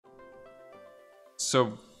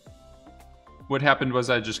So what happened was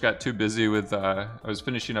I just got too busy with, I was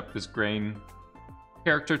finishing up this grain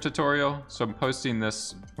character tutorial. So I'm posting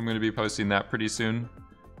this, I'm going to be posting that pretty soon.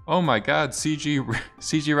 Oh my god, CG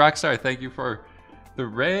Rockstar, thank you for the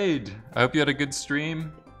raid. I hope you had a good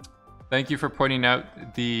stream. Thank you for pointing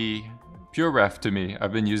out the Pure Ref to me.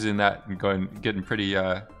 I've been using that and getting pretty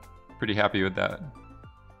happy with that.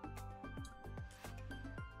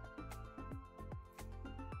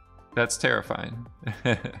 That's terrifying.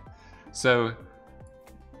 So,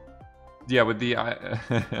 yeah, with the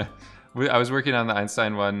I was working on the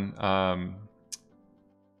Einstein one.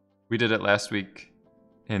 We did it last week,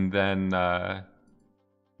 and then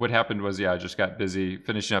what happened was, yeah, I just got busy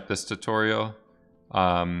finishing up this tutorial.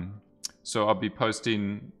 So I'll be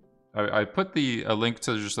posting. I put a link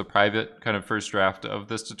to just the private kind of first draft of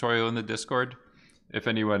this tutorial in the Discord. If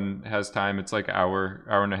anyone has time, it's like an hour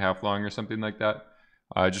and a half long or something like that.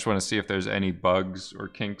 I just want to see if there's any bugs or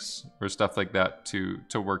kinks or stuff like that to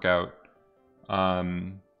work out.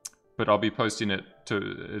 But I'll be posting it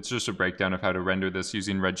it's just a breakdown of how to render this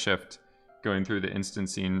using Redshift, going through the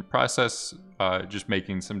instancing process, just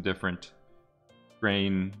making some different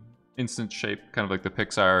grain instance shape, kind of like the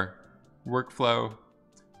Pixar workflow,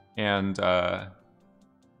 and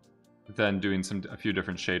then doing a few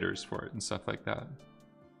different shaders for it and stuff like that.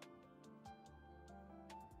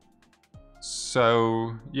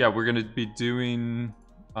 So yeah, we're gonna be doing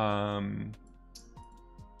kind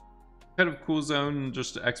of CoolZone,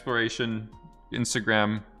 just exploration,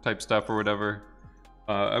 Instagram type stuff or whatever.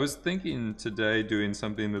 I was thinking today doing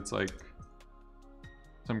something that's like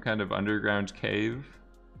some kind of underground cave.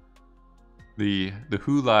 The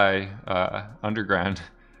Hulai underground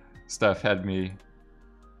stuff had me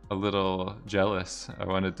a little jealous. I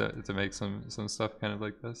wanted to make some stuff kind of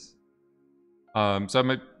like this.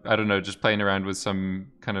 So I don't know, just playing around with some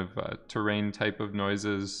kind of terrain type of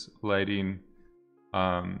noises, lighting,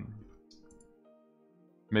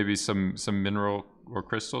 maybe some mineral or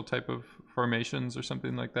crystal type of formations or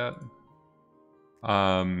something like that.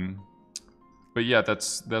 But yeah,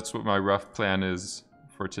 that's what my rough plan is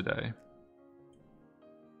for today.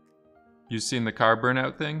 You seen the car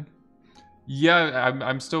burnout thing? Yeah,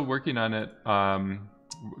 I'm still working on it.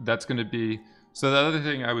 That's gonna be, so the other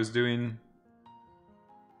thing I was doing,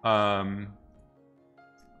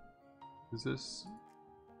 is this?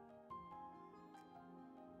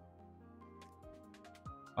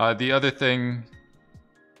 The other thing,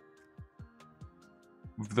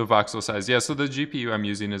 the voxel size. Yeah, so the GPU I'm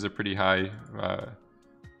using is a pretty high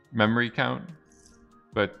memory count,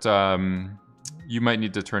 but you might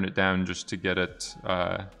need to turn it down just to get it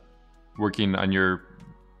working on your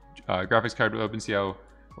graphics card with OpenCL,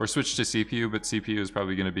 or switch to CPU, but CPU is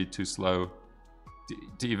probably going to be too slow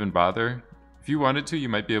to even bother. If you wanted to, you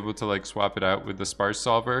might be able to like swap it out with the sparse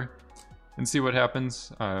solver and see what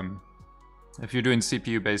happens. If you're doing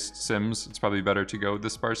CPU-based sims, it's probably better to go with the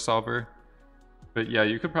sparse solver. But yeah,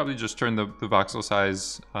 you could probably just turn the voxel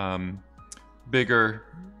size bigger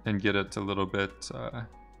and get it a little bit,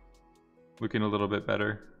 looking a little bit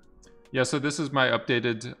better. Yeah, so this is my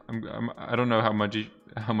updated, I don't know how much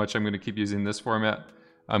I'm going to keep using this format.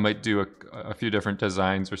 I might do a few different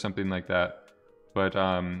designs or something like that. But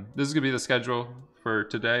this is going to be the schedule for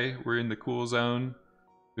today. We're in the CoolZone,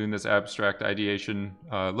 doing this abstract ideation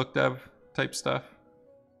look dev type stuff.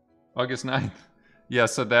 August 9th. Yeah,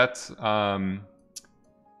 so that's, I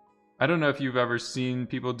don't know if you've ever seen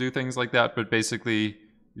people do things like that, but basically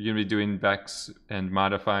you're going to be doing Vex and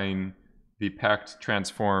modifying the packed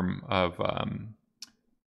transform of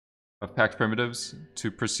packed primitives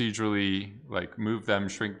to procedurally like move them,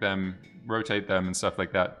 shrink them, rotate them, and stuff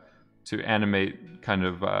like that, to animate kind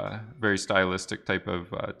of very stylistic type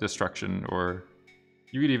of destruction, or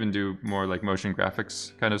you could even do more like motion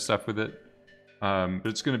graphics kind of stuff with it. But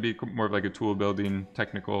it's going to be more of like a tool building,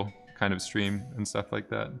 technical kind of stream and stuff like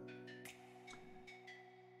that.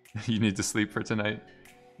 You need to sleep for tonight.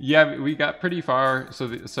 Yeah, we got pretty far.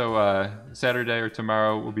 So Saturday or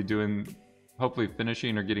tomorrow we'll be doing, hopefully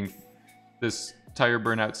finishing or getting this tire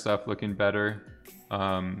burnout stuff looking better.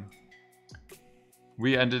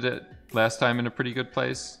 We ended it last time in a pretty good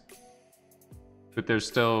place, but there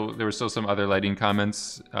were still some other lighting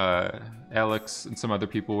comments. Alex and some other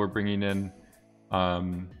people were bringing in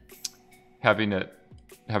having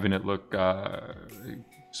it look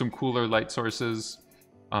some cooler light sources.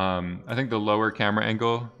 I think the lower camera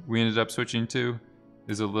angle we ended up switching to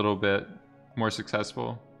is a little bit more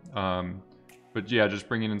successful. But yeah, just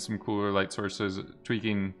bringing in some cooler light sources,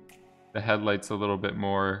 tweaking the headlights a little bit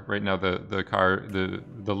more. Right now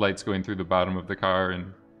the lights going through the bottom of the car,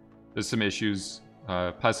 and there's some issues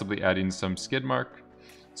possibly adding some skid mark,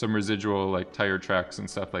 some residual like tire tracks and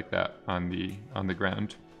stuff like that on the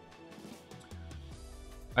ground.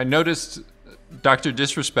 I noticed Dr.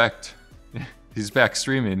 Disrespect, he's back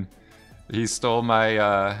streaming. He stole my,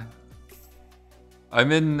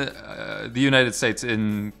 I'm in the United States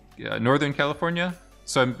in Northern California.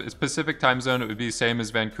 So I'm Pacific time zone, it would be same as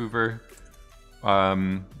Vancouver.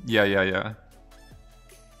 Yeah.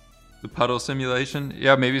 The puddle simulation?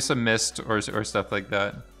 Yeah, maybe some mist or stuff like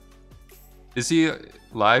that. Is he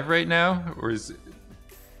live right now? Or is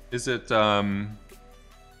it,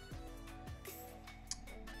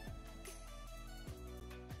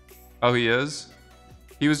 Oh, he is?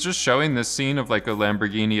 He was just showing this scene of like a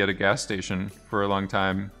Lamborghini at a gas station for a long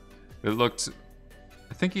time. It looked...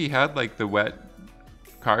 I think he had like the wet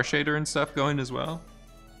car shader and stuff going as well.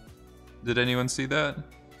 Did anyone see that?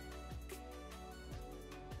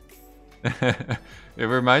 It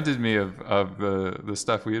reminded me of the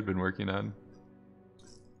stuff we had been working on.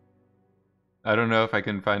 I don't know if I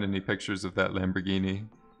can find any pictures of that Lamborghini.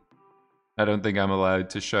 I don't think I'm allowed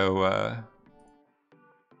to show...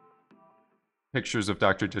 pictures of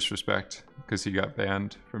Dr. Disrespect because he got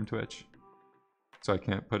banned from Twitch, so I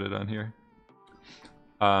can't put it on here.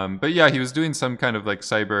 But yeah, he was doing some kind of like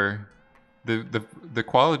cyber. The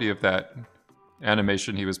quality of that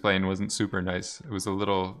animation he was playing wasn't super nice. It was a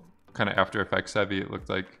little kind of After Effects heavy. It looked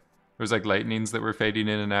like there was like lightnings that were fading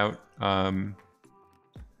in and out.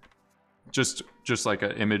 Just like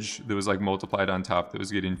an image that was like multiplied on top that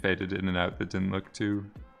was getting faded in and out that didn't look too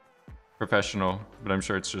professional, but I'm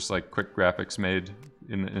sure it's just like quick graphics made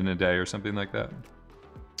in a day or something like that.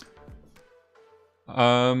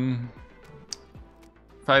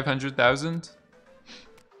 500,000?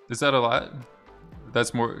 Is that a lot?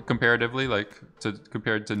 That's more comparatively, like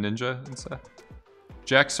compared to Ninja and stuff.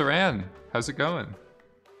 Jack Saran, how's it going?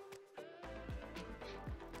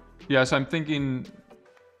 Yeah, so I'm thinking,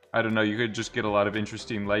 I don't know, you could just get a lot of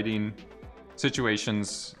interesting lighting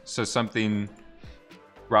situations. So something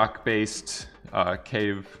rock-based,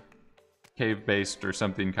 cave-based, or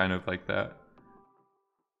something kind of like that.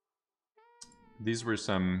 These were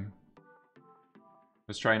some... I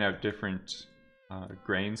was trying out different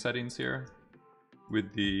grain settings here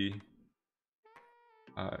with the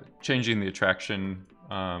changing the attraction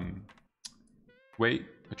weight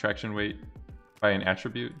by an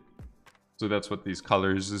attribute. So that's what these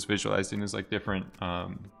colors is visualizing, is like different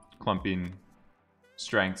clumping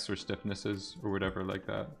strengths or stiffnesses or whatever like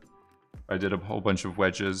that. I did a whole bunch of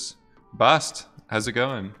wedges. Bast, how's it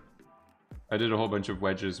going? I did a whole bunch of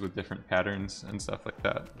wedges with different patterns and stuff like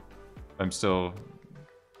that. I'm still...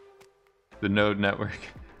 The node network.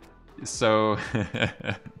 So...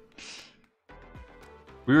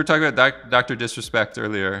 we were talking about Dr. Disrespect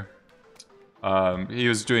earlier.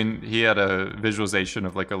 He had a visualization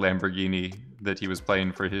of like a Lamborghini that he was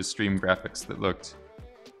playing for his stream graphics that looked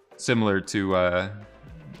similar to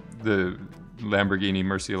the Lamborghini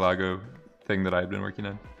Murcielago thing that I've been working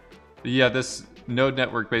on. But yeah, this node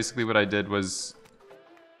network, basically what I did was,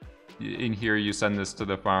 in here you send this to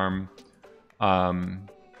the farm, and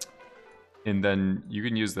then you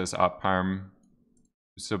can use this op parm.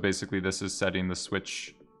 So basically this is setting the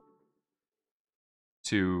switch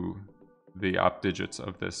to the op digits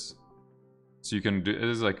of this. So you can do, it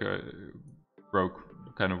is like a broke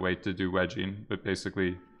kind of way to do wedging, but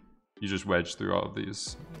basically you just wedge through all of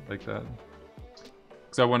these like that.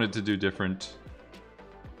 Because I wanted to do different,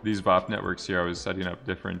 these VOP networks here, I was setting up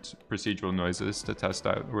different procedural noises to test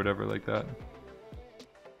out or whatever like that.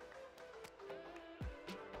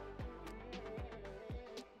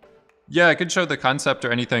 Yeah, I could show the concept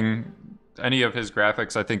or anything, any of his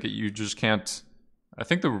graphics. I think you just can't, I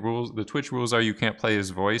think the rules, the Twitch rules are you can't play his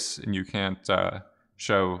voice and you can't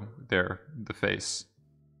show the face.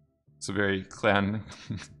 It's a very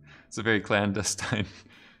it's a very clandestine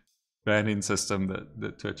banning system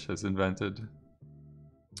that Twitch has invented.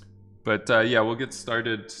 But yeah, we'll get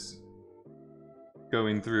started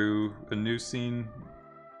going through a new scene,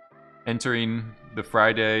 entering the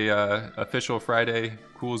Friday, official Friday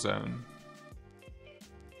CoolZone.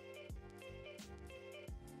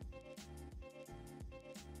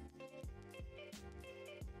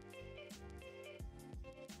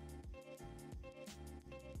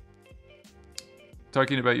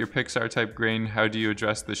 Talking about your Pixar type grain, how do you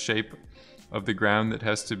address the shape of the ground that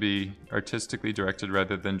has to be artistically directed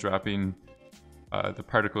rather than dropping the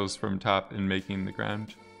particles from top and making the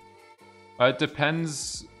ground? It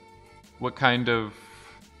depends what kind of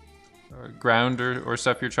ground or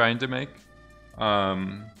stuff you're trying to make.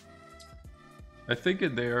 I think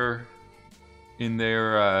in their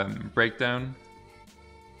breakdown,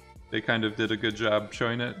 they kind of did a good job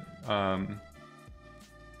showing it.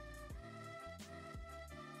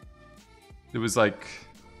 It was like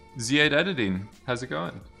Z8 editing. How's it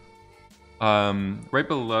going? Right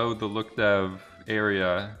below the look dev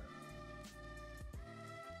area.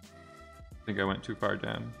 I think I went too far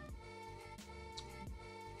down.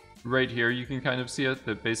 Right here, you can kind of see it.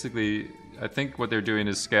 That basically, I think what they're doing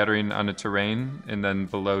is scattering on a terrain, and then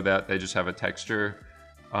below that, they just have a texture,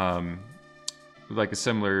 like a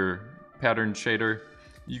similar pattern shader.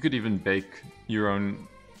 You could even bake your own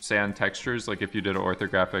sand textures, like if you did an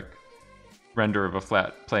orthographic render of a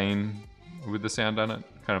flat plane with the sand on it,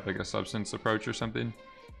 kind of like a substance approach or something.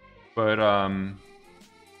 But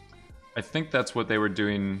I think that's what they were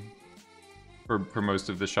doing for most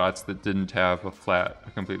of the shots that didn't have a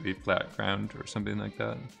completely flat ground or something like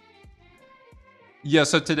that. Yeah,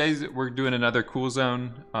 so today we're doing another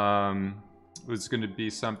CoolZone. It's going to be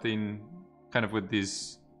something kind of with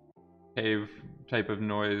these cave type of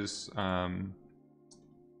noise,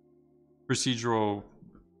 procedural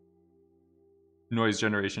noise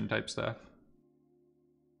generation type stuff.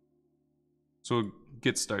 So we'll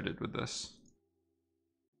get started with this.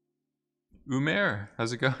 Umair,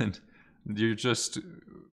 how's it going? You're just,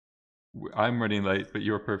 I'm running late, but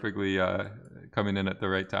you're perfectly coming in at the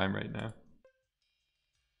right time right now.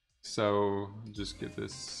 So just get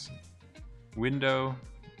this window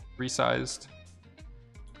resized.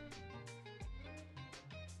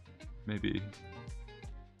 Maybe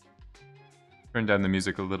turn down the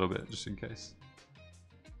music a little bit just in case.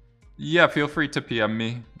 Yeah, feel free to PM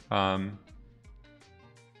me. Some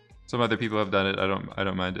other people have done it. I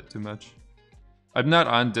don't mind it too much. I'm not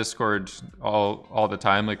on Discord all the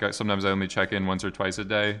time. Like sometimes I only check in once or twice a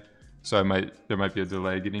day, so there might be a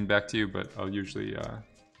delay getting back to you. But I'll usually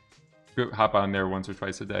hop on there once or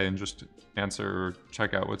twice a day and just answer or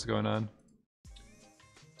check out what's going on.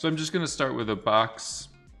 So I'm just gonna start with a box,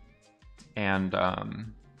 and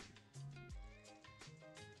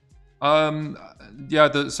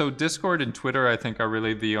yeah. So Discord and Twitter, I think, are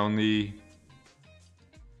really the only.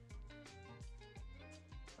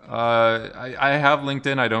 I have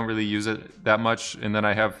LinkedIn. I don't really use it that much, and then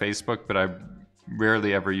I have Facebook, but I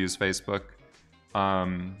rarely ever use Facebook. But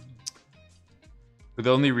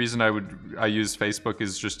the only reason I use Facebook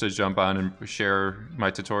is just to jump on and share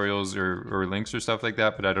my tutorials or links or stuff like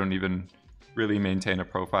that. But I don't even really maintain a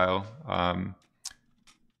profile.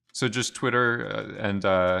 So just Twitter and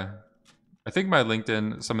I think my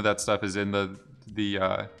LinkedIn. Some of that stuff is in the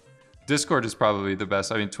Discord is probably the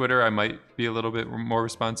best. I mean, Twitter, I might be a little bit more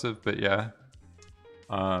responsive, but yeah.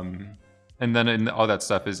 And then all that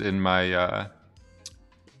stuff is in my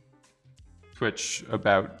Twitch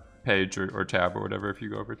about page or tab or whatever if you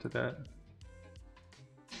go over to that.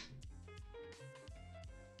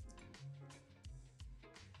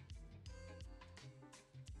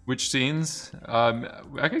 Which scenes?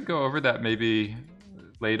 I could go over that maybe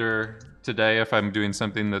later today if I'm doing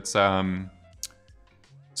something that's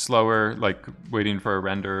slower, like waiting for a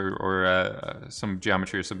render or some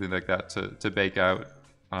geometry or something like that to bake out.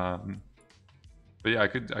 But yeah, I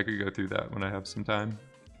could go through that when I have some time.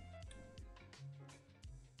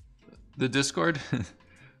 The Discord,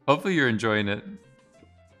 hopefully you're enjoying it.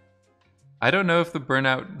 I don't know if the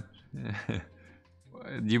burnout.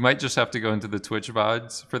 You might just have to go into the Twitch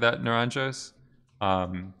VODs for that, Naranjos.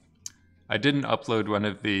 I didn't upload one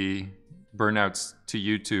of the burnouts to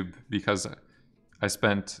YouTube because I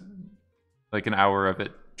spent like an hour of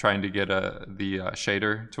it trying to get the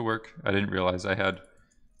shader to work. I didn't realize I had,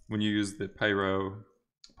 when you use the Pyro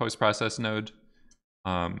post-process node,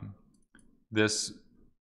 this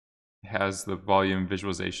has the volume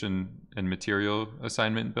visualization and material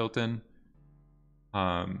assignment built in.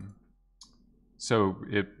 So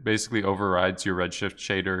it basically overrides your Redshift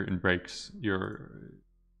shader and breaks your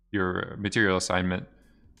material assignment.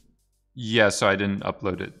 Yeah, so I didn't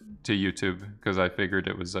upload it to YouTube because I figured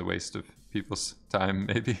it was a waste of people's time,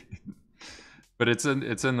 maybe. But it's in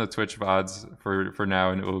the Twitch VODs for now,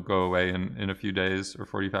 and it will go away in a few days or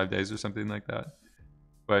 45 days or something like that.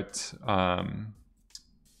 But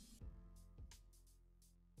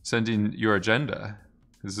sending your agenda.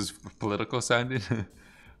 This is political sounding.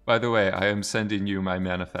 By the way, I am sending you my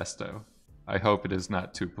manifesto. I hope it is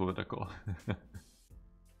not too political.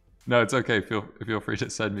 No, it's okay. Feel free to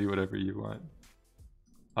send me whatever you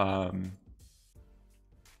want.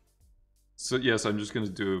 So yes, I'm just going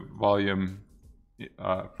to do volume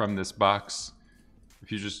from this box.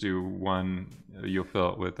 If you just do one, you'll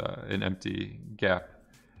fill it with an empty gap.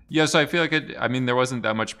 Yeah, so I feel like I mean, there wasn't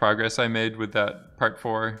that much progress I made with that part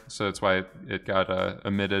 4, so that's why it got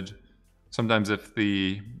omitted. Sometimes if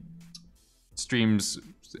the streams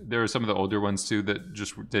there were some of the older ones too that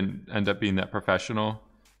just didn't end up being that professional.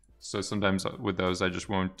 So sometimes with those, I just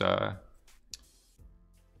won't. There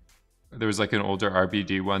was like an older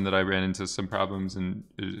RBD one that I ran into some problems and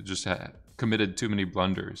it just committed too many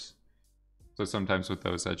blunders. So sometimes with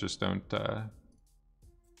those, I just don't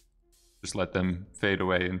just let them fade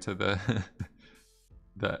away into the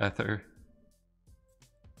the ether.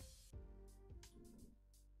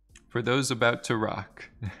 For those about to rock.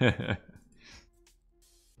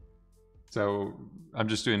 So I'm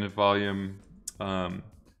just doing a volume.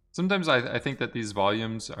 Sometimes I think that these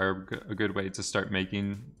volumes are a good way to start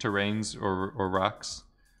making terrains or rocks.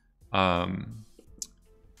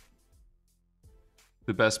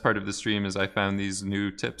 The best part of the stream is I found these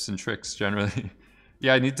new tips and tricks generally.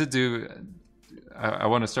 Yeah, I need to do, I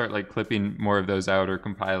want to start like clipping more of those out or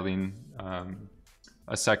compiling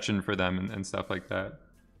a section for them and stuff like that.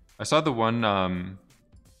 I saw the one,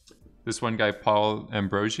 this one guy, Paul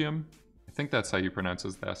Ambrosium. I think that's how you pronounce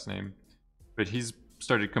his last name. But he's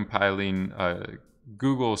started compiling a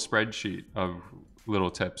Google spreadsheet of little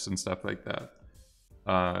tips and stuff like that.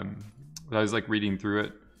 I was like reading through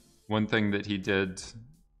it. One thing that he did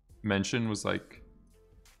mention was like,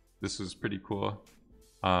 this was pretty cool.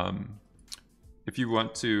 If you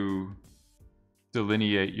want to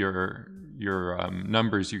delineate your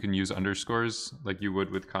numbers, you can use underscores like you would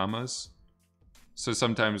with commas. So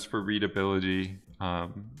sometimes for readability,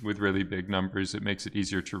 with really big numbers, it makes it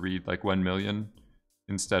easier to read like 1 million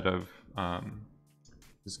instead of,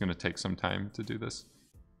 it's going to take some time to do this.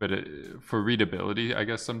 But for readability, I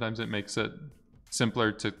guess sometimes it makes it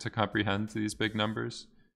simpler to comprehend these big numbers.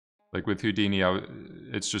 Like with Houdini,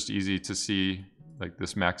 it's just easy to see like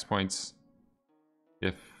this max points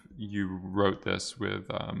if you wrote this with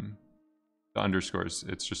the underscores.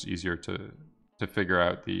 It's just easier to figure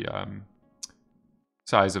out the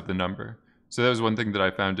size of the number. So that was one thing that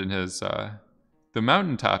I found in his the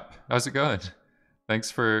mountaintop. How's it going?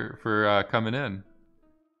 Thanks for coming in.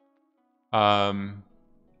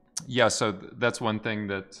 Yeah, so that's one thing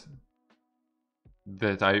that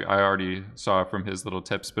I already saw from his little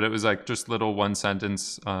tips, but it was like just little one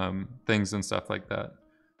sentence things and stuff like that.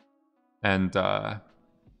 And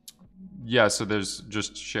yeah, so there's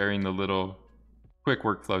just sharing the little quick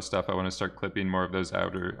workflow stuff. I want to start clipping more of those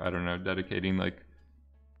out, or I don't know, dedicating like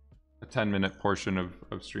a 10-minute portion of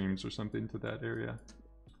streams or something to that area.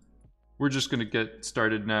 We're just going to get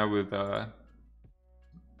started now with the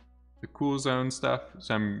CoolZone stuff.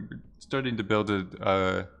 So I'm starting to build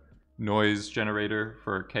a noise generator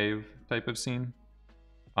for a cave type of scene.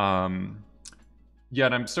 Yeah,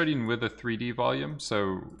 and I'm starting with a 3D volume.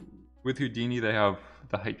 So with Houdini, they have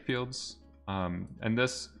the height fields. And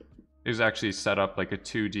this is actually set up like a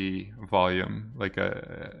 2D volume, like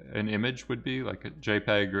an image would be, like a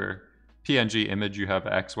JPEG or PNG image. You have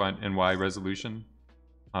X, Y, and Y resolution.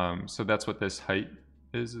 So that's what this height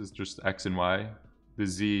is just X and Y. The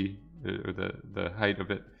Z, or the height of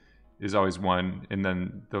it, is always 1, and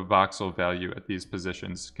then the voxel value at these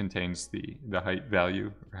positions contains the height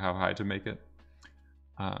value, or how high to make it.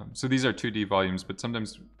 So these are 2D volumes, but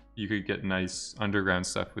sometimes you could get nice underground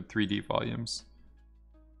stuff with 3D volumes.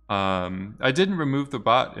 I didn't remove the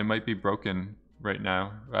bot. It might be broken right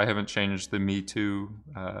now. I haven't changed the Me Too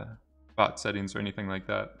bot settings or anything like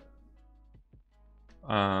that.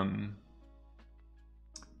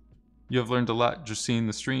 You have learned a lot just seeing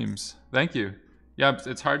the streams. Thank you. Yeah,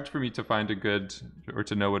 it's hard for me to find a good, or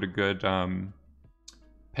to know what a good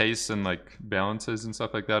pace and like balances and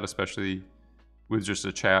stuff like that, especially with just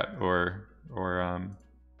a chat or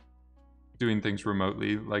doing things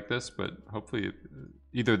remotely like this. But hopefully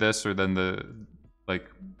either this or then the like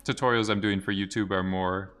tutorials I'm doing for YouTube are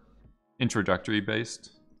more introductory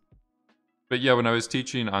based. But yeah, when I was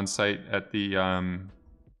teaching on site at the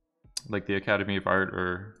like the Academy of Art,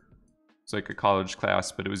 or it's like a college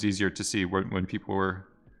class, but it was easier to see when people were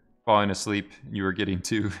falling asleep and you were getting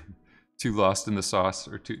too lost in the sauce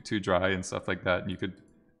or too dry and stuff like that, and you could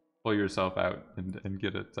pull yourself out and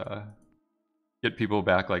get people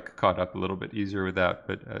back like caught up a little bit easier with that.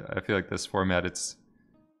 But I feel like this format, it's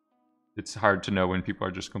hard to know when people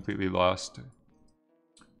are just completely lost,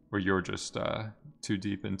 or you're just too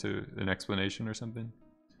deep into an explanation or something.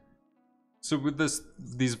 So with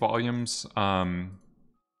these volumes,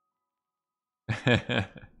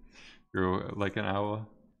 you're like an owl.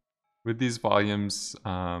 With these volumes,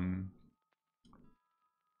 I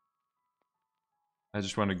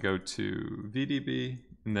just want to go to VDB,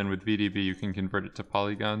 and then with VDB you can convert it to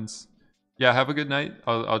polygons. Yeah, have a good night.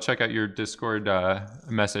 I'll check out your Discord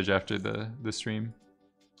message after the stream.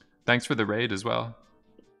 Thanks for the raid as well.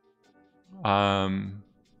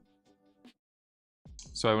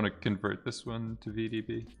 So So I want to convert this one to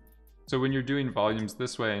VDB. So when you're doing volumes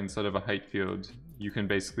this way instead of a height field, you can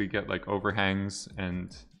basically get like overhangs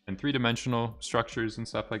and three-dimensional structures and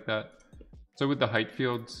stuff like that. So with the height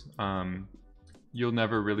fields, you'll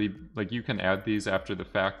never really, like, you can add these after the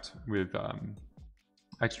fact with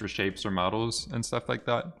extra shapes or models and stuff like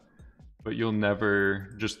that, but you'll never,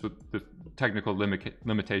 just the technical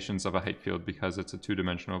limitations of a height field, because it's a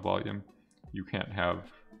two-dimensional volume, you can't have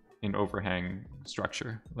an overhang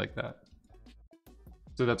structure like that.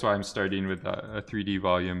 So that's why I'm starting with a 3D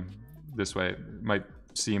volume this way. It might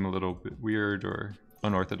seem a little bit weird or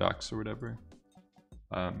unorthodox or whatever.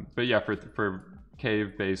 But yeah, for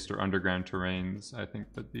cave-based or underground terrains, I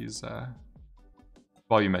think that these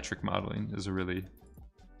volumetric modeling is a really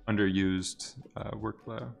underused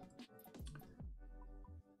workflow.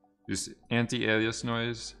 This anti-alias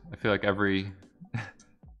noise, I feel like every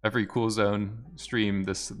CoolZone stream,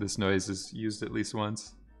 this noise is used at least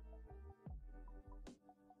once.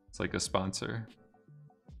 It's like a sponsor.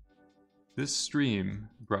 This stream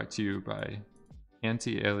brought to you by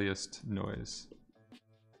anti-aliased noise.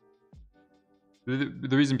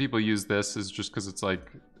 The reason people use this is just because it's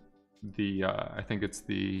like the I think it's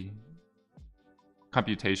the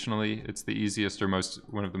computationally it's the easiest or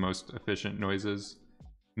one of the most efficient noises,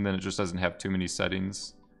 and then it just doesn't have too many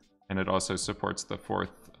settings, and it also supports the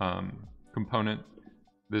fourth component.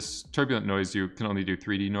 This turbulent noise, you can only do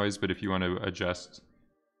 3D noise, but if you want to adjust,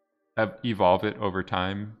 evolve it over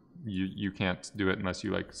time, you can't do it unless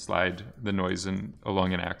you like slide the noise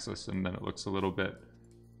along an axis, and then it looks a little bit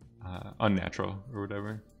unnatural or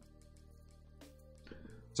whatever.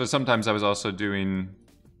 So sometimes I was also doing,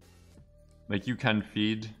 like, you can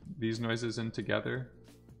feed these noises in together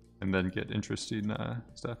and then get interesting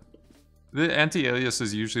stuff. The anti-alias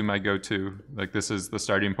is usually my go-to. Like, this is the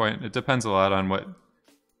starting point. It depends a lot on what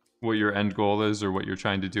your end goal is or what you're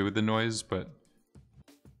trying to do with the noise, but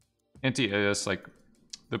anti-alias, like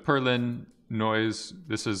the Perlin noise,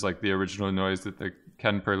 this is like the original noise that the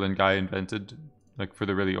Ken Perlin guy invented, like for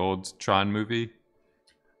the really old Tron movie.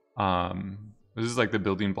 This is like the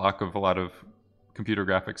building block of a lot of computer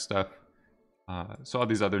graphics stuff. So all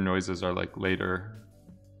these other noises are like later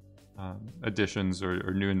additions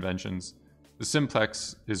or new inventions. The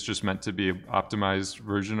simplex is just meant to be an optimized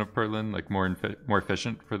version of Perlin, like more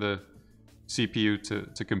efficient for the CPU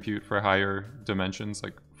to compute for higher dimensions,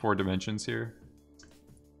 like 4 dimensions here.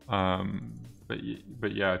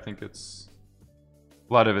 But yeah, I think it's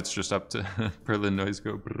a lot of it's just up to Perlin noise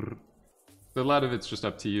go brrr. A lot of it's just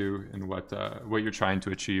up to you and what you're trying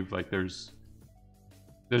to achieve. Like there's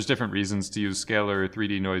different reasons to use scalar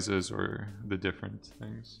 3D noises or the different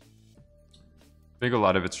things. I think a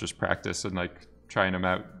lot of it's just practice and like trying them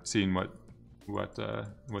out, seeing what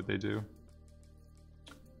they do.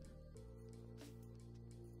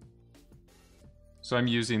 So I'm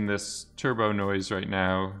using this turbo noise right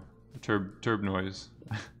now, turb noise.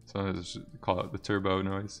 So I just call it the turbo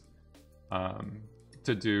noise,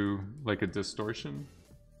 to do like a distortion.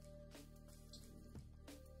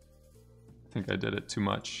 I think I did it too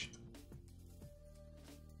much.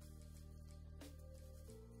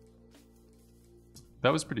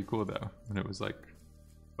 That was pretty cool though, when it was like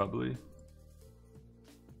bubbly.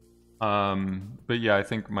 But yeah, I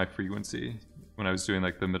think my frequency when I was doing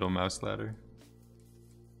like the middle mouse ladder.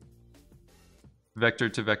 Vector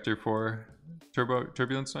to vector 4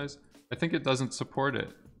 turbulence noise. I think it doesn't support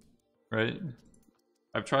it, right?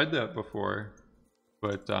 I've tried that before,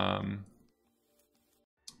 but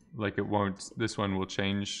like it won't. This one will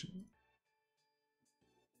change.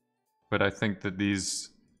 But I think that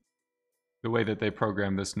the way that they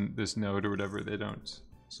program this node or whatever, they don't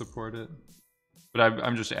support it. But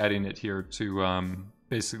I'm just adding it here to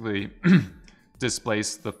basically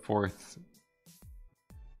displace the 4th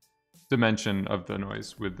dimension of the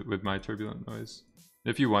noise with my turbulent noise.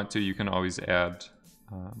 If you want to, you can always add.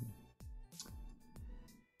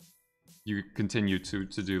 You continue to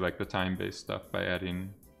do like the time-based stuff by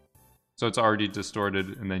adding. So it's already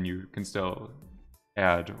distorted, and then you can still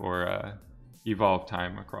add or evolve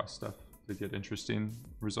time across stuff to get interesting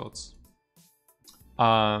results.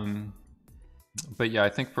 But yeah, I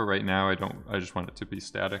think for right now, I just want it to be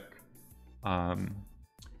static.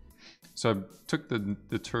 So I took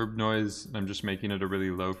the turb noise, and I'm just making it a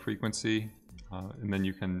really low frequency, and then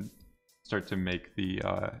you can start to make the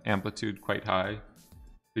amplitude quite high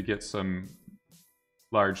to get some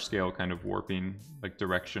large scale kind of warping, like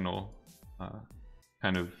directional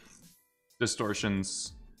kind of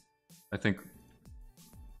distortions. I think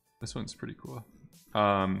this one's pretty cool.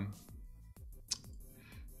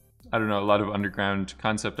 I don't know, a lot of underground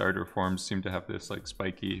concept art or forms seem to have this like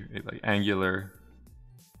spiky, like angular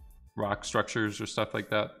rock structures or stuff like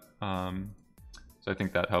that. So I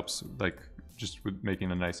think that helps, like, just with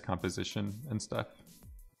making a nice composition and stuff.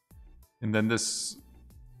 And then this,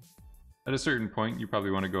 at a certain point, you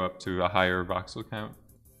probably want to go up to a higher voxel count.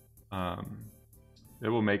 It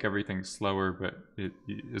will make everything slower, but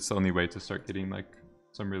it's the only way to start getting like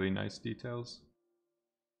some really nice details.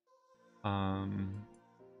 And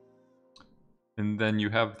then you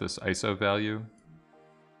have this ISO value.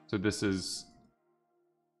 So this is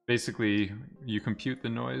basically, you compute the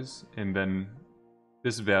noise, and then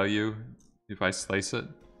this value, if I slice it,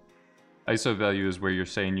 ISO value is where you're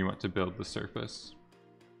saying you want to build the surface.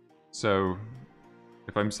 So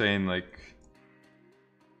if I'm saying like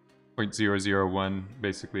 0.001,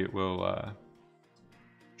 basically it will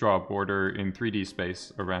draw a border in 3D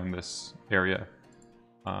space around this area.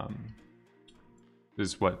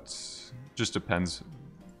 Is what just depends.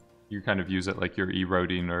 You kind of use it like you're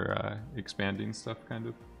eroding or expanding stuff, kind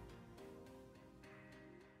of.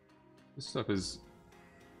 This stuff is,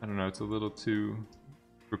 I don't know, it's a little too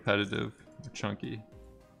repetitive or chunky.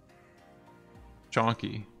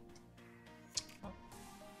 Chonky.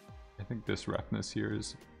 I think this roughness here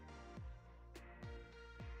is...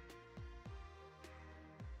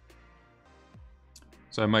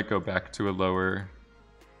 So I might go back to a lower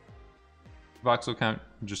voxel count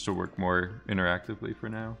just to work more interactively for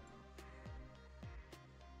now.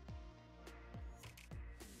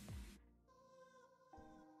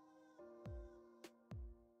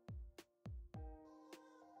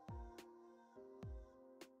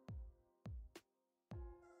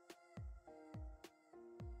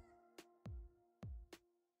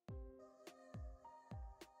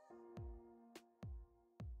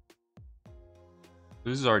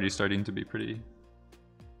 This is already starting to be pretty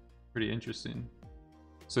interesting.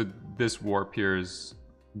 So this warp here is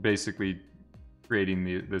basically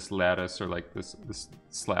creating this lattice, or like this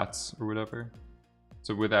slats or whatever.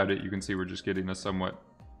 So without it, you can see we're just getting a somewhat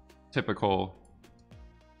typical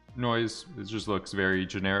noise. It just looks very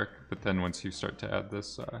generic, but then once you start to add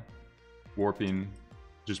this warping,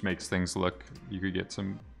 just makes things look, you could get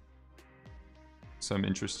some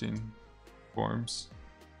interesting forms.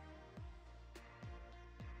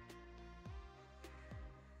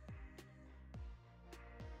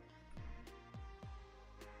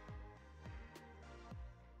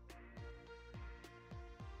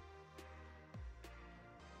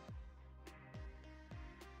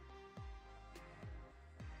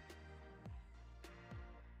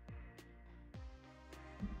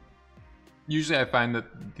 Usually I find that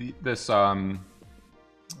this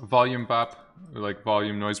volume bop, or like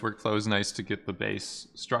volume noise workflow, is nice to get the bass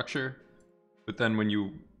structure. But then when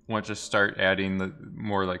you want to start adding the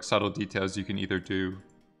more like subtle details, you can either do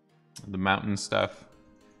the mountain stuff,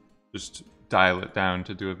 just dial it down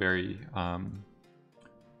to do a very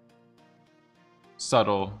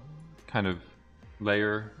subtle kind of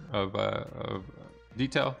layer of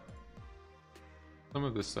detail. Some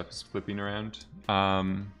of this stuff is flipping around.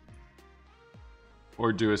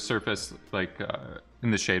 Or do a surface like in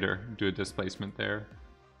the shader, do a displacement there.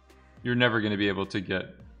 You're never going to be able to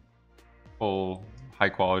get full high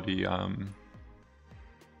quality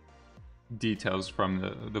details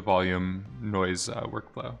from the volume noise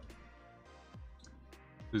workflow.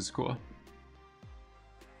 This is cool.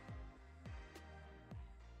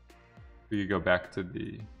 We could go back to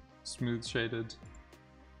the smooth shaded.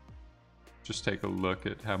 Just take a look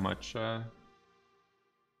at how much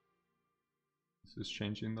this is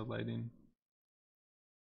changing the lighting.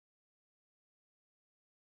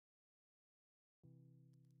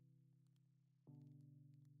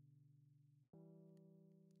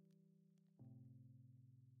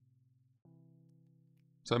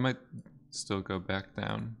 So I might still go back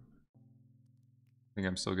down. I think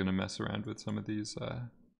I'm still gonna mess around with some of these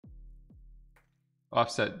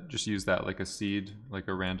offset. Just use that like a seed, like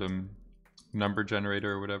a random number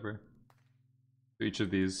generator or whatever. Each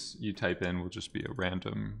of these you type in will just be a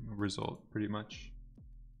random result, pretty much.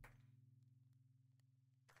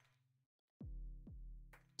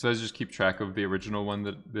 So I just keep track of the original one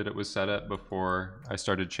that it was set at before I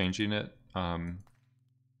started changing it.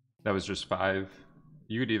 That was just 5.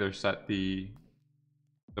 You could either set the,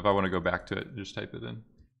 if I want to go back to it, just type it in.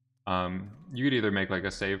 You could either make like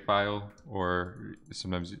a save file, or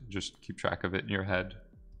sometimes you just keep track of it in your head,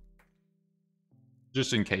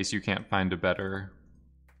 just in case you can't find a better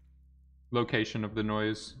location of the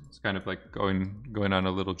noise. It's kind of like going on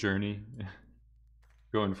a little journey,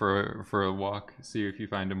 going for a walk, see if you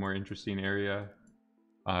find a more interesting area.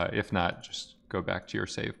 If not, just go back to your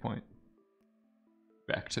save point,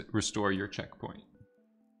 back to restore your checkpoint.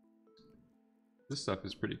 This stuff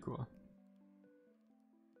is pretty cool.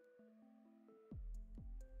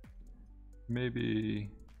 maybe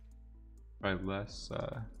by less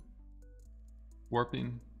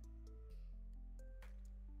warping.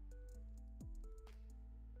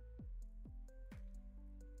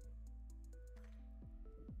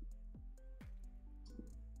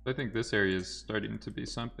 I think this area is starting to be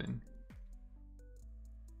something.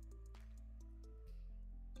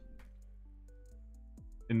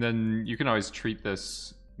 And then you can always treat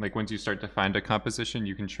this, like once you start to find a composition,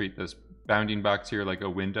 you can treat this bounding box here like a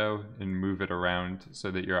window and move it around so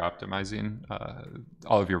that you're optimizing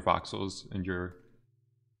all of your voxels, and you're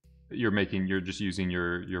just using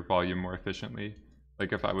your volume more efficiently.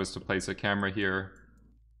 Like if I was to place a camera here,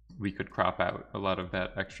 we could crop out a lot of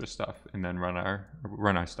that extra stuff and then run our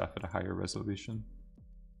stuff at a higher resolution.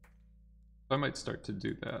 So I might start to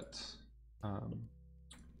do that.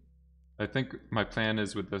 I think my plan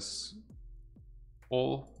is with this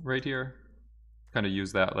hole right here, kind of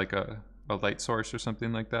use that like a light source or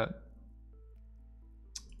something like that.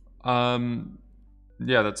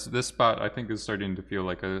 Yeah, this spot I think is starting to feel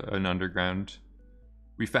like an underground.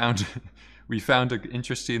 We found we found an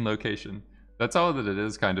interesting location. That's all that it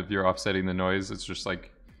is, kind of. You're offsetting the noise. It's just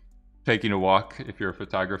like taking a walk if you're a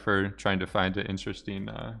photographer, trying to find an interesting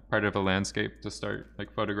part of a landscape to start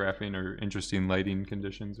like photographing, or interesting lighting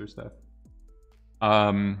conditions or stuff.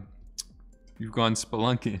 You've gone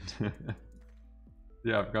spelunking.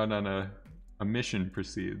 Yeah, I've gone on a mission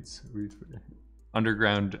proceeds.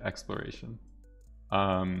 Underground exploration.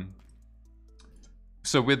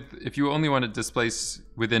 So if you only want to displace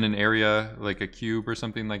within an area like a cube or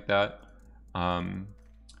something like that,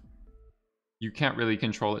 you can't really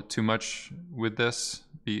control it too much with this,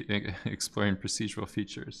 exploring procedural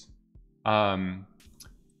features.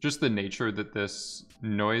 Just the nature that this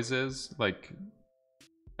noise is, like,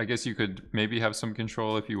 I guess you could maybe have some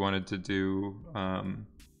control if you wanted to do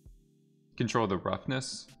control the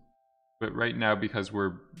roughness, but right now, because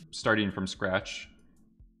we're starting from scratch,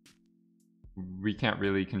 we can't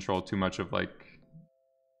really control too much of, like,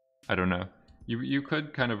 I don't know. You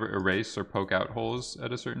could kind of erase or poke out holes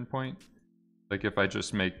at a certain point. Like if I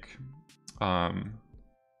just make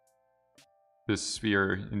this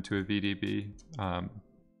sphere into a VDB.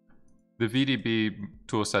 The VDB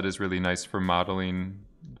toolset is really nice for modeling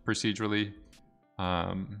procedurally.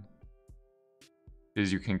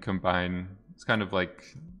 Is you can combine, it's kind of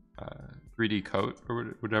like 3D coat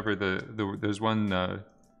or whatever. There's one, I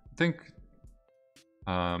think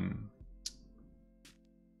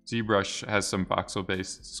ZBrush has some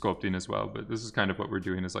voxel-based sculpting as well, but this is kind of what we're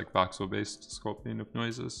doing, is like voxel-based sculpting of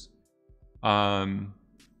noises. So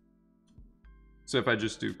if I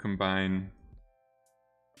just do combine,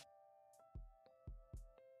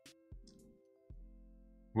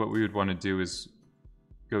 what we would want to do is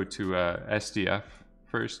go to SDF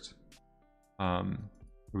first.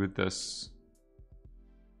 With this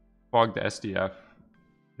fog to SDF,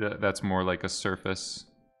 that's more like a surface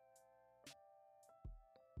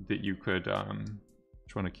that you could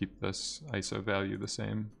just want to keep this ISO value the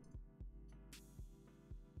same.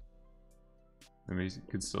 And we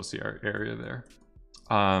could still see our area there.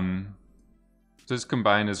 So this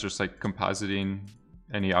combine is just like compositing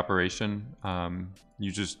any operation.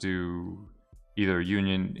 You just do either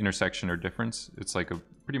union, intersection, or difference. It's like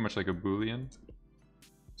pretty much like a Boolean.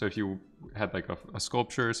 So if you had like a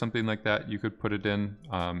sculpture or something like that, you could put it in.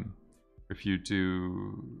 If you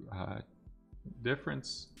do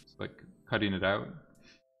difference, it's like cutting it out.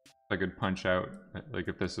 I could punch out, like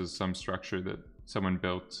if this is some structure that someone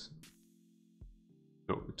built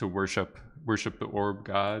to worship the orb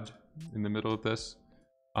god in the middle of this.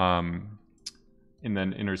 And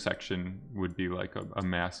then intersection would be like a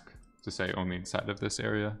mask to say only inside of this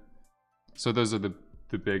area. So those are the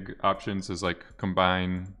big options, is like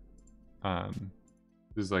combine,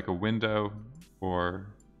 this is like a window, or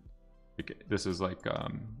this is like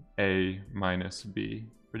A minus B,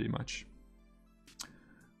 pretty much.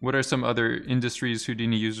 What are some other industries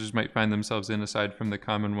Houdini users might find themselves in aside from the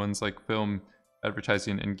common ones like film,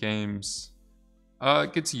 advertising, and games?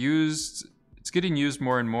 It's getting used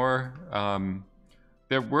more and more.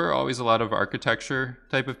 There were always a lot of architecture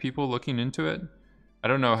type of people looking into it. I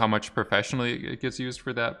don't know how much professionally it gets used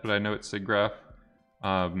for that, but I know at SIGGRAPH,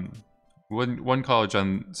 one college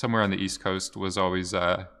somewhere on the East Coast was always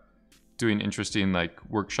doing interesting like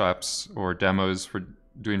workshops or demos for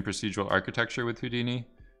doing procedural architecture with Houdini.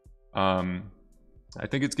 I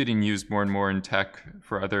think it's getting used more and more in tech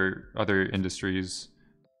for other industries.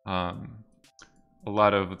 A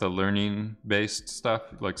lot of the learning-based stuff,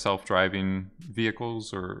 like self-driving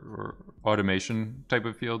vehicles or automation type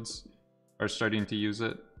of fields, are starting to use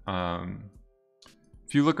it.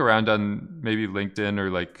 If you look around on maybe LinkedIn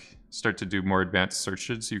or like start to do more advanced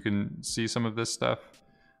searches, you can see some of this stuff.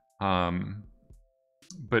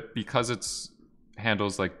 But because it's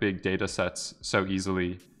handles like big data sets so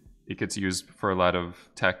easily, it gets used for a lot of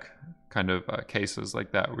tech kind of cases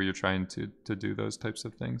like that where you're trying to do those types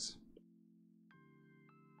of things.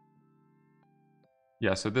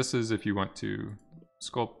 Yeah, so this is if you want to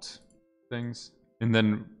sculpt things. And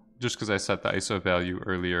then just because I set the ISO value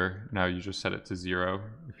earlier, now you just set it to 0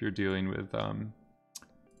 if you're dealing with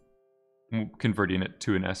converting it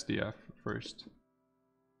to an SDF first.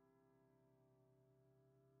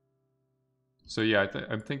 So yeah,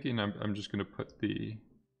 I'm thinking I'm just going to put the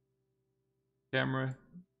camera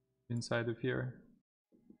inside of here.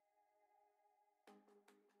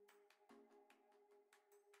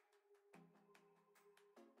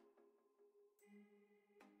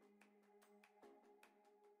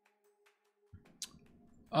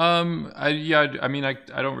 I mean,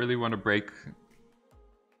 I don't really want to break.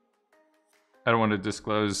 I don't want to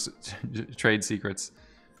disclose trade secrets,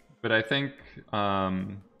 but I think let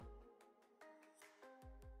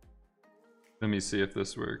me see if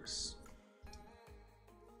this works.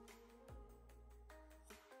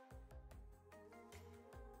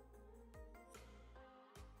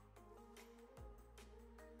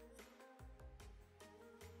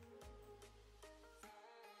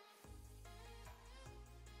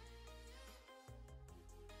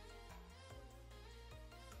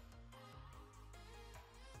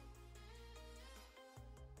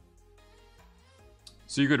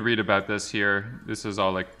 So you could read about this here. This is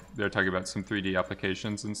all like, they're talking about some 3D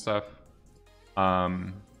applications and stuff.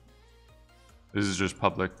 This is just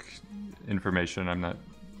public information. I'm not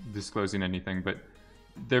disclosing anything, but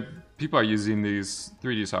people are using these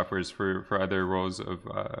 3D softwares for other roles of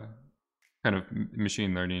kind of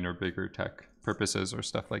machine learning or bigger tech purposes or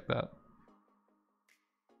stuff like that.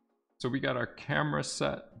 So we got our camera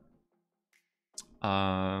set.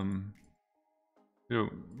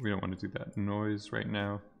 We don't want to do that noise right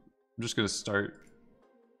now. I'm just going to start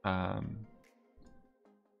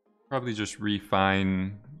probably just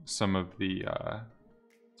refine some of the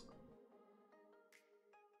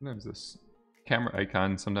sometimes this camera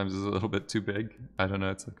icon sometimes is a little bit too big. I don't know,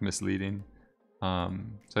 it's like misleading. So I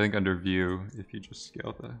think under view, if you just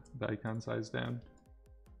scale the icon size down,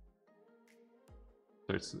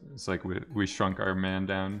 so it's like we shrunk our man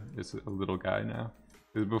down. It's a little guy now.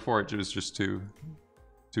 Before it was just too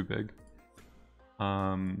big.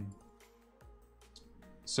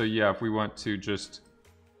 So yeah, if we want to just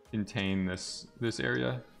contain this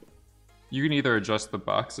area, you can either adjust the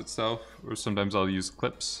box itself, or sometimes I'll use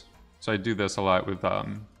clips. So I do this a lot with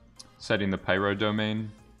setting the pyro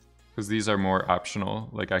domain, because these are more optional.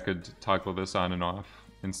 Like I could toggle this on and off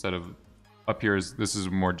instead of up here. This is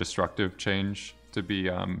a more destructive change to be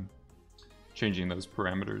changing those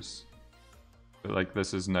parameters. But like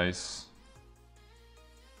this is nice.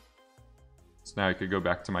 So now I could go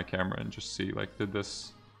back to my camera and just see, like, did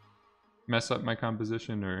this mess up my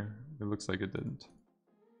composition, or it looks like it didn't.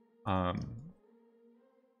 So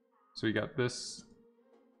we got this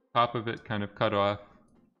top of it kind of cut off.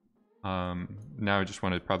 Now I just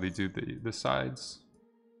want to probably do the sides.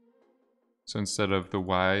 So instead of the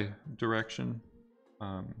Y direction,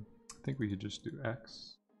 I think we could just do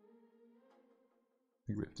X. I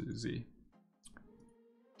think we have to do Z.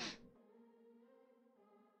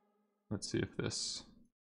 Let's see if this,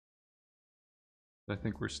 I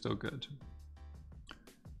think we're still good.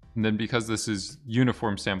 And then because this is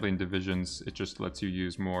uniform sampling divisions, it just lets you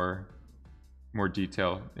use more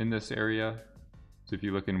detail in this area. So if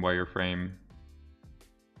you look in wireframe, you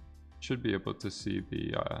should be able to see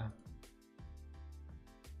the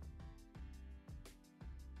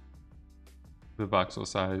voxel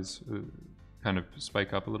size kind of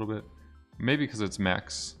spike up a little bit. Maybe because it's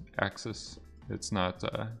max axis, it's not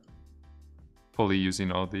fully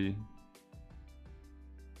using all the...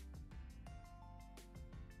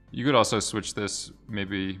 You could also switch this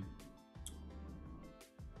maybe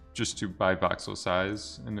just to by voxel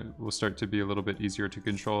size, and it will start to be a little bit easier to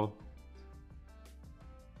control.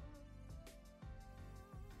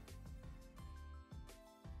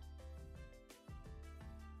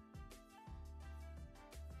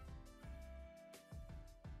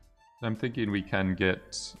 I'm thinking we can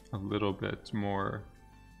get a little bit more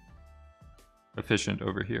efficient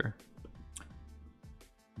over here.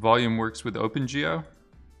 Volume works with OpenGeo.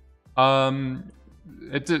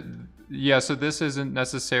 Yeah, so this isn't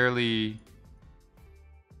necessarily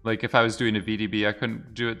like if I was doing a VDB, I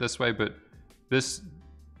couldn't do it this way, but this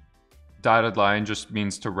dotted line just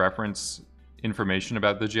means to reference information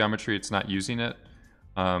about the geometry. It's not using it.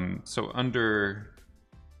 So under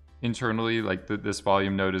internally, like this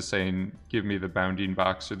volume node is saying, give me the bounding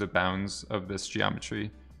box or the bounds of this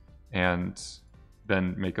geometry, and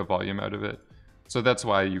then make a volume out of it. So that's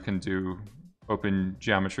why you can do open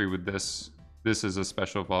geometry with this. This is a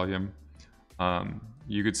special volume.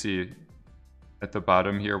 You could see at the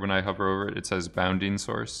bottom here, when I hover over it, it says bounding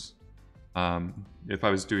source. If I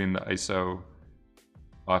was doing the ISO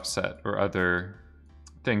offset or other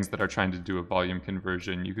things that are trying to do a volume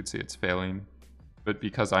conversion, you could see it's failing. But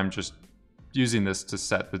because I'm just using this to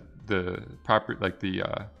set the proper, like the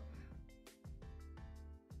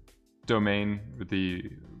domain,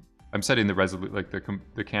 I'm setting the resolution, like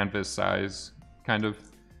the canvas size, kind of.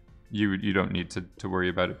 You don't need to worry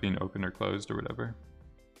about it being open or closed or whatever.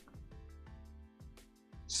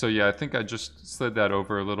 So yeah, I think I just slid that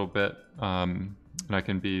over a little bit, and I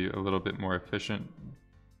can be a little bit more efficient.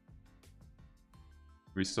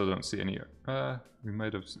 We still don't see any. We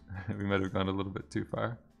might have gone a little bit too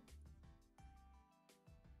far.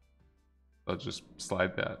 I'll just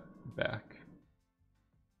slide that back.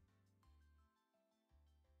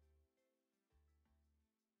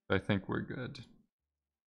 I think we're good.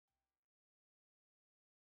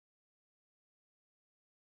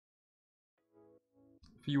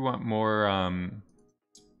 If you want more, I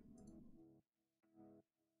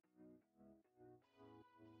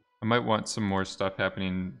might want some more stuff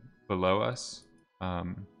happening below us. So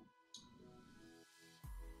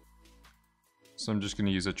I'm just going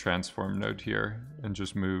to use a transform node here and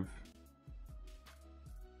just move.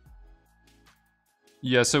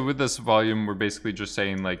 Yeah, so with this volume, we're basically just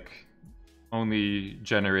saying like only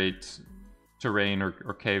generate terrain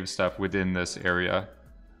or cave stuff within this area.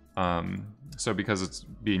 So because it's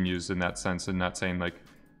being used in that sense and not saying like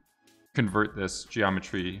convert this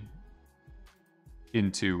geometry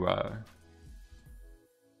into a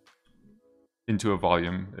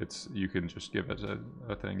volume, you can just give it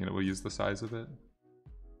a thing and it will use the size of it.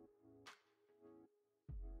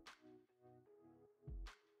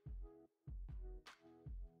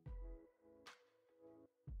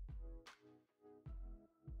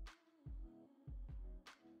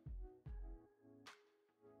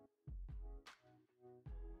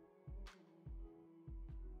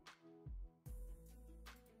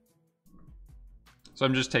 So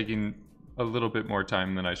I'm just taking a little bit more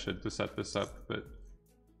time than I should to set this up, but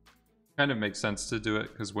kind of makes sense to do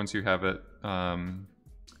it because once you have it the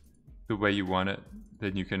way you want it,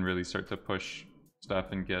 then you can really start to push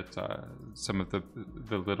stuff and get some of the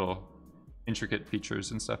little intricate features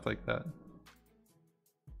and stuff like that.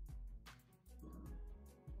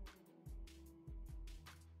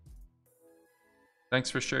 Thanks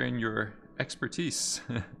for sharing your expertise.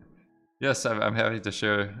 Yes, I'm happy to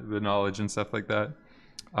share the knowledge and stuff like that.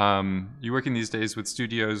 You working these days with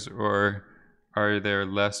studios, or are there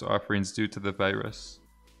less offerings due to the virus?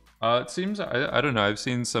 It seems, I don't know, I've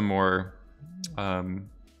seen some more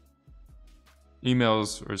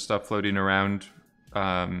emails or stuff floating around.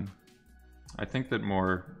 I think that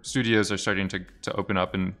more studios are starting to open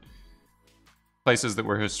up, and places that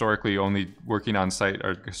were historically only working on site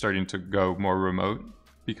are starting to go more remote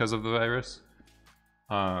because of the virus.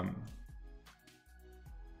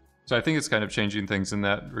 So I think it's kind of changing things in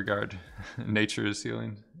that regard. Nature is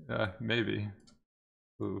healing. Maybe.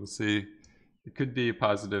 We'll see. It could be a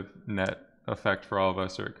positive net effect for all of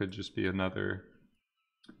us, or it could just be another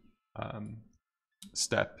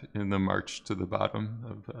step in the march to the bottom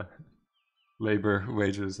of labor,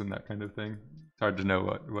 wages, and that kind of thing. It's hard to know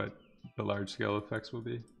what the large-scale effects will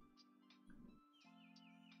be.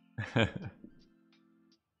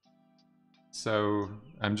 So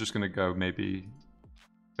I'm just going to go maybe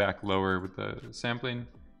back lower with the sampling, and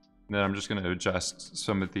then I'm just going to adjust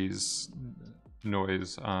some of these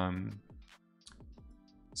noise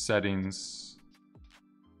settings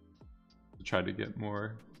to try to get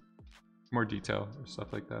more detail or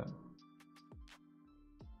stuff like that.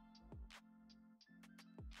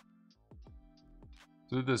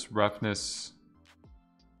 So this roughness,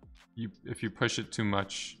 if you push it too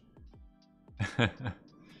much,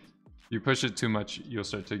 you'll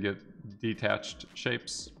start to get detached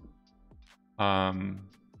shapes. I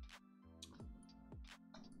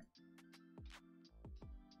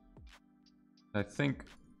think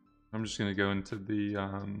I'm just going to go into the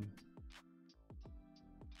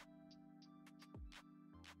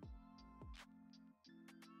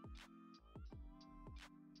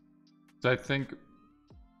so I think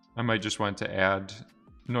I might just want to add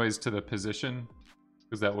noise to the position,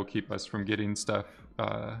 because that will keep us from getting stuff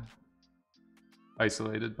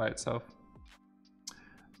isolated by itself.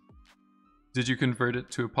 Did you convert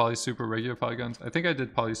it to a polysoup or regular polygons? I think I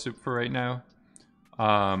did polysoup for right now.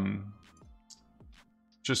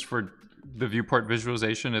 just for the viewport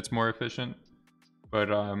visualization, it's more efficient. But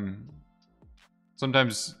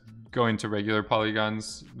sometimes going to regular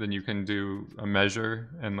polygons, then you can do a measure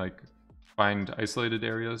and like find isolated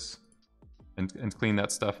areas and clean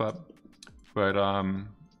that stuff up. But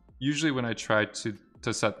usually when I try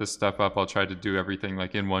to set this stuff up, I'll try to do everything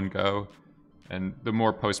like in one go. And the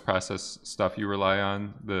more post-process stuff you rely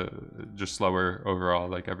on, the just slower overall,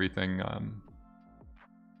 like everything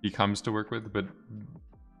becomes to work with. But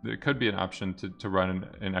there could be an option to run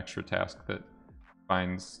an extra task that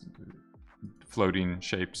finds floating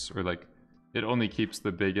shapes, or like it only keeps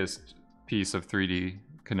the biggest piece of 3D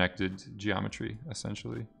connected geometry,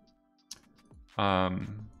 essentially.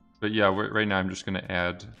 But yeah, right now I'm just going to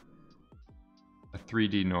add a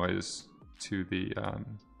 3D noise to the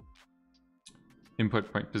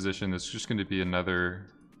input point position. It's just going to be another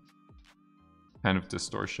kind of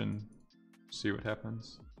distortion. See what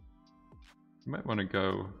happens. You might want to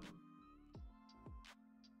go...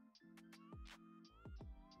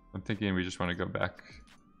 I'm thinking we just want to go back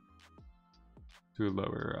to a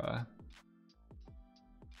lower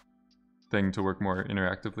thing to work more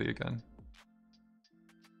interactively again.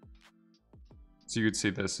 So you could see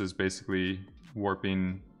this is basically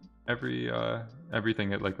warping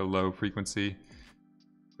everything at like a low frequency.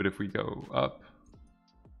 But if we go up,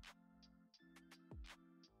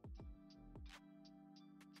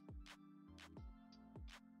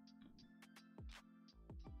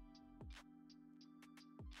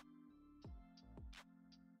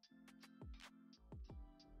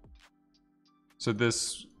 so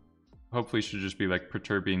this hopefully should just be like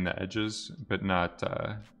perturbing the edges, but not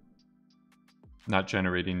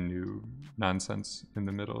generating new nonsense in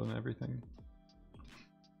the middle and everything.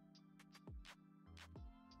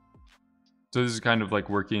 So this is kind of like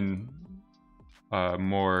working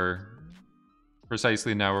more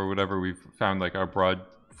precisely now, or whatever. We've found like our broad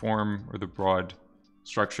form or the broad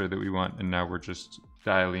structure that we want, and now we're just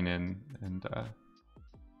dialing in and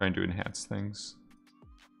trying to enhance things.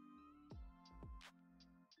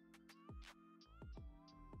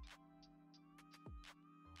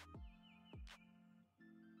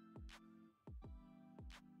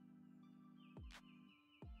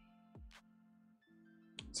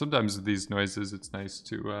 Sometimes with these noises, it's nice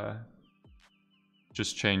to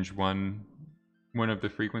just change one of the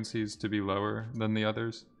frequencies to be lower than the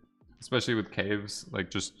others. Especially with caves, like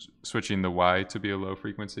just switching the Y to be a low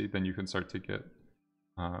frequency, then you can start to get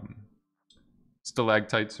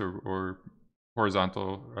stalactites or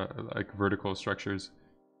horizontal, like vertical structures.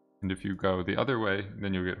 And if you go the other way,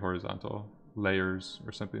 then you'll get horizontal layers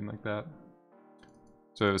or something like that.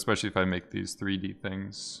 So especially if I make these 3D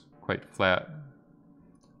things quite flat.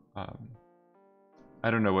 I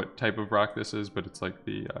don't know what type of rock this is, but it's like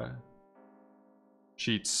the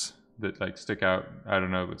sheets that like stick out. I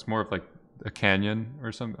don't know. It's more of like a canyon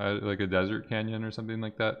or something, like a desert canyon or something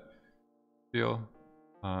like that feel.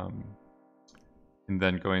 And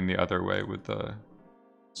then going the other way with the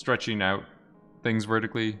stretching out things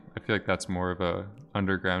vertically. I feel like that's more of a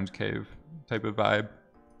underground cave type of vibe,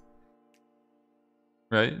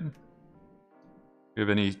 right? Do you have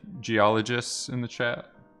any geologists in the chat?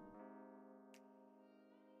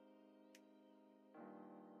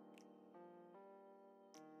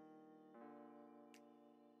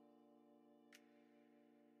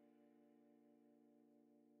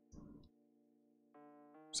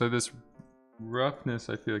 So this roughness,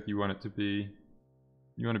 I feel like you want to be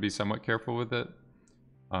somewhat careful with it.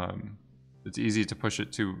 It's easy to push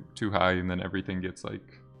it too high, and then everything gets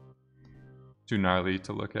like too gnarly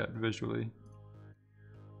to look at visually.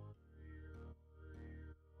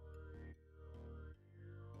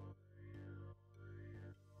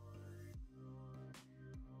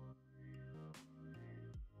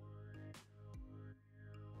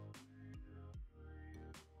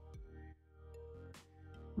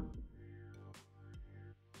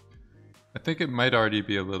 I think it might already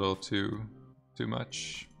be a little too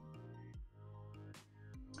much.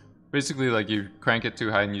 Basically, like you crank it too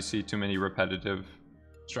high and you see too many repetitive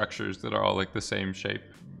structures that are all like the same shape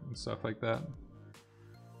and stuff like that.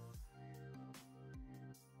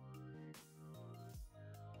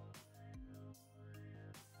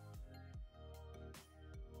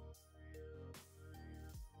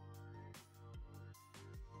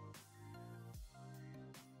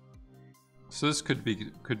 So this could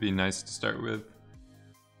be nice to start with.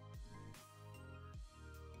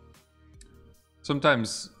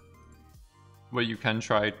 Sometimes what you can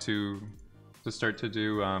try to start to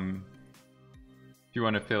do, if you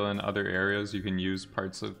want to fill in other areas, you can use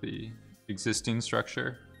parts of the existing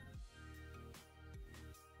structure.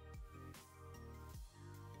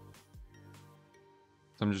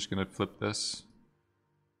 So I'm just gonna flip this.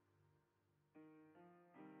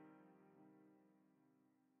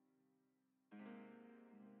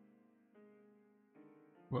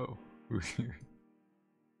 Whoa,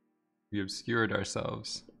 we obscured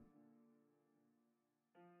ourselves.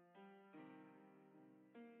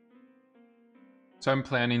 So I'm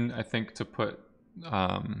planning, I think, to put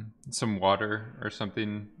some water or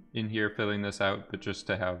something in here filling this out, but just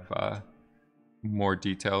to have more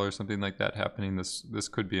detail or something like that happening, this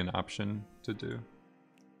could be an option to do.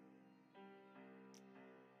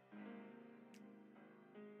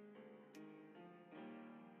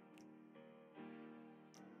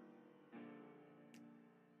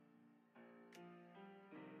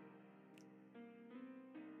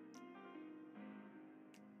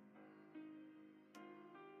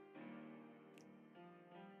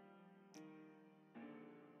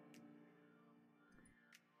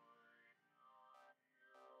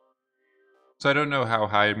 So I don't know how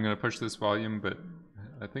high I'm going to push this volume, but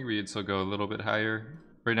I think we could still go a little bit higher.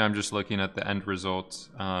 Right now I'm just looking at the end result.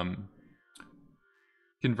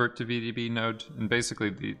 Convert to VDB node, and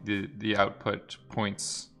basically the output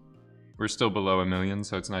points, we're still below 1 million,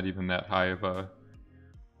 so it's not even that high of a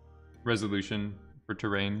resolution for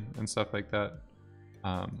terrain and stuff like that.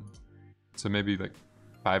 So maybe like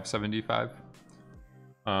 575.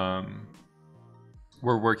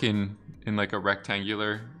 We're working in like a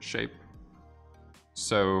rectangular shape,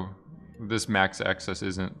 so this max access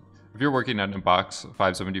isn't, if you're working on a box,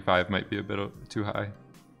 575 might be a bit too high.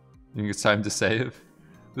 I think it's time to save.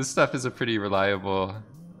 This stuff is a pretty reliable,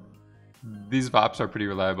 these VOPs are pretty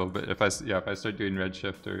reliable, but if I start doing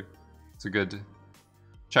Redshift, it's a good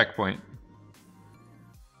checkpoint.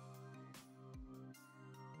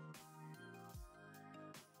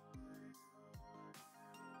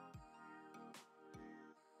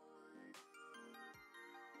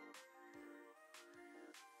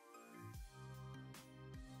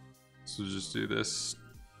 So just do this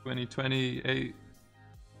 2028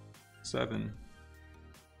 7.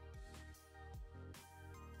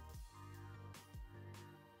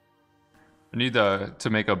 I need to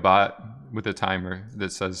make a bot with a timer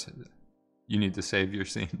that says you need to save your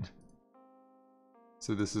scene.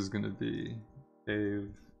 So this is going to be save.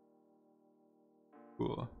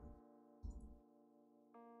 Cool.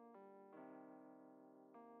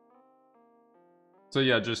 So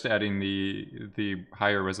yeah, just adding the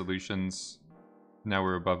higher resolutions. Now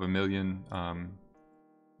we're above 1 million.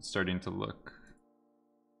 It's starting to look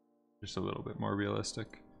just a little bit more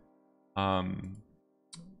realistic.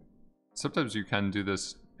 Sometimes you can do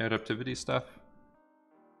this adaptivity stuff,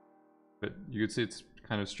 but you can see it's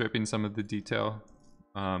kind of stripping some of the detail.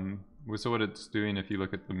 So what it's doing, if you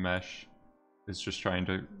look at the mesh, is just trying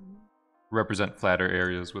to represent flatter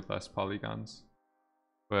areas with less polygons.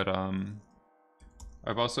 But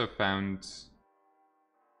I've also found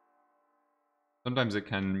sometimes it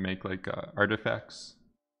can make like artifacts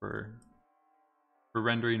for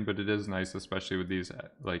rendering, but it is nice, especially with these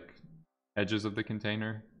like edges of the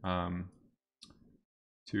container,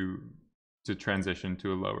 to transition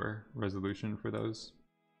to a lower resolution for those.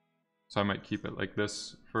 So I might keep it like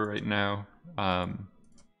this for right now.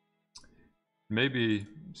 Maybe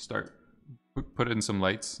start put in some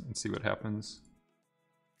lights and see what happens.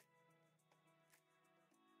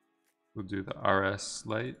 We'll do the RS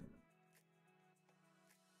light.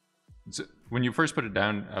 So when you first put it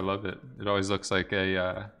down, I love it. It always looks like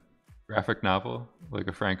a graphic novel, like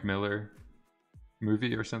a Frank Miller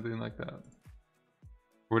movie or something like that.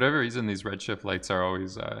 For whatever reason, these redshift lights are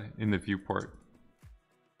always in the viewport,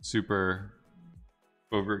 super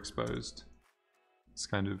overexposed. It's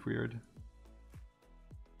kind of weird.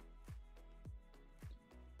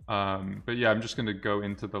 But yeah, I'm just gonna go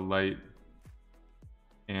into the light,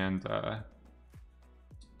 and I'm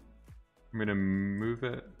gonna move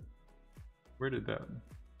it. Where did that?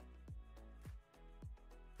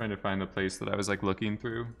 Trying to find the place that I was like looking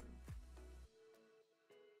through.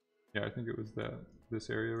 Yeah, I think it was this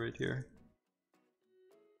area right here.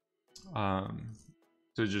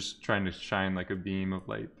 So just trying to shine like a beam of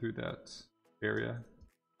light through that area.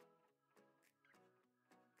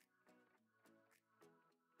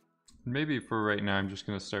 Maybe for right now, I'm just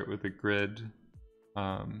gonna start with a grid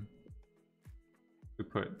to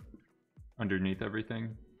put underneath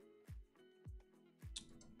everything.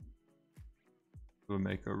 We'll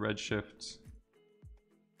make a redshift.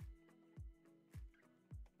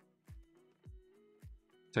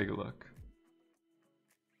 Take a look.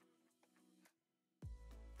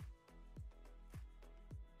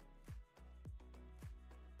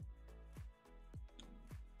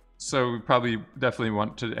 So we probably definitely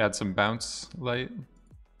want to add some bounce light.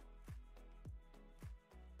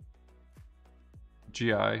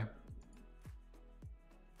 GI.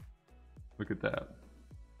 Look at that.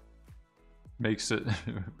 Makes it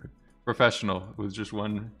professional with just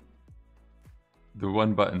the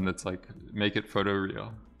one button that's like, make it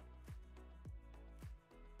photoreal.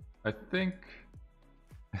 I think,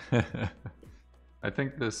 I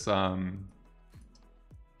think this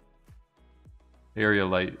area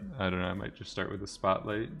light, I don't know, I might just start with a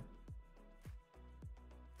spotlight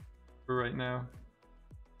for right now,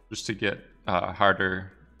 just to get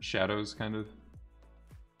harder shadows kind of.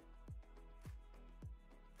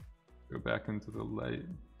 Go back into the light.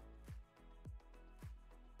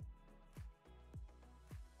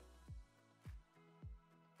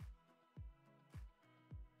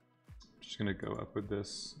 Just gonna go up with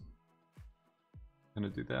this. Gonna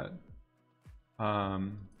do that.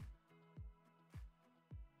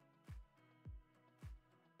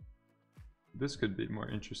 This could be more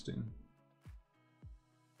interesting.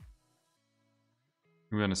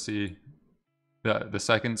 We're gonna see the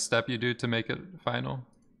second step you do to make it final.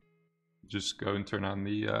 Just go and turn on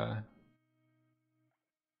the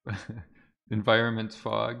environment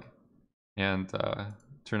fog and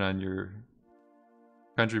turn on your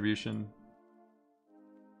contribution.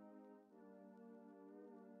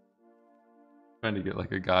 Trying to get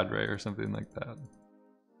like a god ray or something like that.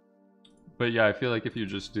 But yeah, I feel like if you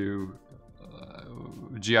just do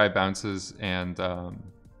GI bounces and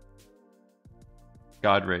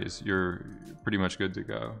god rays, you're pretty much good to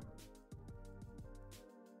go.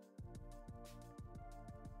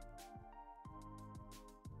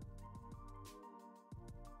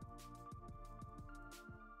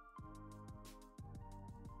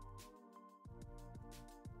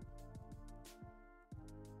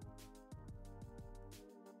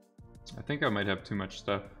 I think I might have too much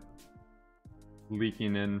stuff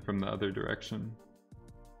leaking in from the other direction.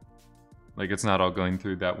 Like it's not all going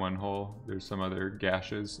through that one hole. There's some other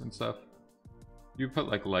gashes and stuff. You put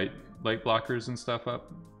like light blockers and stuff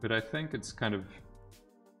up, but I think it's kind of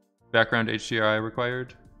background HDRI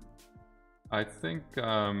required. I think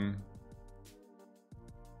I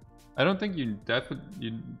don't think you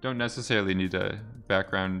don't necessarily need a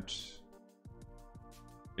background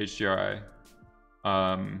HDRI.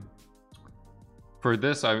 For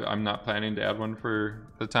this, I'm not planning to add one for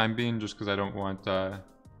the time being, just because I don't want, I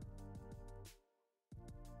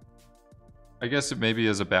guess it maybe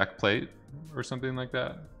as a back plate or something like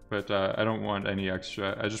that, but I don't want any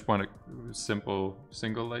extra. I just want a simple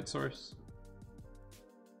single light source.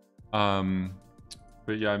 But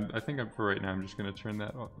yeah, I think for right now, I'm just gonna turn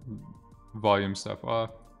that volume stuff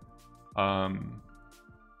off. I'm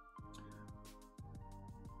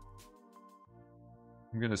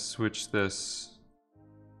gonna switch this.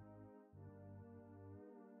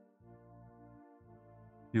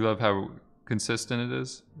 You love how consistent it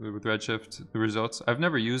is with Redshift, the results. I've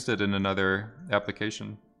never used it in another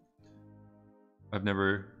application. I've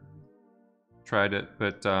never tried it,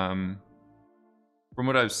 but from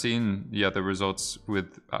what I've seen, yeah, the results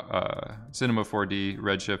with Cinema 4D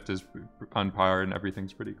Redshift is on par and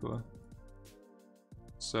everything's pretty cool.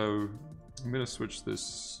 So I'm gonna switch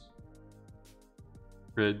this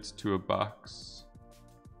grid to a box.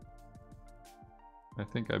 I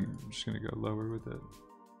think I'm just gonna go lower with it.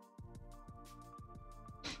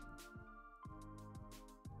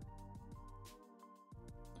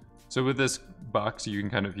 So with this box, you can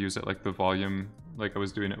kind of use it like the volume, like I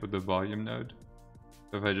was doing it with the volume node.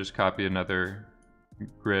 So if I just copy another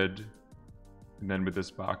grid, and then with this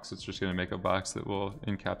box, it's just gonna make a box that will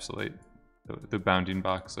encapsulate the bounding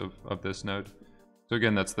box of this node. So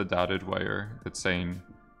again, that's the dotted wire that's saying,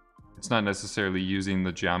 it's not necessarily using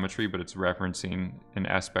the geometry, but it's referencing an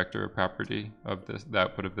aspect or a property of the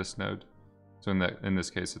output of this node. So in this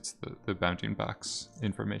case, it's the bounding box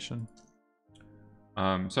information.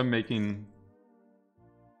 So I'm making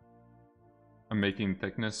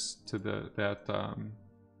thickness to that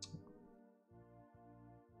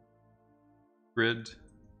grid,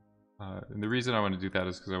 and the reason I want to do that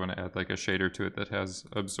is because I want to add like a shader to it that has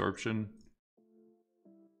absorption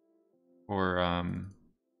or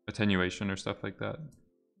attenuation or stuff like that.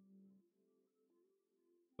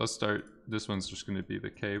 Let's start. This one's just going to be the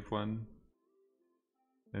cave one,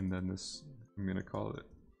 and then this, I'm going to call it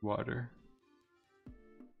water.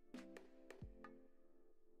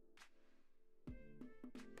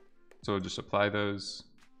 So we'll just apply those.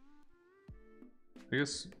 I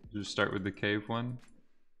guess just start with the cave one.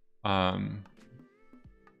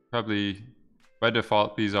 Probably by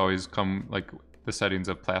default, these always come like the settings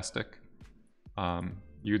of plastic.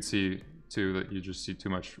 You would see too that you just see too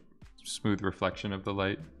much smooth reflection of the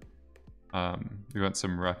light. We want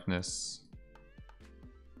some roughness.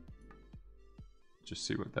 just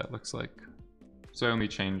see what that looks like. So I only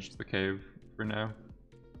changed the cave for now.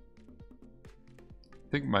 I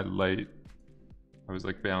think my light, I was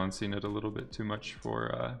like balancing it a little bit too much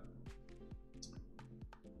for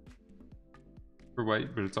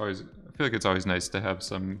white, but it's always, I feel like it's always nice to have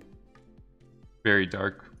some very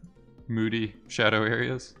dark, moody shadow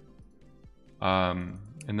areas. And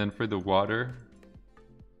then for the water,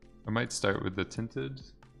 I might start with the tinted.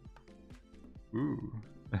 Ooh.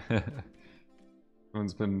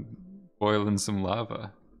 Someone's been boiling some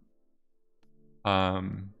lava.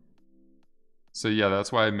 So yeah,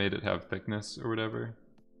 that's why I made it have thickness or whatever.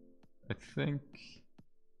 I think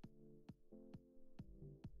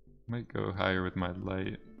I might go higher with my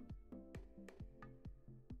light.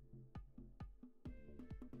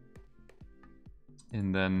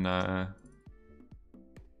 And then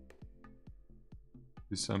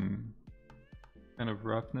do some kind of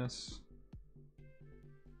roughness.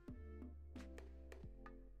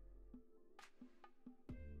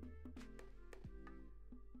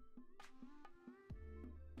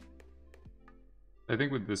 I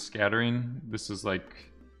think with the scattering, this is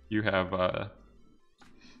like you have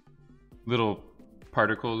little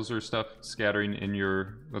particles or stuff scattering in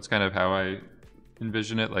your, that's kind of how I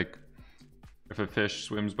envision it. Like if a fish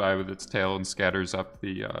swims by with its tail and scatters up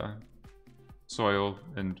the soil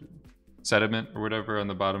and sediment or whatever on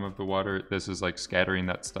the bottom of the water, this is like scattering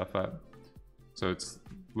that stuff up. So it's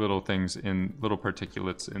little things in, little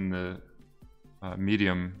particulates in the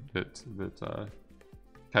medium that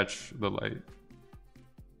catch the light.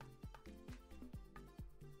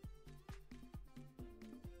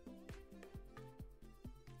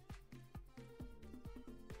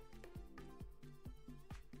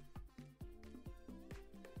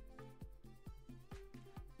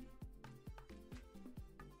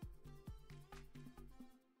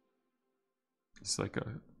 It's like a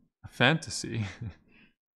fantasy.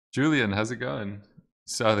 Julian, how's it going?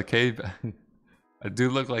 Saw the cave. I do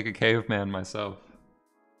look like a caveman myself.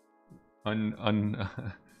 No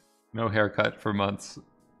haircut for months,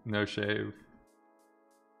 no shave.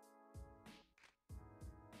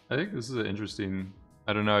 I think this is an interesting,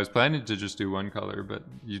 I don't know, I was planning to just do one color, but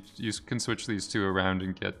you can switch these two around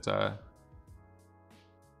and get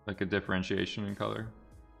like a differentiation in color.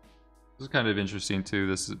 This is kind of interesting too.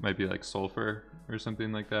 This might be like sulfur or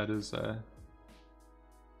something like that is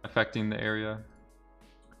affecting the area.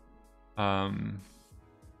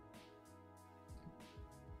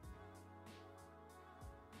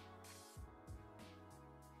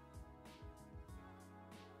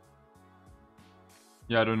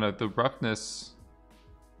 Yeah, I don't know. The roughness,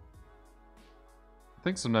 I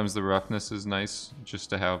think sometimes the roughness is nice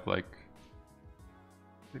just to have like,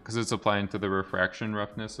 because it's applying to the refraction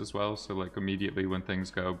roughness as well, so like immediately when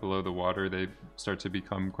things go below the water they start to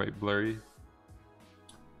become quite blurry.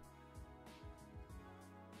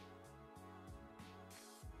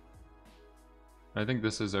 I think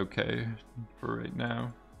this is okay for right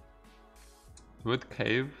now. With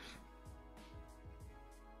cave,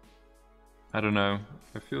 I don't know,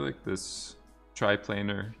 I feel like this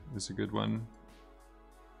triplanar is a good one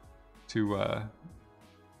to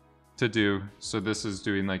do. So this is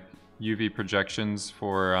doing like UV projections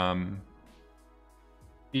for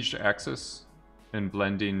each axis and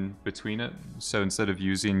blending between it. So instead of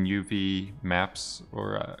using UV maps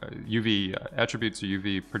or UV attributes or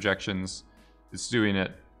UV projections, it's doing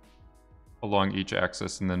it along each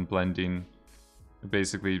axis and then blending.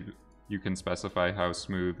 Basically, you can specify how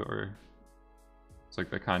smooth or it's like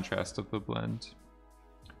the contrast of the blend.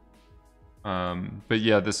 But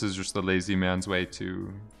yeah, this is just the lazy man's way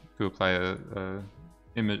to apply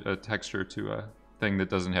a texture to a thing that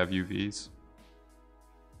doesn't have UVs.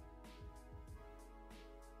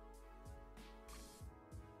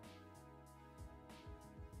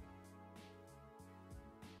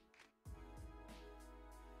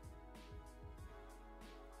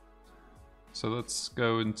 So let's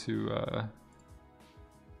go into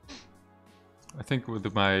I think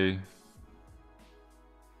with my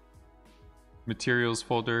materials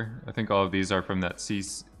folder, I think all of these are from that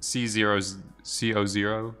C0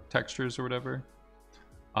 textures or whatever.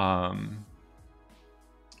 But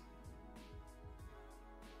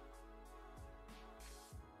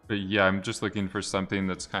yeah, I'm just looking for something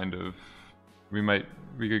that's kind of, we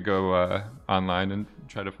could go online and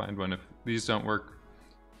try to find one if these don't work.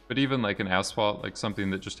 But even like an asphalt, like something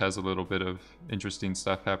that just has a little bit of interesting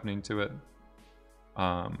stuff happening to it.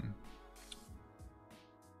 I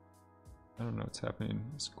don't know what's happening.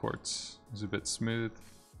 This quartz is a bit smooth.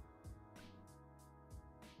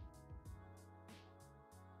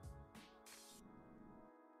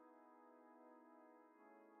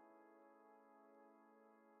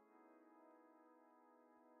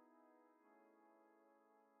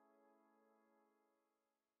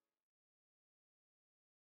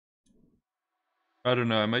 I don't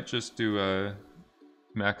know, I might just do a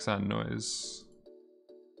max on noise.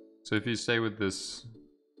 So if you stay with these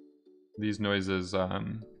noises,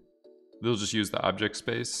 they'll just use the object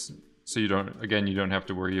space. So you don't have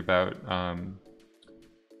to worry about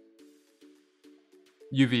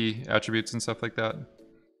UV attributes and stuff like that.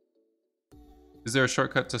 Is there a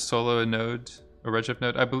shortcut to solo a node, a Redshift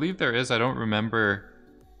node? I believe there is. I don't remember.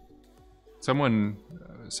 Someone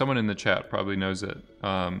in the chat probably knows it.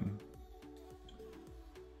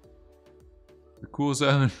 The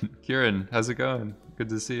CoolZone, Kieran, how's it going? Good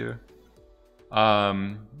to see you.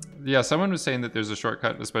 Yeah, someone was saying that there's a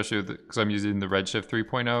shortcut, especially because I'm using the Redshift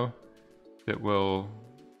 3.0, that will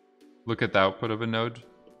look at the output of a node.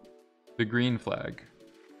 The green flag.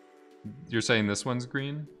 You're saying this one's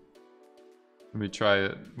green? Let me try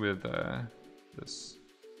it with this.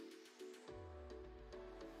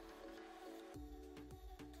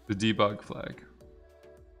 The debug flag.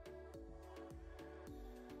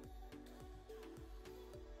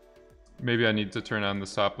 Maybe I need to turn on the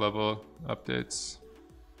stop level updates.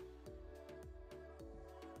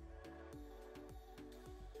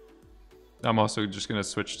 I'm also just gonna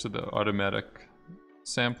switch to the automatic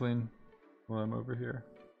sampling while I'm over here.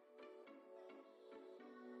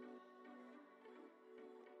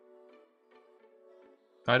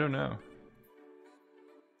 I don't know.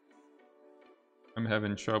 I'm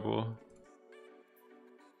having trouble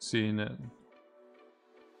seeing it.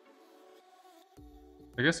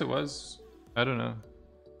 I guess it was. I don't know.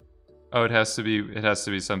 Oh, it has to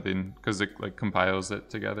be something because it like compiles it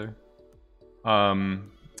together.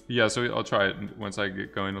 Yeah, so I'll try it once I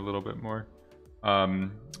get going a little bit more.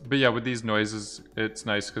 But yeah, with these noises, it's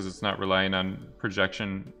nice because it's not relying on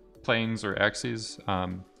projection planes or axes.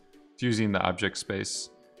 It's using the object space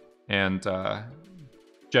and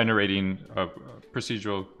generating a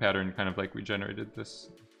procedural pattern, kind of like we generated this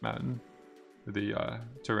mountain, the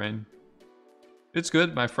terrain. It's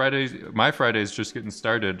good. My Friday's just getting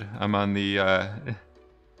started. I'm on the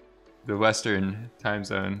Western time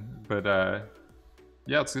zone, but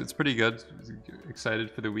yeah, it's pretty good.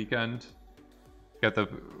 Excited for the weekend. Got the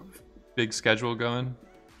big schedule going.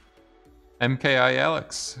 MKI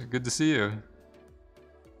Alex, good to see you.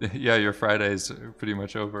 Yeah, your Friday's pretty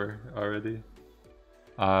much over already.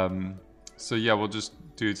 So yeah, we'll just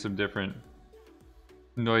do some different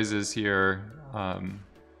noises here.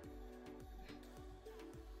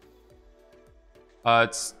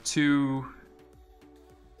 It's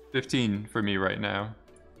 2:15 for me right now.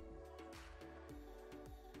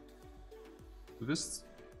 This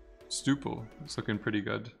Stupel is looking pretty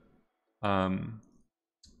good.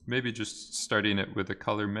 Maybe just starting it with a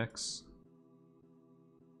color mix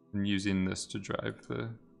and using this to drive the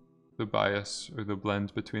bias or the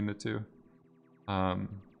blend between the two.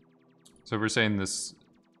 So we're saying this,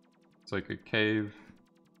 it's like a cave,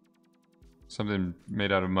 something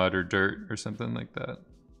made out of mud or dirt or something like that.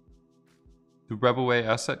 The Rebel Way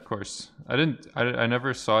asset course. I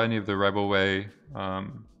never saw any of the Rebel Way.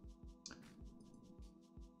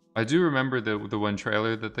 I do remember the one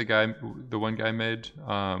trailer that the one guy made,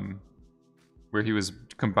 where he was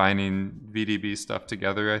combining VDB stuff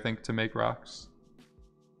together, I think, to make rocks.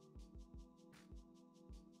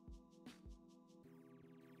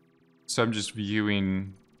 So I'm just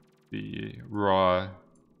viewing the raw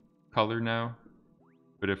color now,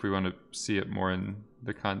 but if we want to see it more in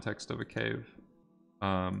the context of a cave,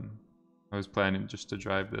 I was planning just to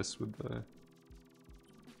drive this with the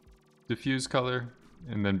diffuse color,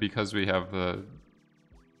 and then because we have I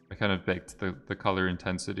kind of baked the color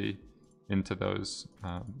intensity into those,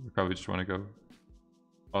 we probably just want to go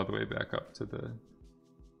all the way back up to the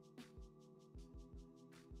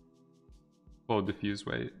full diffuse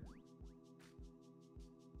weight.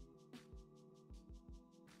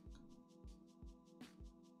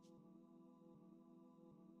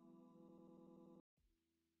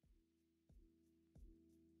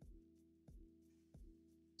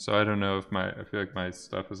 So I don't know if I feel like my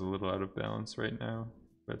stuff is a little out of balance right now,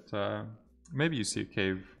 but maybe you see a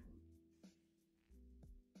cave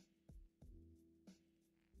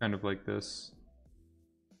kind of like this.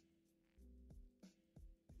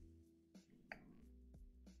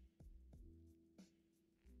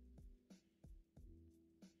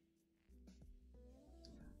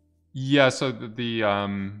 Yeah, so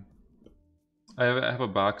I have a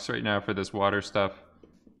box right now for this water stuff.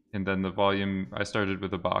 And then the volume, I started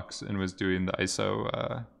with a box and was doing the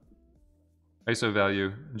ISO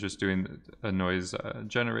value, just doing a noise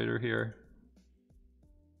generator here.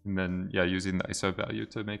 And then, yeah, using the ISO value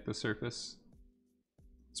to make the surface.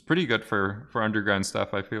 It's pretty good for underground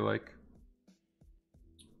stuff, I feel like.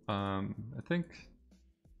 I think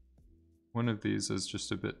One of these is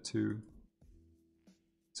just a bit too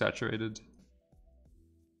saturated.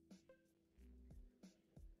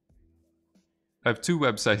 I have two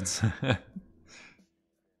websites.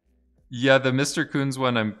 Yeah, the Mr. Coons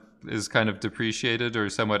one is kind of depreciated or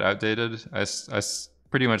somewhat outdated. I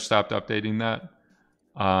pretty much stopped updating that.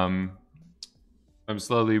 I'm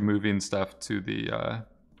slowly moving stuff to the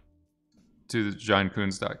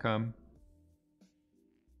johncoons.com.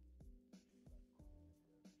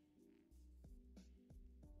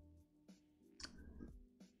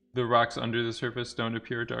 The rocks under the surface don't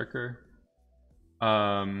appear darker.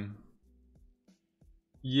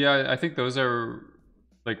 Yeah, I think those are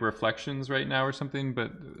like reflections right now or something,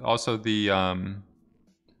 but also the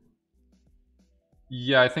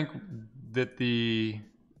yeah, I think that the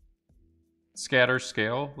scatter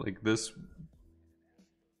scale, like this,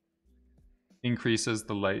 increases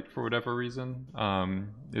the light for whatever reason.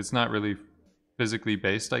 It's not really physically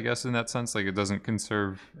based, I guess, in that sense. Like it doesn't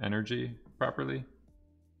conserve energy properly.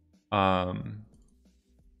 I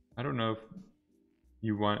don't know if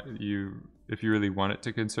if you really want it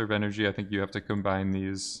to conserve energy. I think you have to combine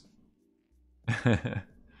these.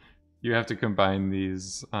 You have to combine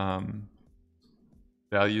these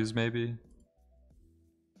values, maybe.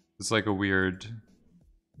 It's like a weird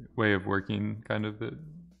way of working, kind of, that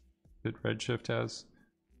Redshift has.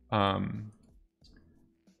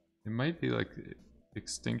 It might be like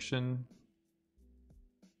extinction.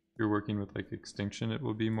 If you're working with like extinction, it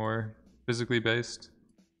will be more physically based.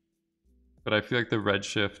 But I feel like the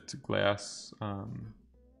Redshift glass,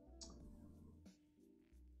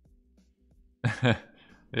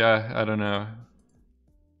 yeah, I don't know.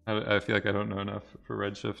 I feel like I don't know enough for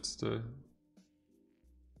Redshifts to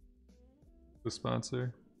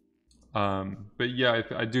sponsor. But yeah,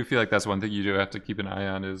 I do feel like that's one thing you do have to keep an eye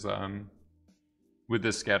on is with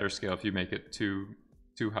this scatter scale, if you make it too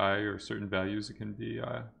high or certain values, it can be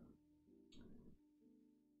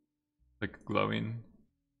like glowing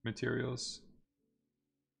materials.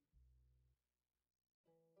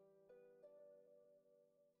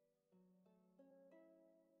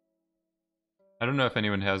 I don't know if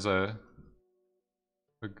anyone has a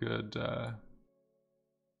good kind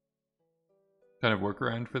of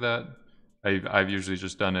workaround for that. I've usually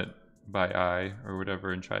just done it by eye or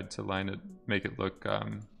whatever and tried to line it, make it look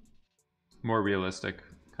more realistic,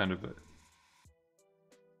 kind of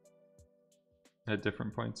at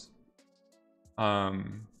different points.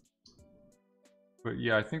 But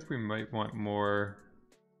yeah, I think we might want more.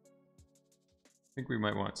 I think we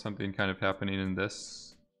might want something kind of happening in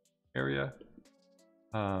this area.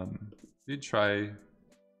 We'd try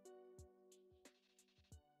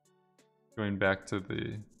going back to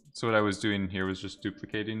the. So what I was doing here was just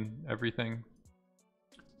duplicating everything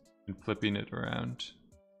and flipping it around.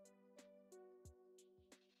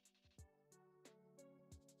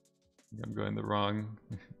 I'm going the wrong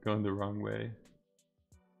way.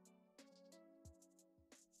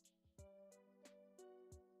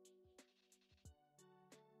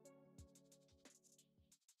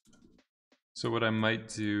 So what I might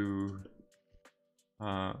do,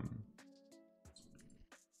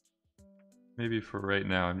 maybe for right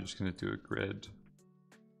now, I'm just going to do a grid.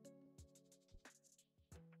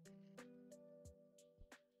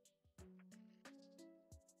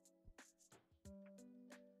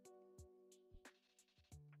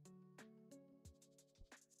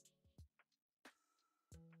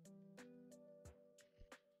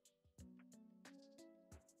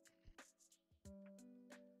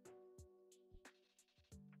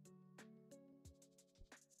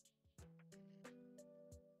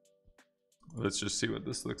 Let's just see what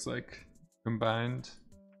this looks like combined.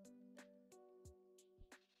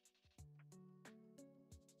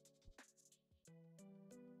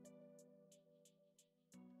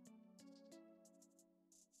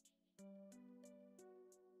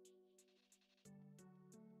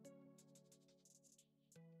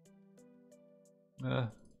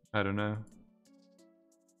 I don't know.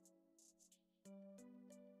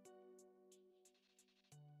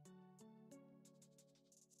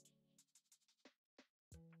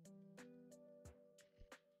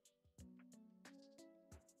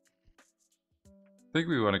 I think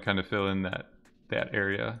we want to kind of fill in that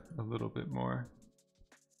area a little bit more.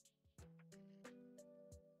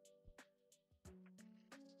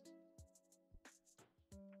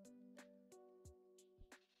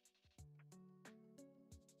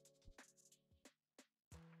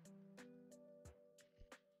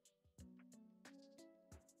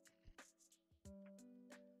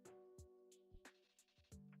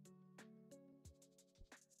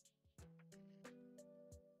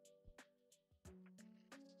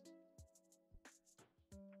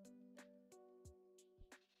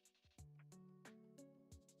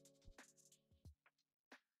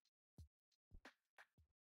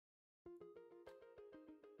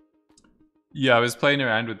 Yeah, I was playing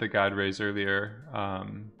around with the God rays earlier.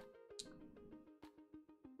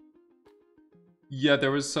 Yeah,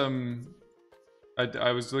 there was some.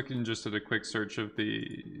 I was looking just at a quick search of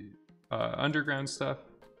the underground stuff.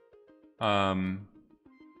 Um,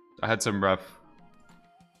 I had some rough.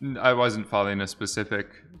 I wasn't following a specific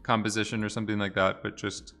composition or something like that, but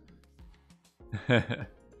just the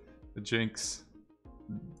jinx.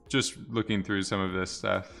 Just looking through some of this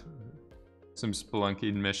stuff, some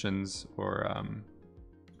spelunking missions or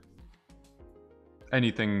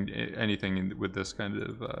anything with this kind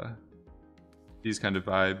of these kind of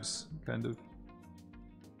vibes, kind of.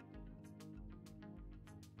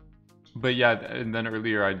 But yeah, and then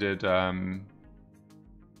earlier I did turn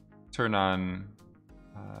on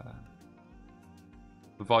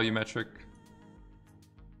the volumetric.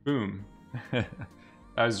 Boom.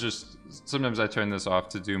 I was just sometimes I turn this off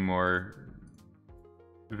to do more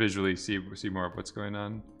visually see more of what's going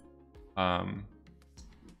on.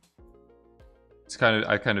 It's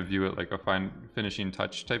I kind of view it like a fine finishing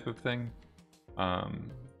touch type of thing. I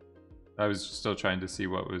was still trying to see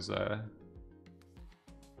what was the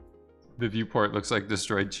viewport looks like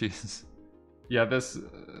destroyed cheese. Yeah,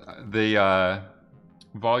 the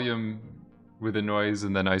volume with a noise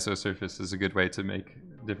and then ISO surface is a good way to make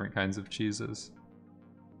different kinds of cheeses.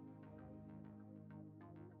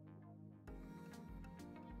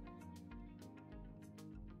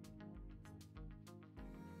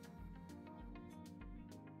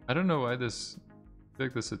 I don't know why this, I feel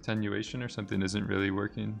like this attenuation or something isn't really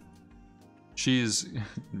working. Cheese,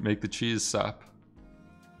 make the cheese stop.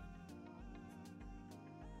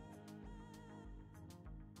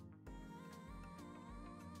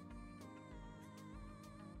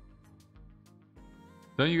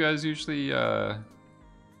 Don't you guys usually feel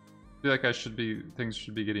like things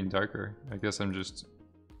should be getting darker? I guess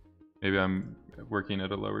maybe I'm working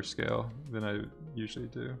at a lower scale than I usually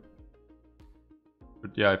do.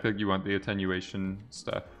 But yeah, I feel like you want the attenuation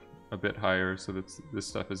stuff a bit higher so that this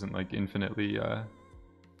stuff isn't like infinitely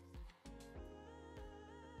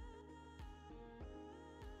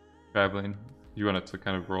traveling. You want it to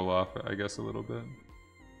kind of roll off, I guess, a little bit.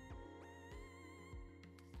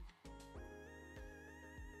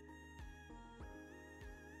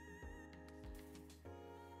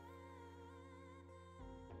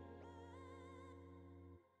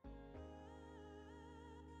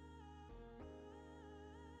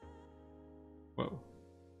 Whoa.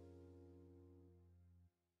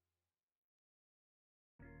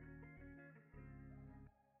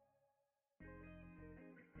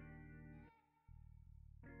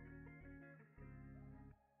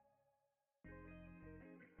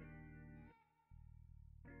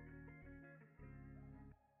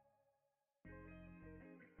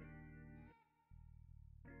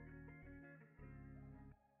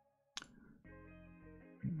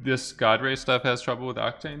 This God Ray stuff has trouble with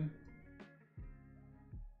Octane?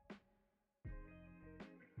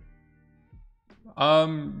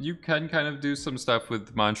 You can kind of do some stuff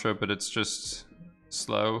with Mantra, but it's just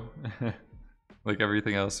slow, like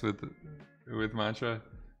everything else with Mantra.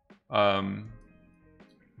 But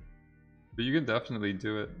you can definitely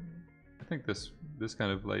do it. I think this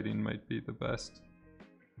kind of lighting might be the best.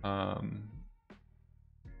 I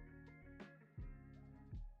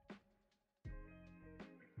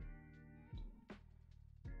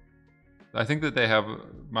think that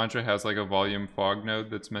Mantra has like a volume fog node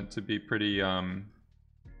that's meant to be pretty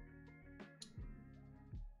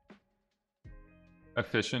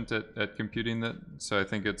efficient at computing that. So I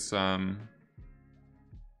think it's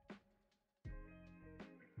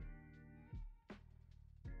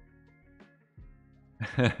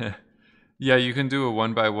yeah, you can do a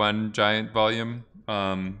 1x1 giant volume.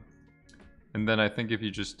 And then I think if you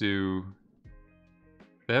just do,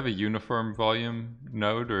 they have a uniform volume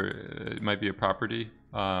node, or it might be a property.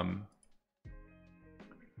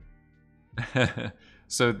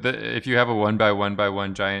 So if you have a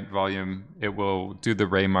 1x1x1 giant volume, it will do the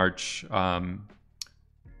ray march. Can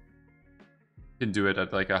do it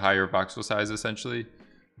at like a higher voxel size essentially.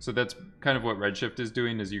 So that's kind of what Redshift is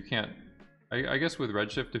doing. Is you can't. I guess with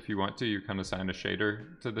Redshift, if you want to, you kind of assign a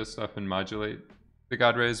shader to this stuff and modulate the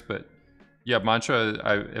God rays. But yeah, Mantra,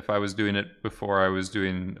 if I was doing it before, I was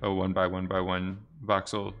doing a 1x1x1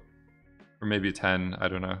 voxel, or maybe 10, I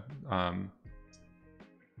don't know,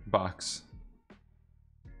 box.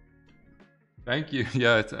 Thank you.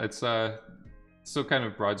 Yeah, it's still kind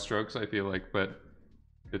of broad strokes, I feel like, but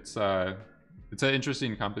it's an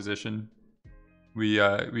interesting composition.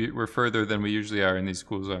 We're further than we usually are in these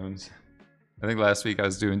cool zones. I think last week I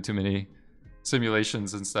was doing too many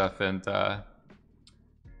simulations and stuff, and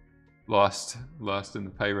lost in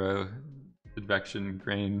the pyro advection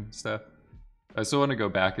grain stuff. I still want to go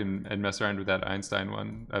back and mess around with that Einstein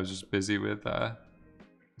one. I was just busy with the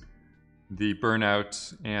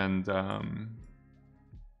burnout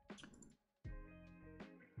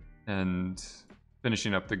and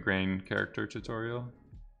finishing up the grain character tutorial.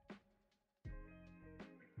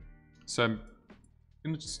 So I'm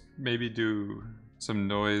gonna just maybe do some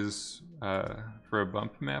noise for a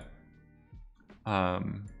bump map.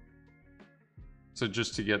 So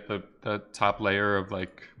just to get the top layer of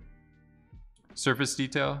like surface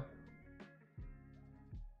detail.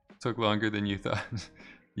 Took longer than you thought.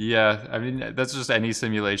 Yeah, I mean, that's just any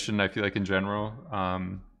simulation, I feel like, in general.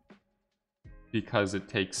 Because it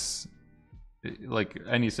takes, like,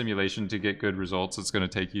 any simulation to get good results, it's going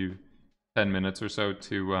to take you 10 minutes or so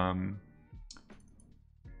to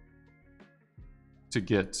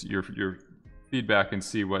get your feedback and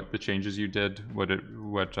see what the changes you did, what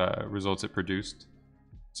results it produced.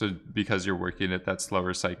 So because you're working at that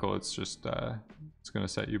slower cycle, it's just it's going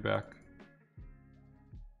to set you back.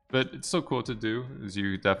 But it's still cool to do, is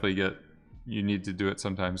you definitely you need to do it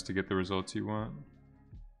sometimes to get the results you want.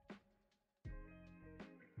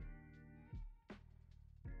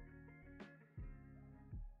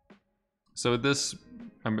 So with this,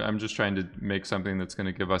 I'm just trying to make something that's going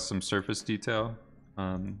to give us some surface detail.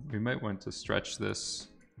 We might want to stretch this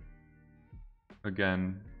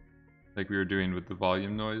again, like we were doing with the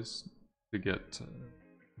volume noise, to get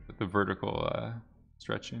the vertical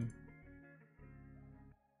stretching.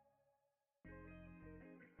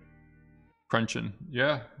 Crunching.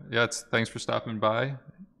 Yeah, thanks for stopping by,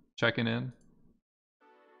 checking in.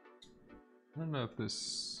 I don't know if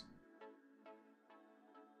this...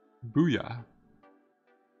 Booyah.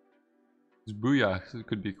 This booyah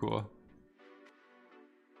could be cool.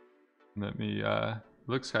 Let me,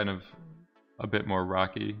 looks kind of a bit more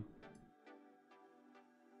rocky.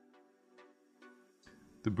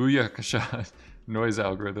 The booyah noise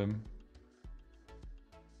algorithm.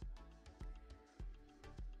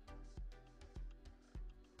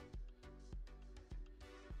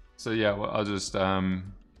 So yeah, well, I'll just,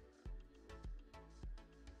 I'm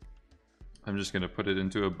just gonna put it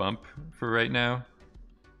into a bump for right now.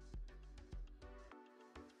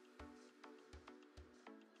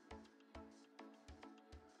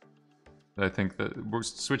 I think that we're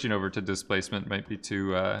switching over to displacement might be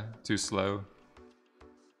too slow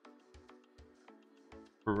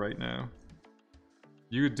for right now.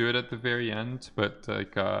 You could do it at the very end, but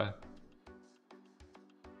like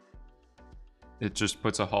it just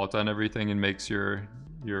puts a halt on everything and makes your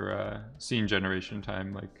scene generation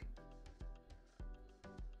time like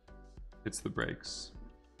hits the brakes.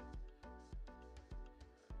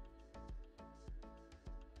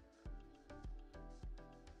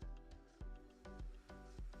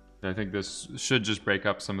 I think this should just break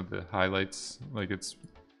up some of the highlights. Like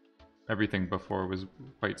everything before was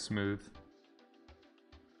quite smooth.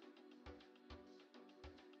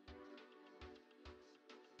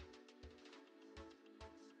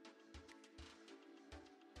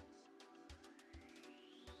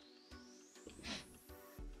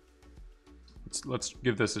 Let's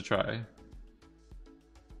give this a try.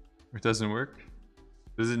 It doesn't work.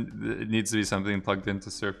 It needs to be something plugged into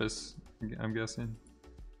Surface, I'm guessing.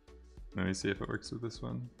 Let me see if it works with this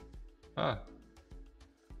one. Ah.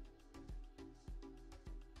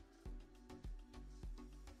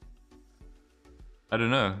 I don't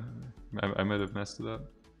know. I might have messed it up.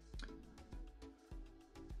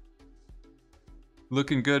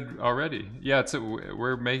 Looking good already. Yeah,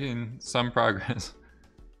 we're making some progress.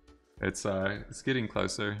 It's getting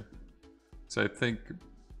closer. So I think I'm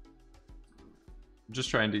just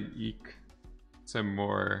trying to eke some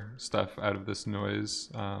more stuff out of this noise.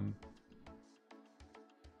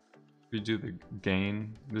 We do the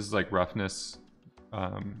gain. This is like roughness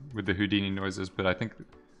with the Houdini noises, but I think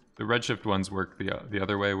the redshift ones work the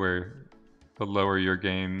other way, where the lower your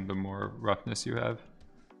gain, the more roughness you have.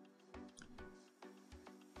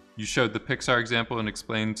 You showed the Pixar example and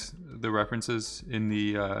explained the references in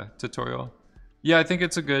the tutorial. Yeah, I think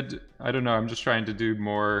it's a good, I don't know, I'm just trying to do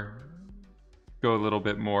more, go a little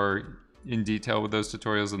bit more in detail with those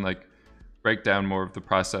tutorials and like break down more of the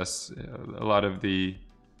process. A lot of the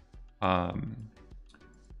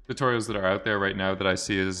tutorials that are out there right now that I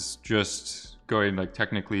see is just going like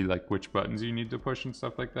technically like which buttons you need to push and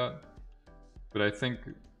stuff like that. But I think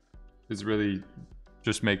this really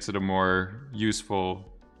just makes it a more useful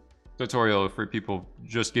tutorial for people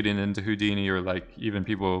just getting into Houdini, or like even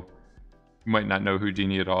people who might not know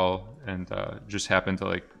Houdini at all and just happen to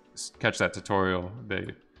like catch that tutorial. They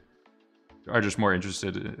are just more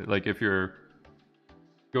interested. Like if you're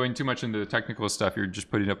going too much into the technical stuff, you're just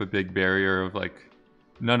putting up a big barrier of like,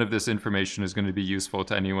 none of this information is going to be useful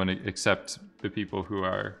to anyone except the people who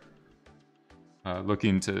are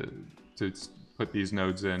looking to put these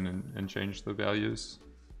nodes in and change the values.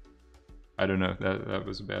 I don't know, that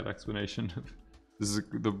was a bad explanation. This is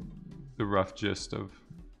the rough gist of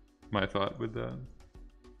my thought with that.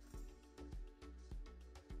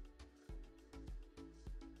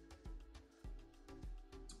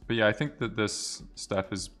 But yeah, I think that this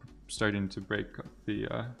stuff is starting to break the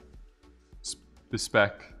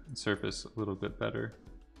spec surface a little bit better.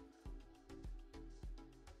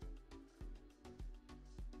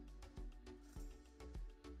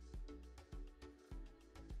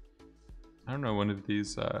 I don't know, one of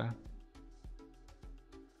these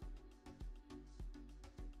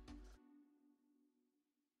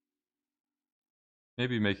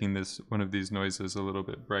maybe making this one of these noises a little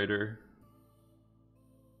bit brighter.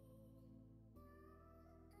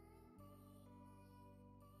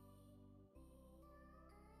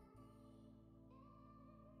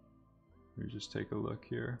 Let me just take a look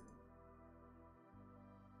here.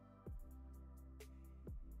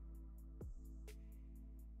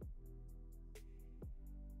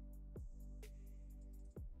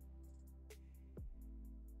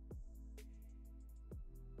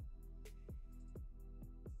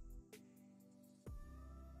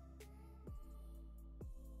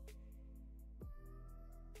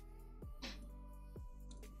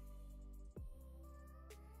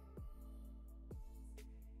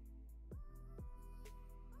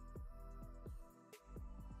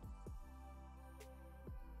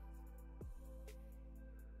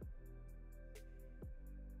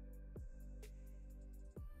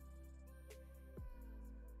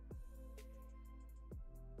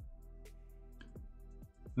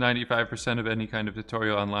 "95% of any kind of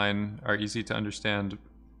tutorial online are easy to understand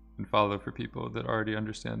and follow for people that already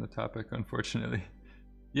understand the topic, unfortunately."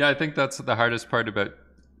 Yeah, I think that's the hardest part about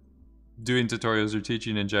doing tutorials or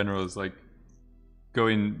teaching in general is like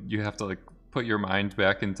you have to like put your mind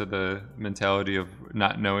back into the mentality of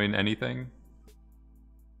not knowing anything.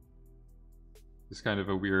 It's kind of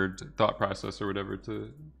a weird thought process or whatever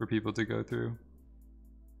for people to go through.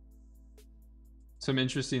 Some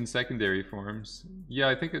interesting secondary forms. Yeah,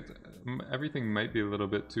 I think everything might be a little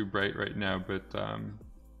bit too bright right now, but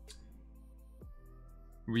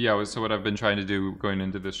yeah, so what I've been trying to do going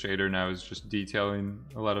into this shader now is just detailing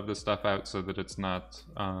a lot of the stuff out so that it's not,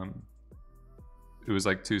 it was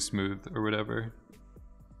like too smooth or whatever.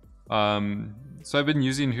 So I've been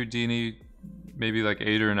using Houdini maybe like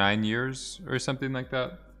 8 or 9 years or something like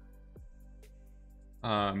that.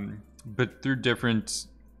 But through different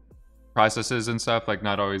processes and stuff, like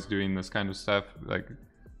not always doing this kind of stuff, like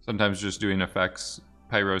sometimes just doing effects,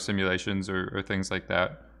 pyro simulations or things like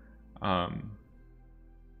that.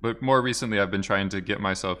 But more recently I've been trying to get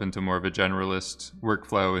myself into more of a generalist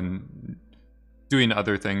workflow and doing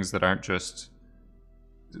other things that aren't just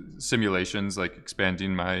simulations, like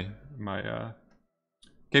expanding my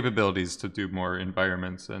capabilities to do more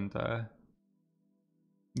environments and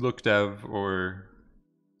look dev or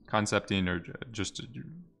concepting or just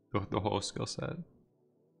the whole skill set.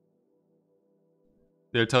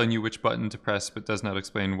 They're telling you which button to press, but does not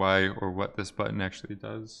explain why or what this button actually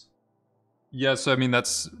does. Yeah, so I mean,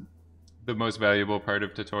 that's the most valuable part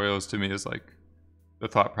of tutorials to me is like the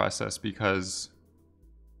thought process, because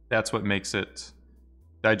that's what makes it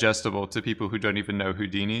digestible to people who don't even know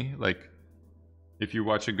Houdini. Like, if you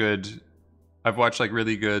watch I've watched like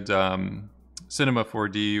really good Cinema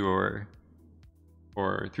 4D or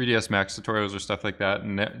 3ds Max tutorials or stuff like that,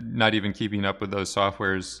 and not even keeping up with those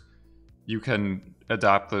softwares, you can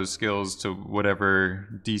adopt those skills to whatever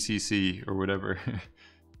DCC or whatever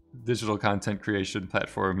digital content creation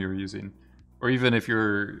platform you're using. Or even if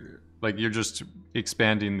you're just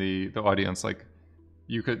expanding the audience, like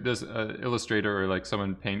you could, this illustrator or like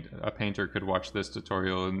a painter could watch this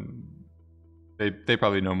tutorial and they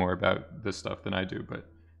probably know more about this stuff than I do, but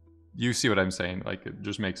you see what I'm saying. Like, it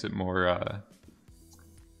just makes it more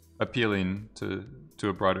appealing to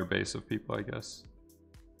a broader base of people, I guess.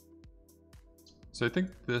 So I think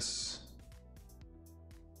this,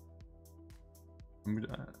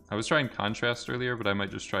 I was trying contrast earlier, but I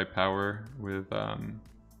might just try power with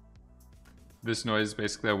this noise.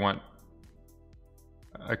 Basically,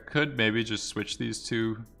 I could maybe just switch these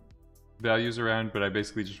two values around, but I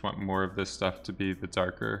basically just want more of this stuff to be the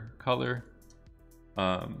darker color.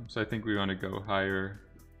 So I think we want to go higher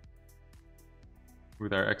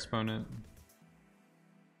with our exponent.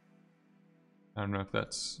 I don't know if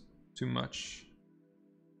that's too much.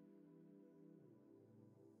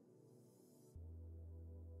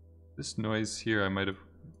 This noise here, I might have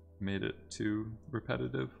made it too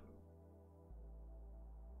repetitive.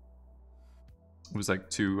 It was like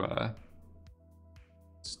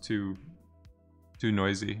it's too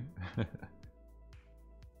noisy.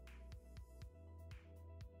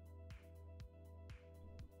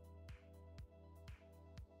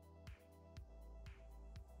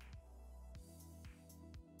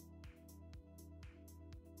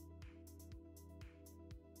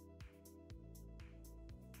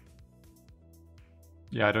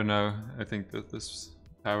 Yeah, I don't know. I think that this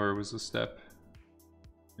power was a step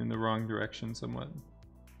in the wrong direction somewhat.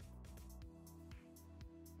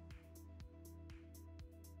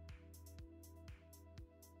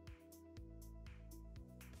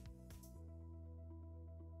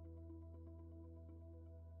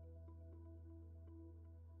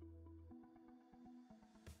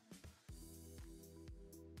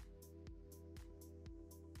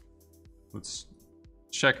 Let's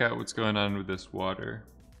check out what's going on with this water.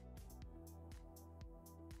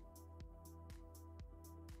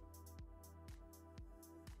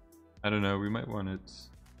 I don't know, we might want it.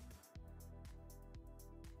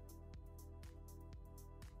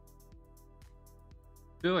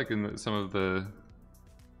 I feel like in some of the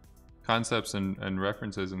concepts and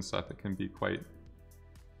references and stuff, it can be quite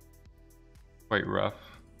rough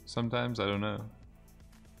sometimes. I don't know.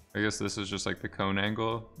 I guess this is just like the cone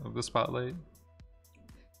angle of the spotlight.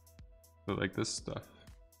 But like this stuff,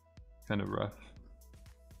 kind of rough.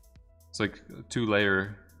 It's like a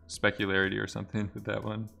 2-layer specularity or something with that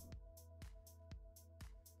one.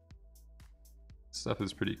 Stuff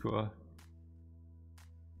is pretty cool.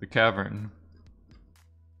 The cavern.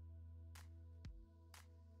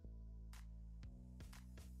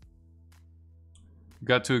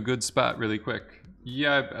 Got to a good spot really quick.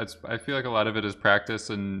 Yeah, I feel like a lot of it is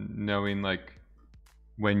practice and knowing like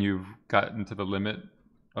when you've gotten to the limit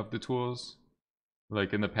of the tools.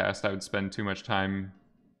 Like in the past, I would spend too much time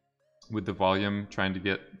with the volume trying to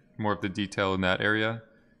get more of the detail in that area.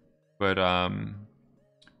 But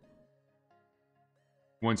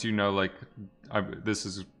once you know like this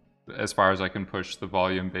is as far as I can push the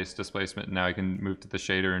volume-based displacement, now I can move to the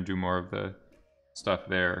shader and do more of the stuff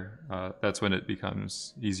there. That's when it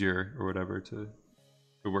becomes easier or whatever to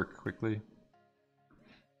work quickly.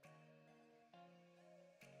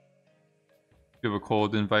 You have a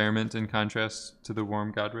cold environment in contrast to the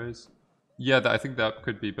warm God rays. Yeah, I think that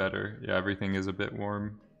could be better. Yeah, everything is a bit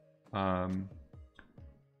warm. The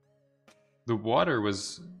water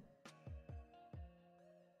was...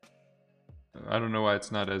 I don't know why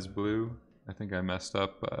it's not as blue. I think I messed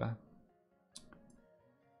up.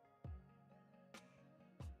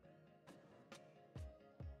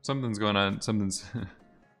 Something's going on. Something's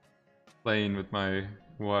playing with my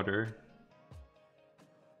water.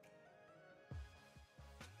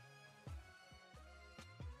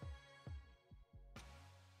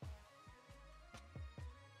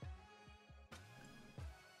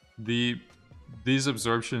 These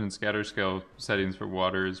absorption and scatter scale settings for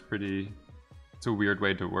water is pretty... It's a weird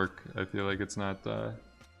way to work. I feel like it's not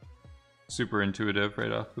super intuitive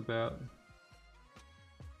right off the bat.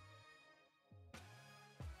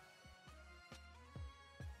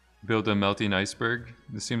 Build a melting iceberg.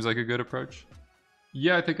 This seems like a good approach.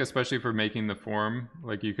 Yeah, I think especially for making the form,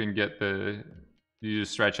 like you can get the... You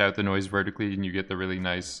just stretch out the noise vertically and you get the really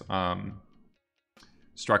nice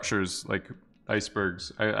structures like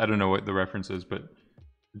icebergs. I don't know what the reference is, but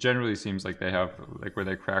it generally seems like they have, like where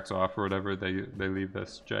they cracks off or whatever, they leave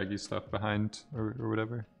this jaggy stuff behind or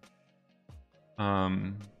whatever.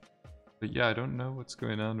 But yeah, I don't know what's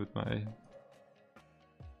going on with my...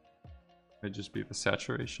 Might just be the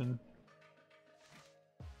saturation.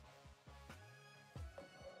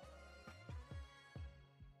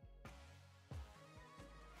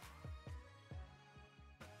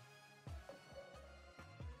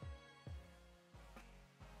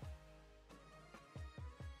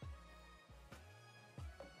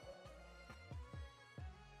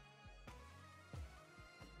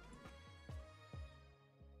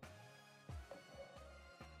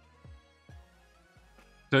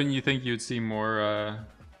 Don't you think you'd see more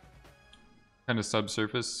kind of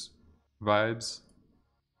subsurface vibes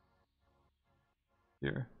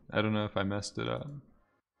here? I don't know if I messed it up.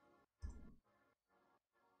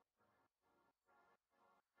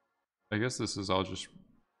 I guess this is all just...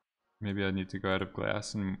 Maybe I need to go out of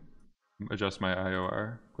glass and adjust my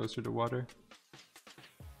IOR closer to water.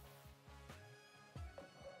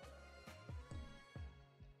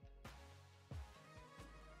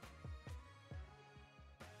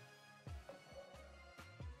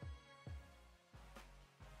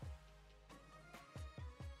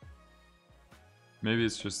 Maybe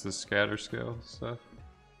it's just the scatter scale stuff.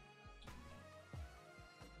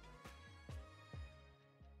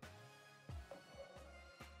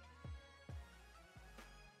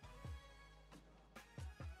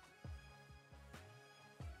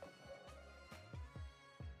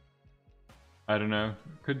 I don't know.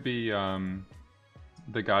 Could be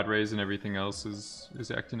the God rays and everything else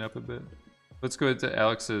is acting up a bit. Let's go into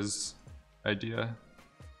Alex's idea,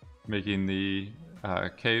 making the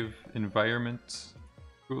cave environment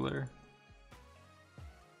cooler.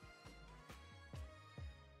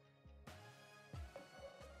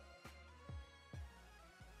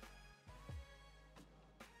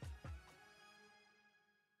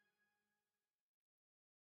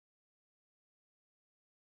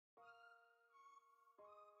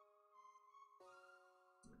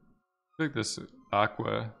 I think this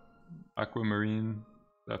aquamarine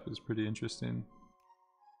stuff is pretty interesting.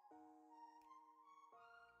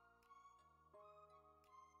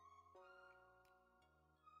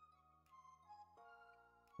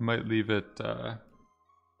 I might leave it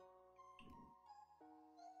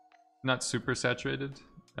not super saturated.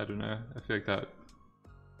 I don't know. I feel like that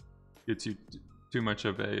gets you too much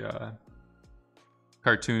of a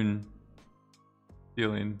cartoon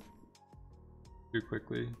feeling too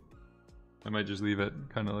quickly. I might just leave it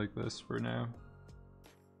kind of like this for now.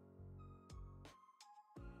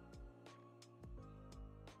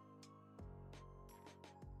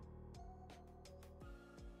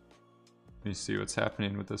 Let me see what's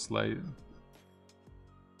happening with this light.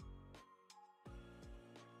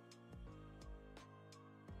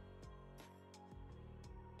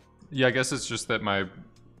 Yeah, I guess it's just that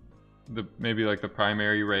maybe like the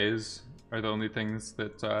primary rays are the only things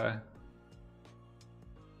that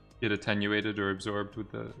get attenuated or absorbed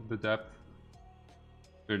with the depth.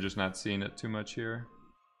 They're just not seeing it too much here.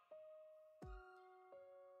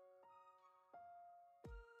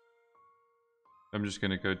 I'm just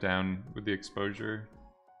gonna go down with the exposure.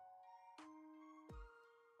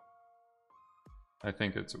 I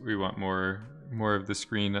think we want more of the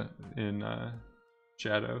screen in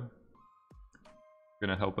shadow.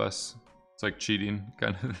 Gonna help us. It's like cheating,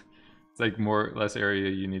 kind of. It's like less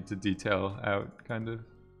area you need to detail out, kind of.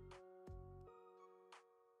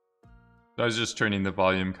 So I was just turning the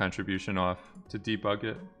volume contribution off to debug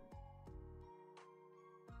it.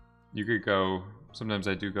 You could go, sometimes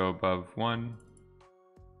I do go above 1.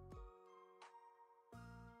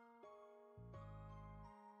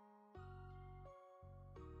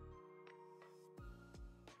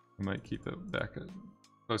 I might keep it back at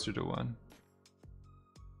closer to 1.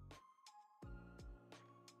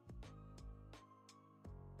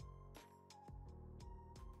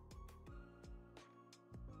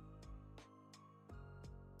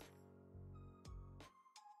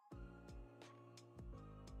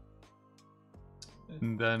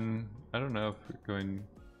 And then, I don't know if we're going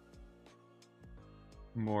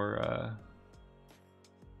more, I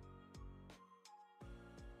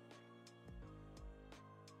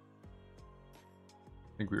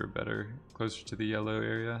think we were better closer to the yellow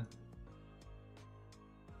area.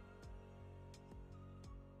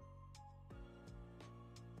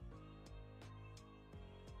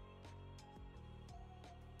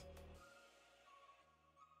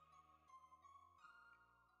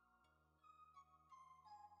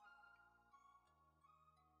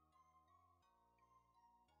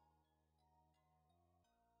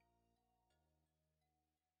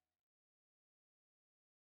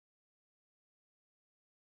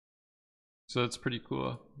 So that's pretty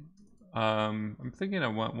cool. I'm thinking I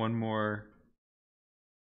want one more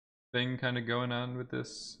thing kind of going on with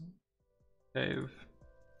this cave.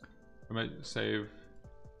 I might save,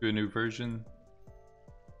 do a new version.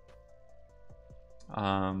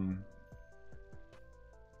 I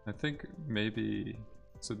think maybe,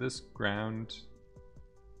 so this ground,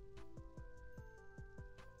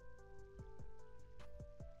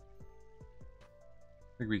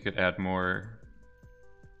 I think we could add more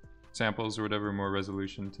samples or whatever, more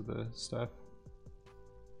resolution to the stuff.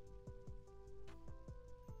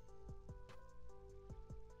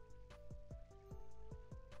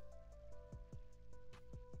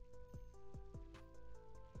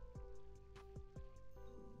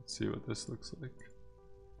 Let's see what this looks like.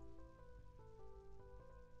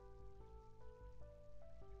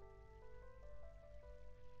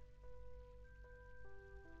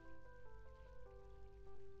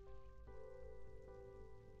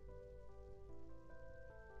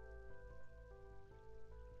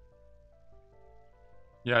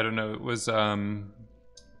 Yeah, I don't know. It was I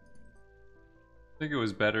think it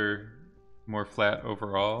was better, more flat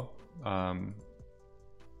overall.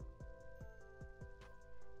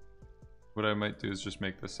 What I might do is just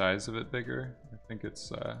make the size of it bigger. I think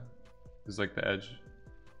it's like the edge.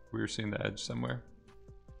 We were seeing the edge somewhere.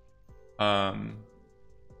 And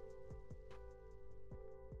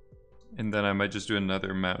then I might just do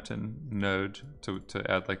another mountain node to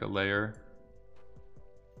add like a layer.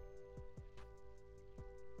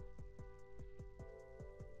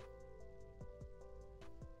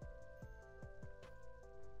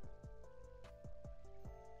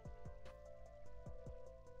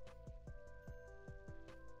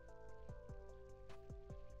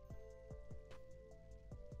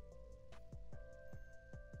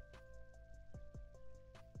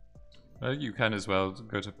 You can as well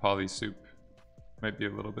go to poly soup. Might be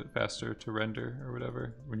a little bit faster to render or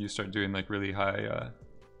whatever when you start doing like really high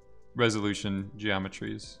resolution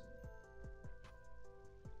geometries.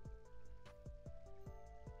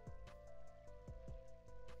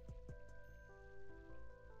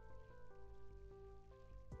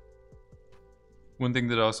 One thing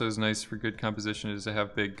that also is nice for good composition is to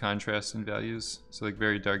have big contrast in values. So like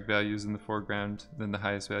very dark values in the foreground, then the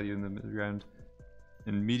highest value in the midground,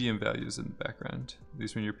 and medium values in the background, at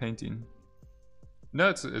least when you're painting. No,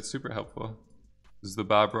 it's super helpful. This is the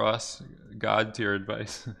Bob Ross God tier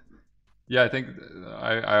advice. Yeah, I think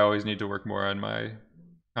I always need to work more on my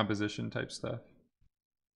composition type stuff.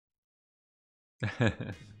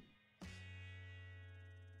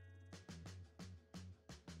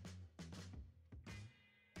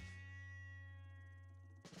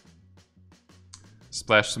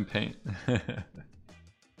 Splash some paint.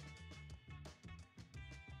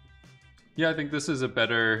 Yeah, I think this is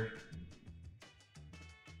a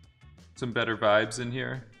some better vibes in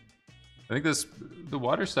here. I think the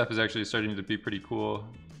water stuff is actually starting to be pretty cool.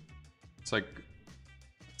 It's like,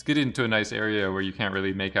 it's getting into a nice area where you can't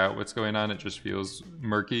really make out what's going on. It just feels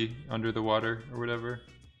murky under the water or whatever.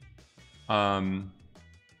 One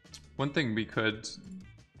thing we could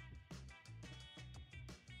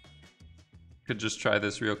just try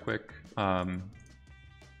this real quick.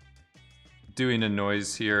 Doing a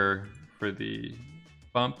noise here for the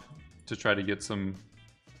bump to try to get some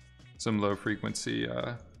low frequency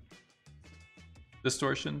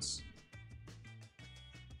distortions.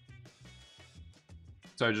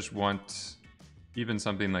 So I just want, even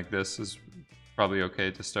something like this is probably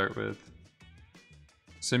okay to start with.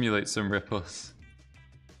 Simulate some ripples.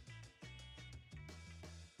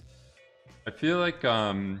 I feel like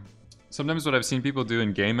sometimes what I've seen people do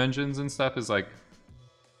in game engines and stuff is like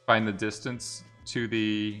find the distance to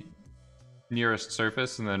the nearest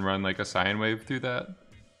surface and then run like a sine wave through that.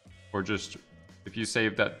 Or just, if you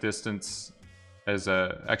save that distance as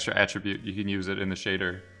a extra attribute, you can use it in the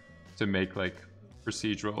shader to make like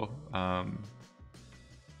procedural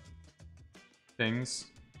things.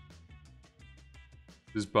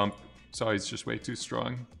 This bump is always just way too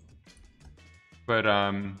strong. But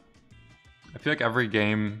I feel like every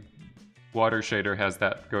game water shader has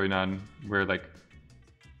that going on, where like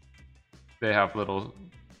they have little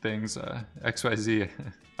things, XYZ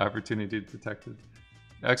opportunity detected.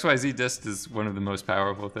 XYZ dist is one of the most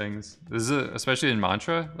powerful things. This is especially in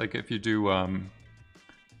Mantra. Like if you do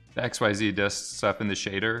the XYZ dist stuff in the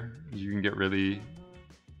shader, you can get really,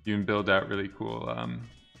 you can build out really cool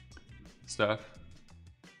stuff.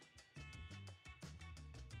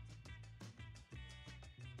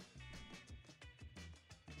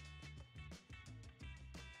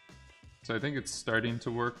 So I think it's starting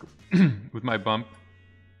to work with my bump.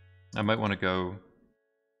 I might want to go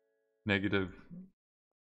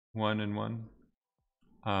 -1 and 1.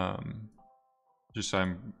 Just so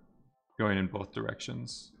I'm going in both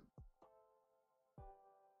directions.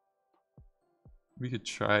 We could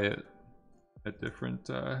try it at different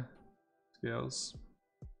scales.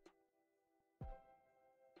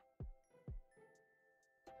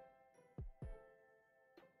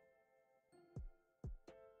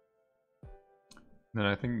 Then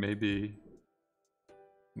I think maybe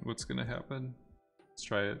what's gonna happen, let's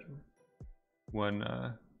try it one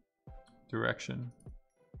direction.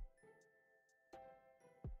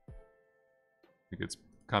 I think it's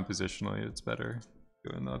compositionally it's better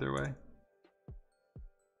going the other way.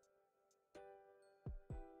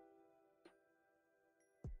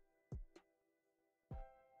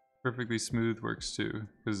 Perfectly smooth works too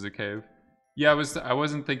because of the cave. Yeah, I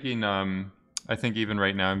wasn't thinking I think even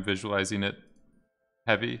right now I'm visualizing it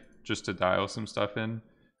heavy just to dial some stuff in.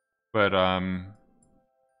 But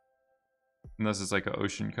unless it's like an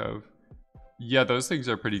ocean cove. Yeah, those things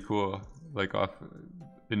are pretty cool. Like off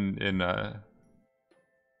in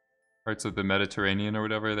parts of the Mediterranean or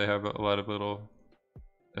whatever, they have a lot of little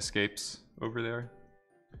escapes over there.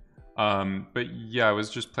 But yeah, I was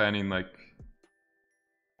just planning like,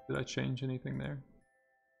 did I change anything there?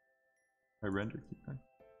 My render keyframe.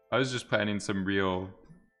 I was just planning some real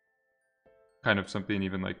kind of something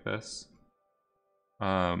even like this.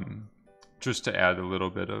 Just to add a little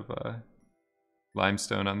bit of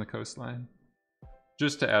limestone on the coastline.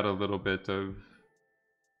 Just to add a little bit of,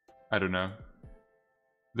 I don't know.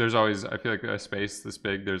 There's always, I feel like a space this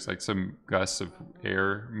big, there's like some gusts of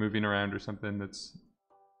air moving around or something that's,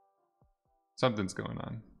 something's going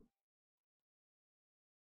on.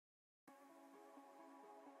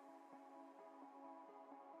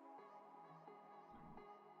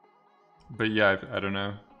 But yeah, I don't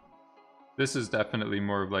know. This is definitely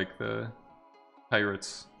more of like the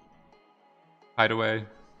pirates hideaway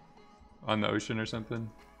on the ocean or something.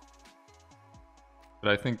 But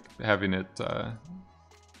I think having it,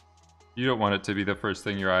 you don't want it to be the first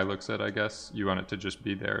thing your eye looks at, I guess. You want it to just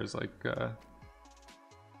be there as like a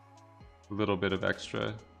little bit of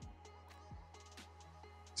extra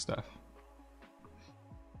stuff.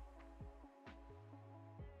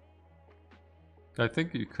 I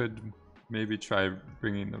think you could maybe try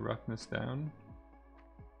bringing the roughness down.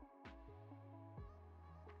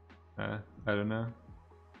 I don't know.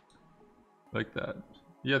 Like that.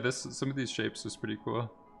 Yeah, some of these shapes was pretty cool.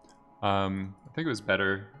 I think it was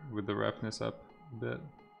better with the roughness up a bit.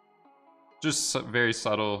 Just very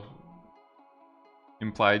subtle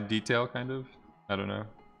implied detail, kind of. I don't know.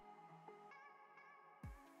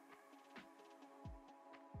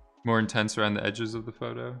 More intense around the edges of the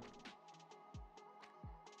photo.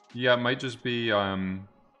 Yeah, it might just be, I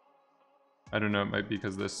don't know, it might be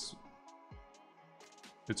because this,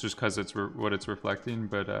 it's just because it's what it's reflecting,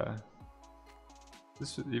 but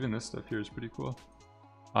even this stuff here is pretty cool.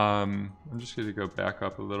 I'm just going to go back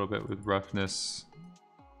up a little bit with roughness,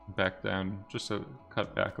 back down, just to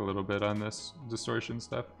cut back a little bit on this distortion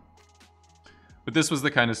stuff. But this was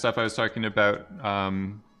the kind of stuff I was talking about,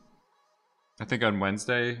 I think on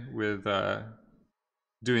Wednesday, with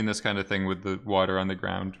doing this kind of thing with the water on the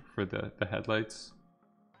ground for the headlights,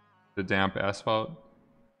 the damp asphalt.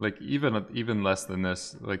 Like even less than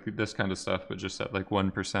this, like this kind of stuff, but just at like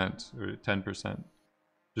 1% or 10%,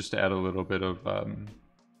 just to add a little bit of,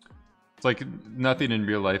 it's like nothing in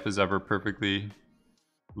real life is ever perfectly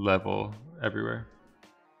level everywhere.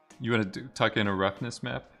 You want to tuck in a roughness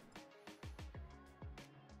map?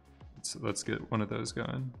 Let's get one of those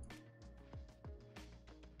going.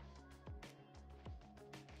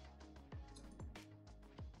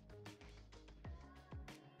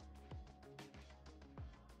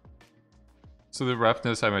 So the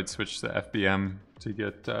roughness, I might switch to FBM to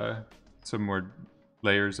get some more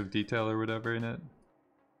layers of detail or whatever in it.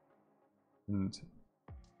 And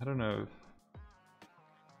I don't know if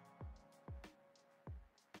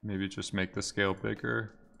maybe just make the scale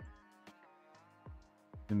bigger.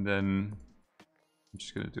 And then I'm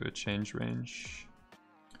just gonna do a change range.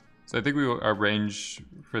 So I think our range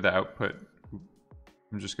for the output,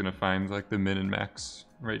 I'm just gonna find like the min and max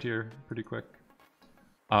right here pretty quick.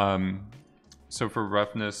 So for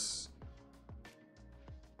roughness,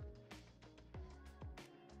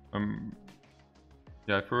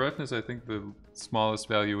 yeah, for roughness, I think the smallest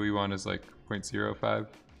value we want is like 0.05,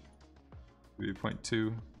 maybe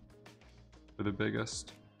 0.2 for the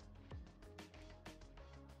biggest.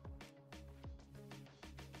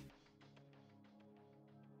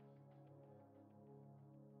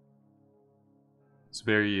 It's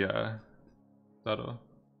very subtle,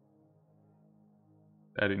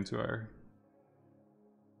 adding to our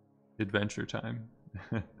adventure time.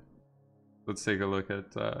 Let's take a look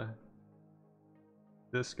at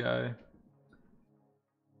this guy.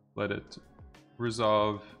 Let it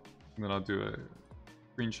resolve, and then I'll do a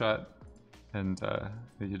screenshot, and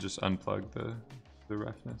you just unplug the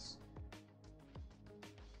roughness.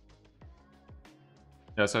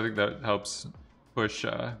 Yeah, so I think that helps push.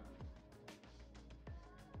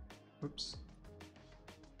 Oops.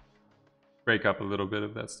 Break up a little bit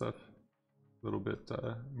of that stuff. A little bit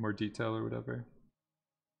more detail or whatever.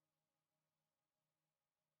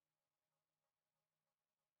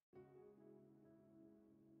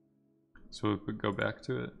 So we could go back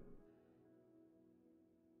to it.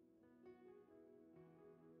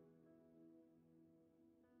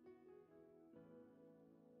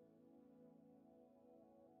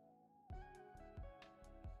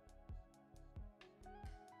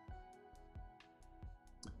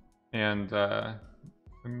 And I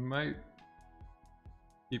might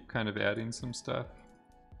keep kind of adding some stuff.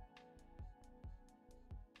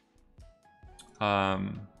 I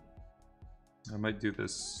might do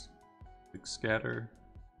this like scatter.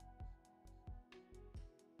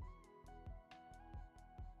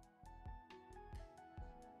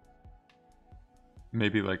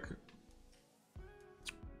 Maybe like,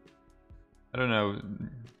 I don't know,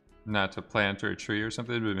 not a plant or a tree or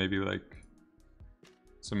something, but maybe like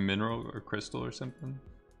some mineral or crystal or something.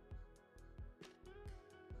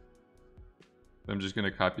 I'm just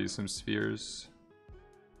gonna copy some spheres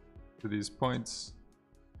to these points.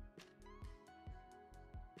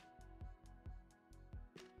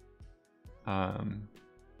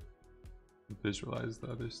 Visualize the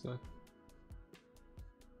other stuff.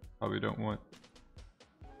 Probably don't want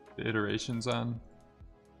the iterations on.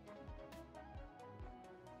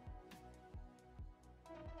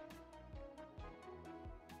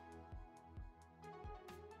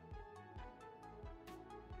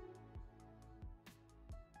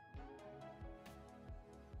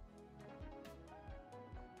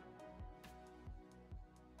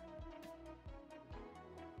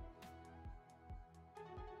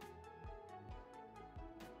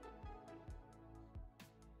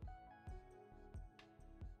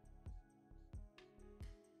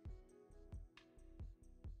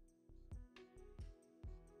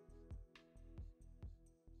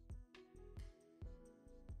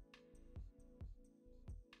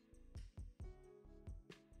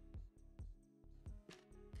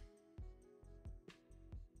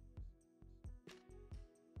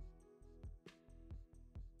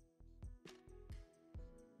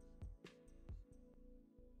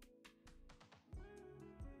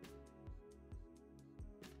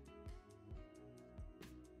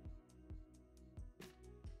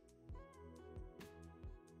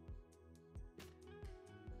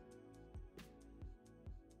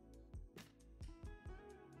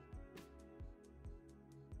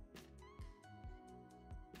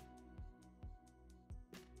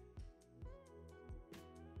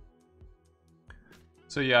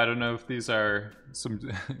 So yeah, I don't know if these are some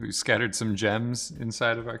we scattered some gems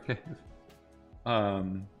inside of our cave.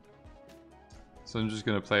 So I'm just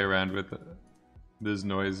gonna play around with this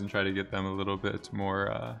noise and try to get them a little bit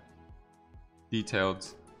more detailed,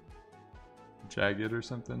 jagged or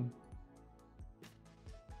something.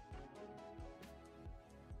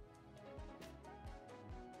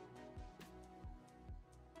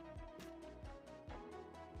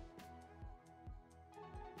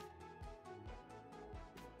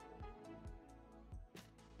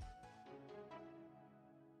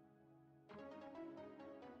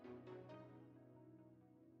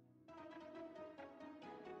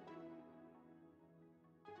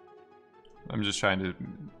 I'm just trying to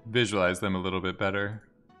visualize them a little bit better.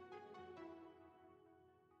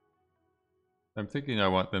 I'm thinking I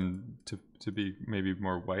want them to be maybe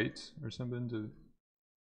more white or something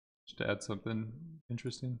just to add something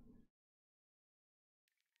interesting.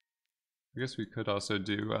 I guess we could also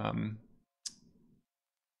do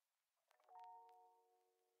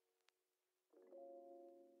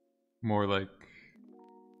more like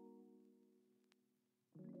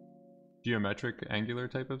geometric angular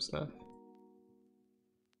type of stuff.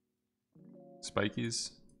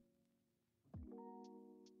 Spikies.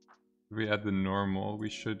 If we add the normal, we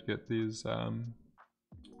should get these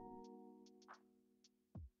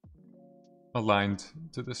aligned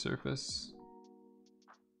to the surface.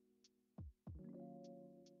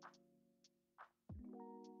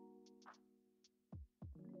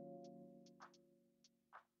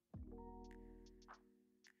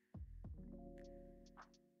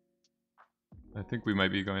 I think we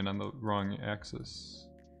might be going on the wrong axis.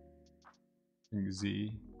 I think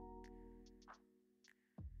Z.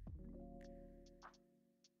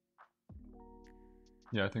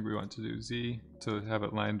 Yeah, I think we want to do Z to have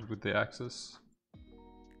it lined with the axis.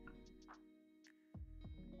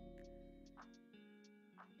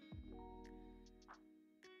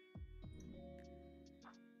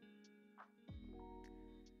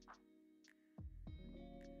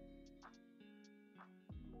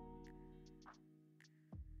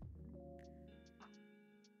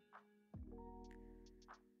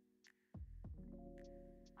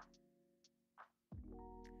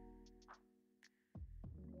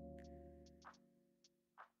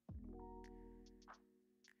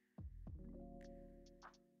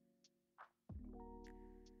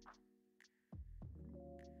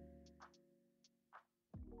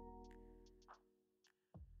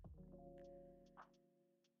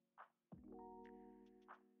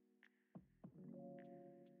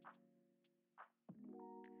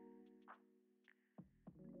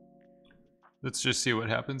 Let's just see what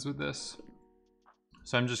happens with this.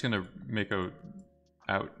 So I'm just gonna make a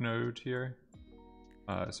out node here.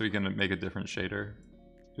 So we can make a different shader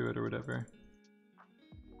to it or whatever.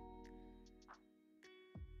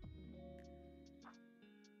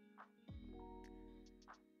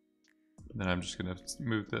 Then I'm just gonna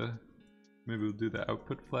move the, maybe we'll do the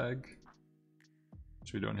output flag,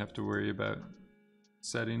 which we don't have to worry about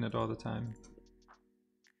setting it all the time.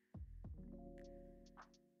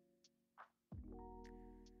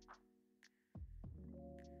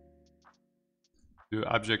 Do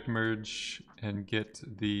object merge and get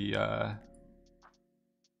the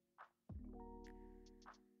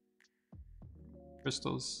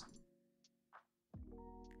crystals.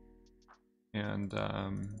 And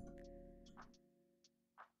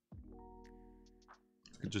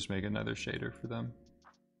could just make another shader for them.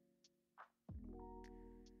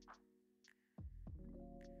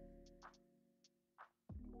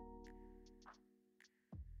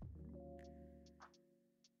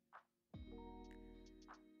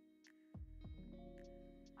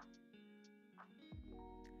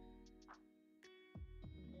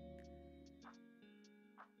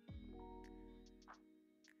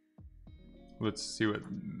 Let's see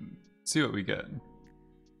what we get.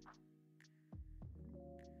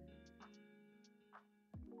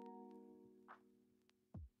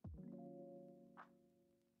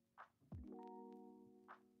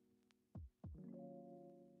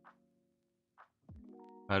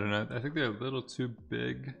 I don't know, I think they're a little too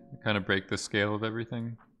big. They kind of break the scale of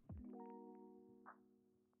everything.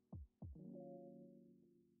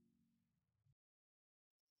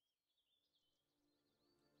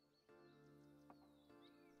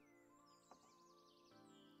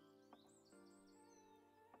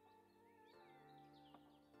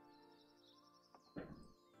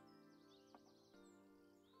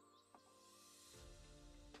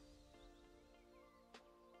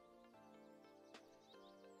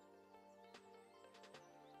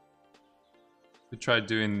 We tried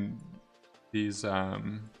doing these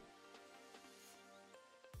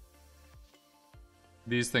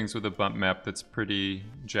these things with a bump map that's pretty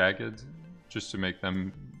jagged, just to make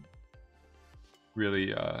them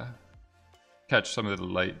really catch some of the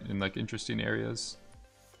light in like interesting areas.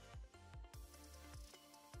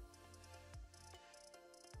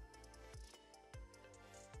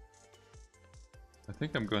 I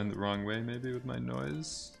think I'm going the wrong way maybe with my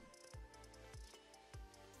noise.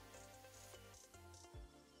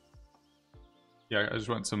 Yeah, I just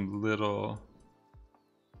want some little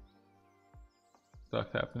stuff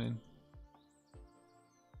happening.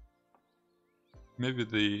 Maybe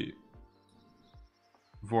the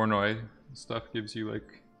Voronoi stuff gives you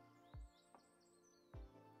like...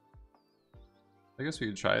 I guess we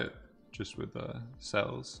could try it just with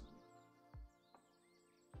cells.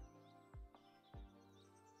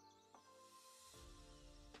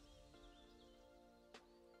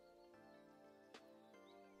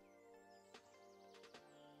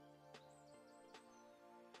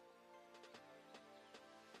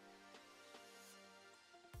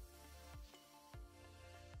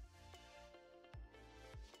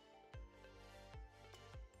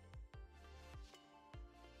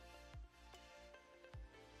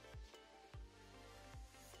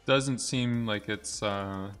 Doesn't seem like it's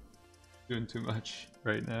doing too much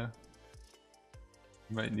right now.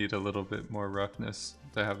 Might need a little bit more roughness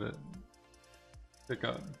to have it pick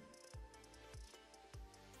up.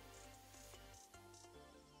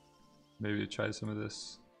 Maybe try some of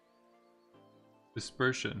this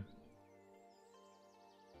dispersion.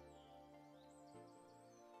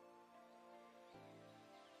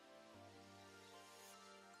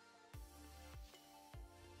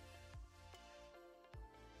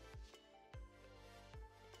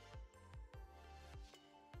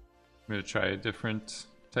 I'm gonna try a different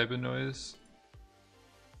type of noise.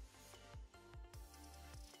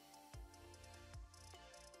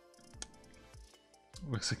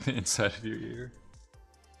 Looks like the inside of your ear.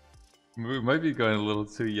 We might be going a little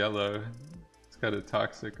too yellow. It's kind of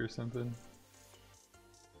toxic or something.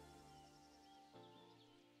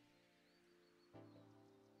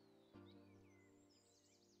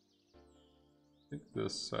 I think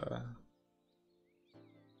this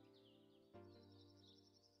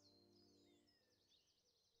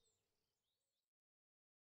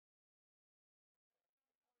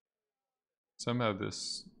somehow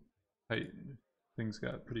this height things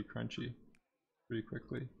got pretty crunchy pretty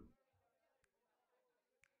quickly.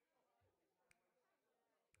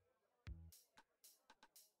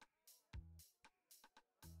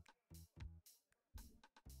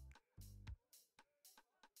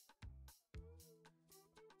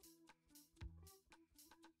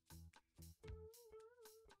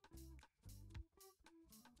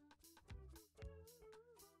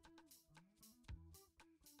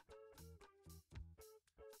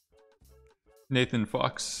 Nathan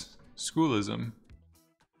Fox, Schoolism.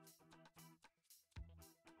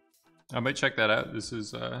 I might check that out. This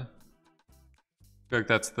is I feel like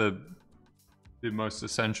that's the most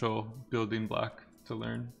essential building block to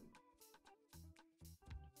learn.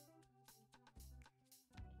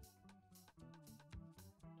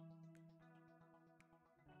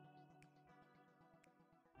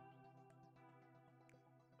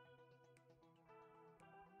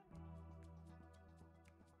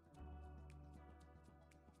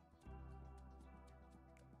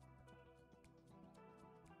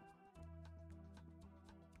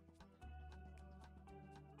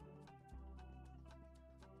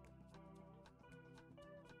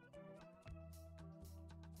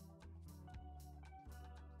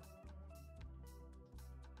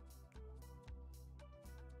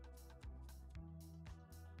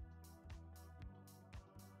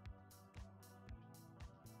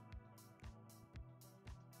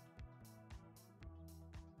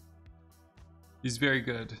 He's very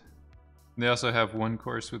good. And they also have one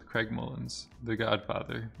course with Craig Mullins, the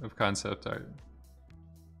godfather of concept art.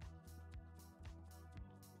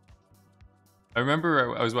 I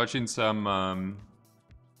remember I was watching some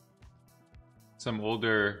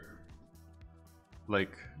older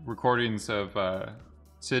like recordings of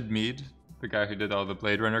Sid Mead, the guy who did all the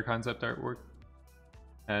Blade Runner concept artwork,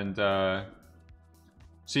 and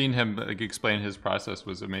seeing him like explain his process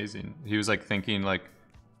was amazing. He was like thinking like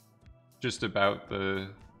just about the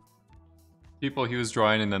people he was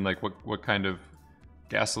drawing, and then like what kind of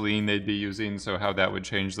gasoline they'd be using, so how that would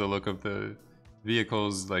change the look of the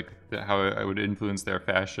vehicles, like how it would influence their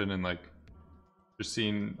fashion, and like just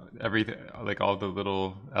seeing everything, like all the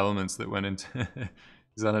little elements that went into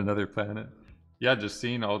he's on another planet. Yeah, just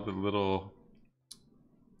seeing all the little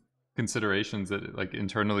considerations that like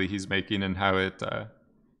internally he's making and how it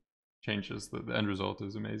changes the end result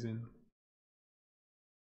is amazing.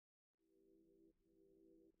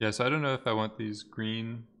 Yeah, so I don't know if I want these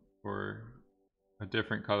green or a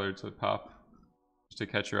different color to pop, just to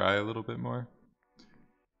catch your eye a little bit more.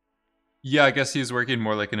 Yeah, I guess he's working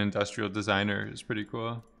more like an industrial designer. It's pretty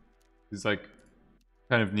cool. He's like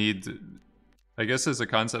kind of needs, I guess as a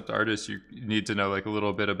concept artist, you need to know like a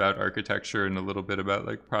little bit about architecture and a little bit about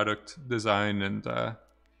like product design and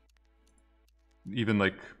even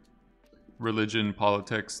like religion,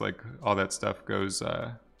 politics, like all that stuff goes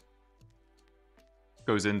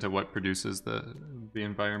into what produces the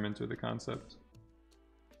environment or the concept.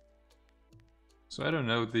 So I don't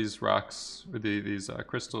know, these rocks or these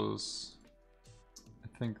crystals,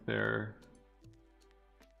 I think they're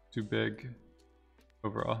too big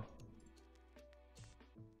overall.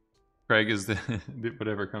 Craig is the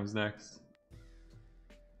whatever comes next.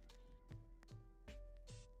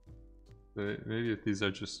 Maybe if these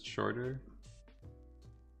are just shorter.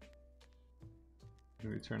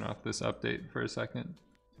 Let me turn off this update for a second.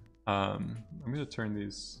 I'm gonna turn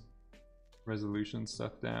these resolution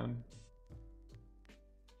stuff down.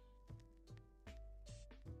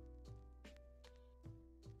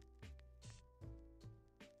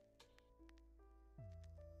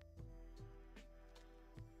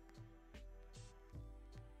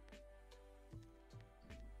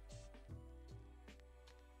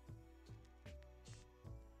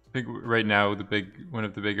 I think right now one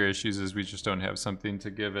of the bigger issues is we just don't have something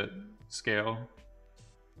to give it scale.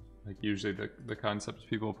 Like usually the concepts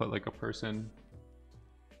people put like a person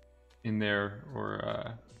in there or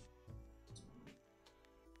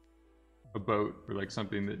a boat or like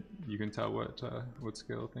something that you can tell what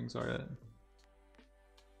scale things are at.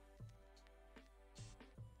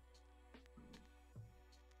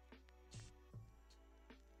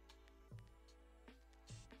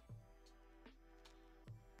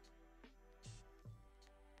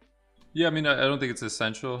 Yeah, I mean, I don't think it's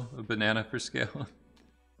essential, a banana for scale.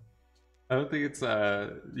 I don't think it's,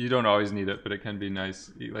 you don't always need it, but it can be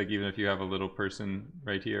nice. Like, even if you have a little person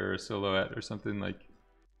right here or a silhouette or something, like,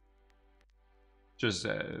 just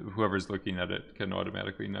whoever's looking at it can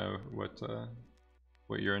automatically know what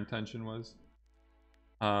your intention was.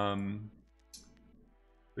 But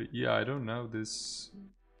yeah, I don't know. These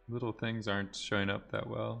little things aren't showing up that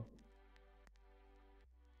well.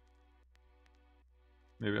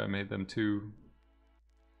 Maybe I made them too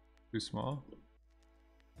small.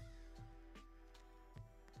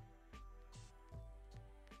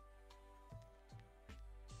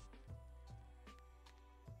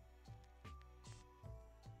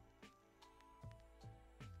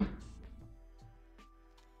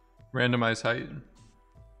 Randomize height.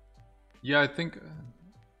 Yeah, I think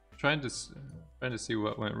trying to see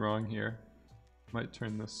what went wrong here. Might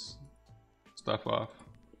turn this stuff off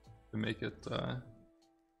to make it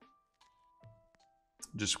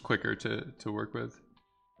just quicker to work with.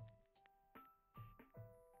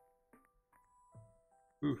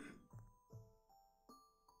 Oof.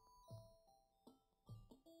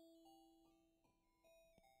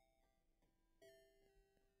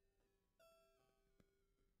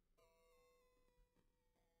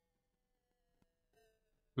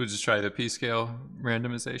 We'll just try the p-scale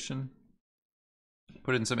randomization.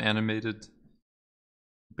 Put in some animated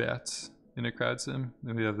bats in a crowd sim.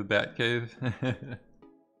 Then we have the bat cave.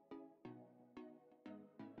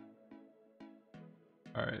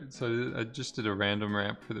 Alright, so I just did a random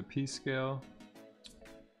ramp for the p-scale.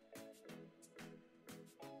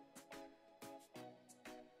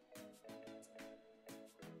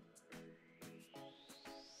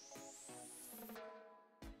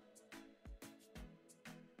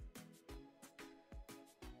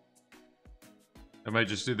 I might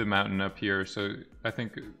just do the mountain up here, so I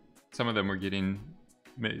think some of them were getting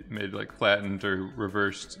made like flattened or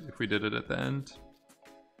reversed if we did it at the end.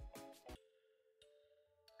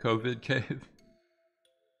 COVID cave.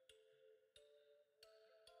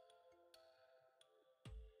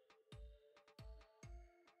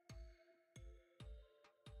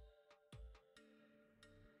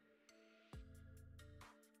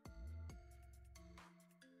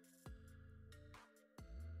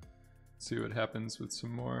 See what happens with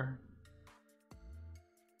some more.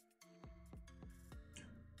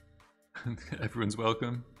 Everyone's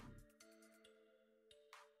welcome.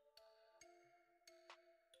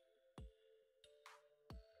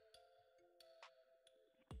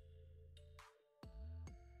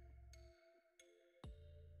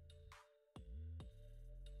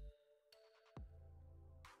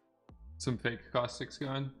 Some fake caustics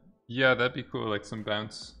going. Yeah, that'd be cool, like some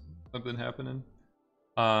bounce, something happening.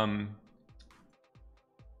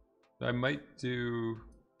 I might do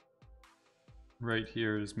right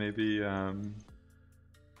here is maybe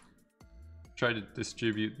try to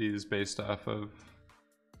distribute these based off of,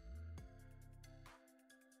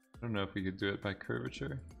 I don't know if we could do it by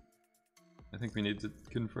curvature. I think we need to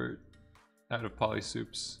convert out of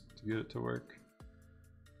polysoups to get it to work.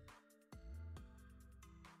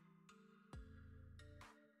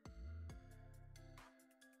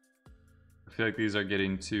 I feel like these are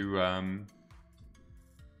getting too, I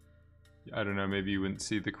don't know, maybe you wouldn't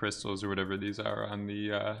see the crystals or whatever these are on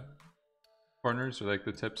the corners or like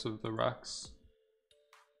the tips of the rocks.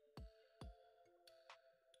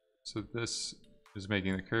 So this is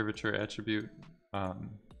making the curvature attribute.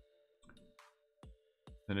 Then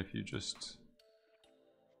if you just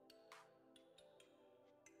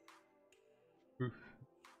oof.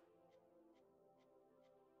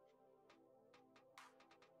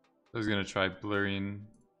 I was gonna try blurring.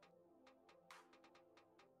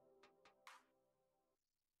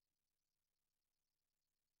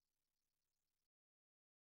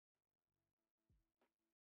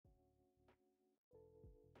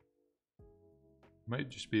 Might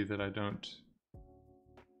just be that I don't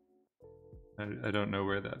know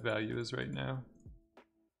where that value is right now.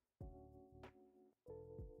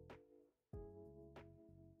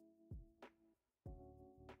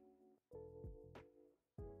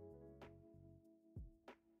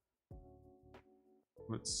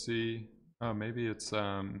 Let's see. Oh, maybe it's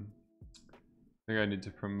I think I need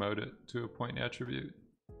to promote it to a point attribute.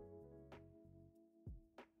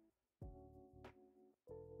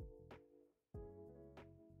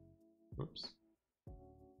 Whoops.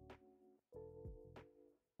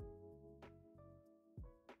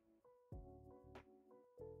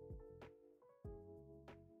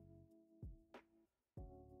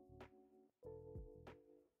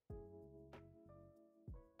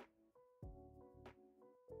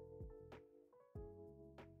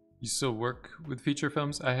 You still work with feature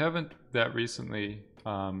films? I haven't that recently.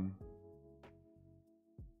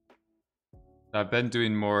 I've been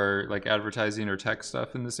doing more like advertising or tech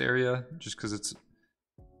stuff in this area just because it's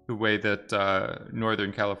the way that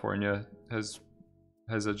Northern California has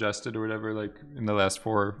adjusted or whatever, like in the last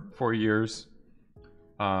four years.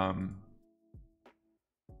 But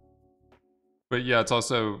yeah, it's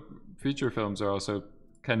also, feature films are also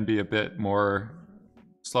can be a bit more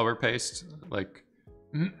slower paced. Like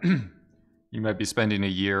you might be spending a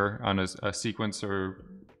year on a sequence or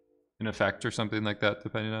an effect or something like that,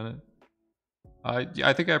 depending on it.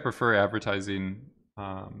 I think I prefer advertising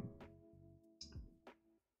a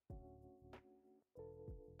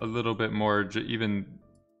little bit more, even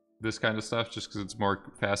this kind of stuff, just because it's more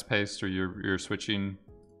fast paced, or you're switching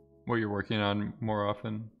what you're working on more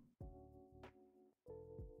often.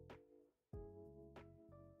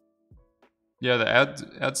 Yeah, the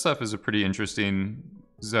ad stuff is a pretty interesting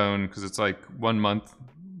zone because it's like 1 month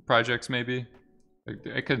projects maybe. Like,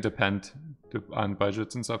 it could depend on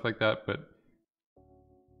budgets and stuff like that, but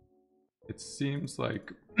it seems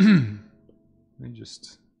like let me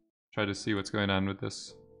just try to see what's going on with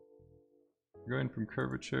this. Going from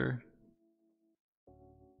curvature.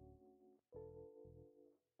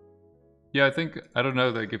 Yeah, I think, I don't know,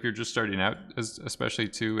 like if you're just starting out, especially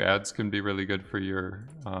too, ads can be really good for your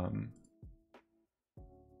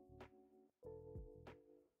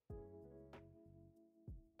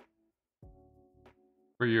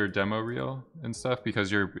demo reel and stuff, because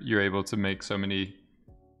you're able to make so many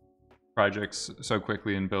projects so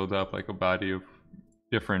quickly and build up like a body of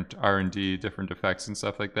different R&D, different effects and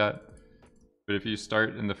stuff like that. But if you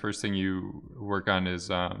start and the first thing you work on is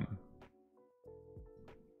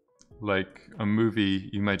like a movie,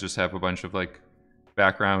 you might just have a bunch of like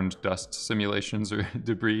background dust simulations or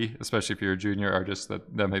debris, especially if you're a junior artist,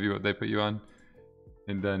 that might be what they put you on.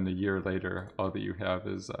 And then a year later, all that you have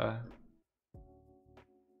is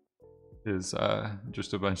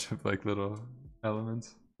just a bunch of like little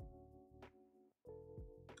elements.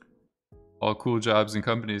 All cool jobs and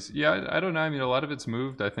companies. Yeah, I don't know. I mean, a lot of it's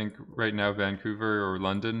moved. I think right now Vancouver or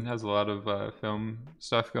London has a lot of film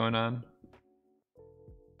stuff going on.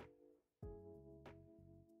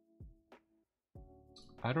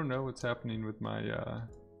 I don't know what's happening with my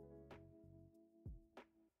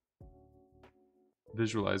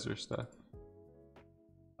visualizer stuff.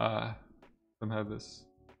 Somehow this...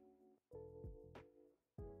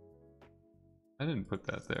 I didn't put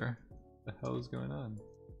that there. What the hell is going on?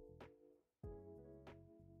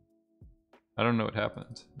 I don't know what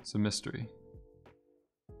happened. It's a mystery.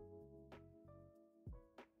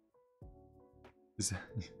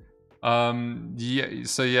 Yeah,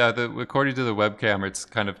 so yeah, according to the webcam, it's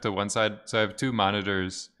kind of to one side. So I have two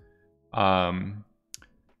monitors. The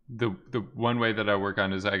one way that I work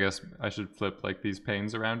on is, I guess I should flip like these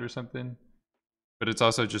panes around or something. but it's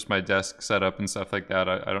also just my desk setup and stuff like that.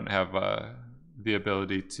 I don't have the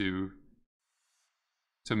ability to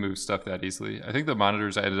move stuff that easily. I think the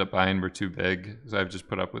monitors I ended up buying were too big, so I've just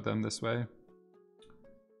put up with them this way.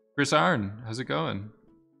 Chris Arn, how's it going?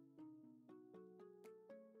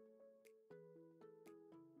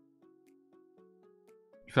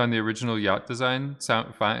 You found the original yacht design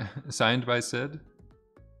signed by Sid?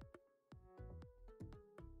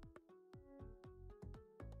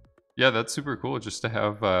 Yeah, that's super cool. Just to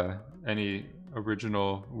have any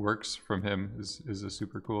original works from him is a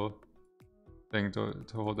super cool thing to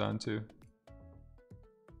hold on to.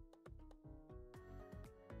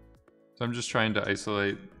 So I'm just trying to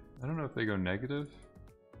isolate. I don't know if they go negative.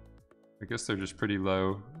 I guess they're just pretty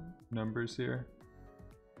low numbers here.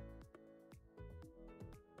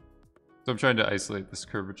 So I'm trying to isolate this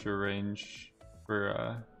curvature range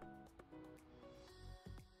for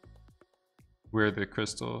where the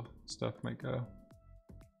crystal stuff might go.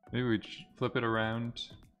 Maybe we flip it around.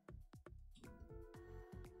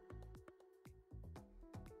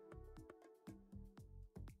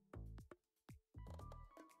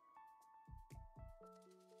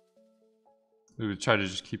 We would try to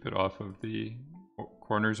just keep it off of the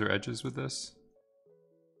corners or edges with this.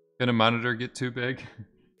 Can a monitor get too big?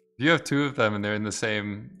 If you have two of them and they're in the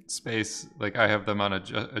same space, like I have them on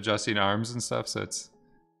adjusting arms and stuff, so it's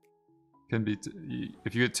can be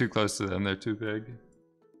if you get too close to them, they're too big.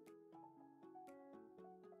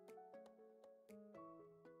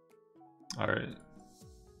 All right,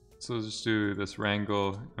 so let's just do this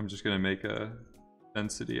wrangle. I'm just gonna make a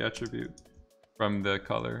density attribute from the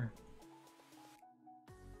color.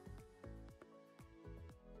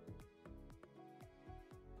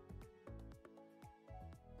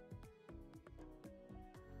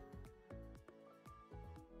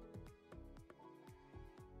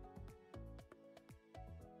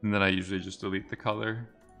 And then I usually just delete the color.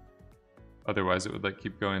 Otherwise it would like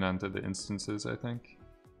keep going on to the instances, I think.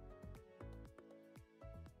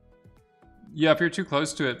 Yeah, if you're too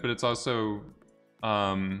close to it, but it's also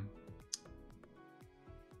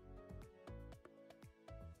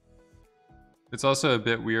it's also a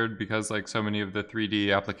bit weird because like so many of the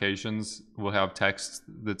 3D applications will have text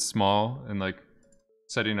that's small, and like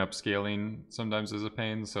setting up scaling sometimes is a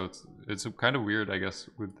pain. So it's kind of weird, I guess,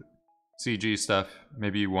 with CG stuff.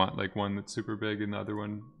 Maybe you want like one that's super big and the other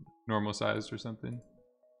one normal sized or something.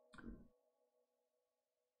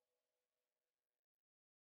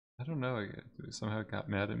 I don't know, it somehow got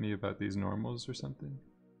mad at me about these normals or something.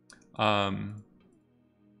 How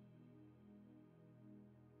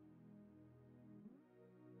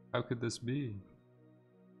could this be?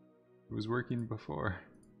 It was working before.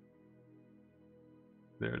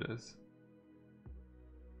 There it is.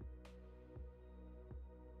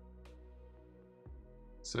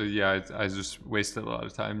 So yeah, I just wasted a lot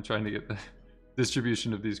of time trying to get the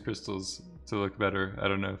distribution of these crystals to look better. I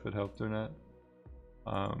don't know if it helped or not.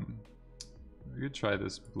 We could try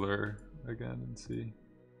this blur again and see.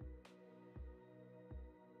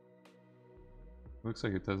 Looks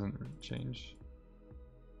like it doesn't change.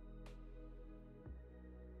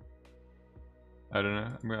 I don't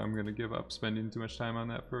know. I'm gonna give up spending too much time on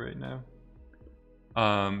that for right now.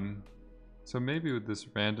 So maybe with this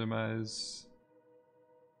randomize.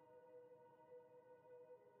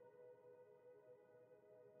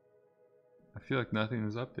 I feel like nothing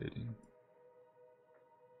is updating.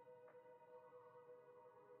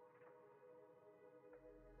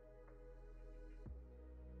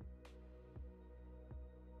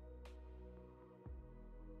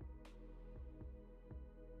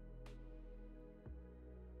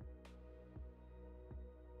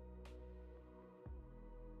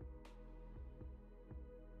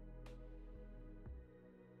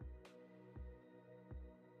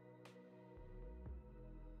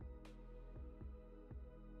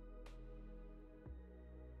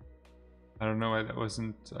 I don't know why that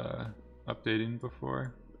wasn't updating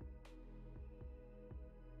before.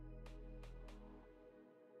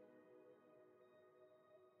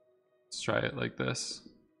 Let's try it like this.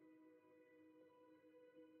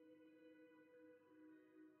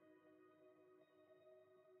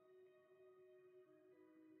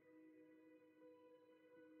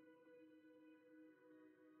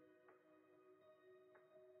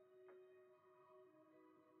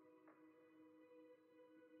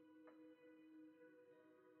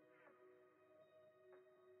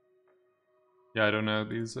 Yeah, I don't know,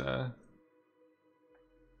 these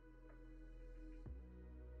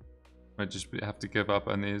might just have to give up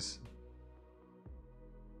on these.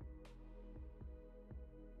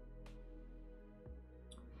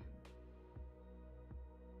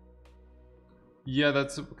 Yeah,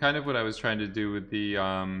 that's kind of what I was trying to do with the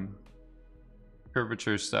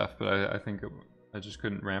curvature stuff, but I think I just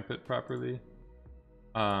couldn't ramp it properly.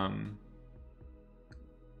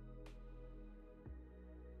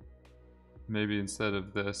 Maybe instead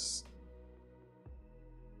of this,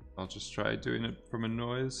 I'll just try doing it from a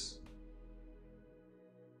noise.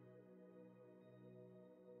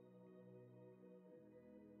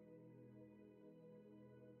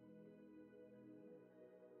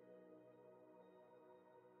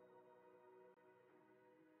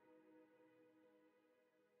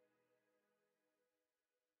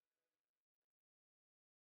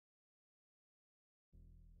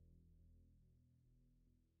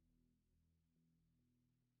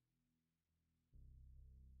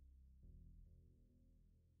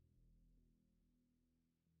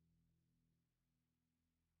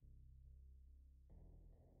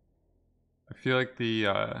 I feel like the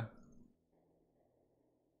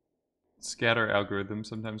scatter algorithm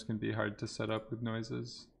sometimes can be hard to set up with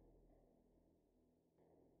noises.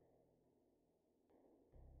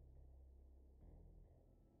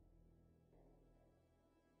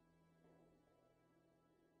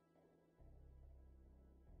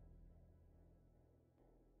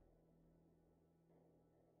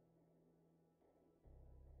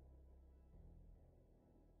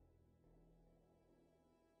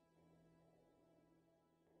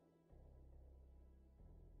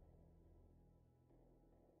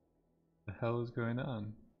 The hell is going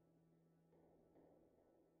on?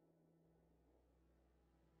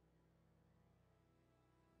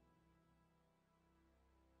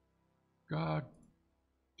 God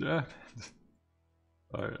damn it.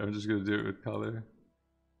 Alright, I'm just gonna do it with color.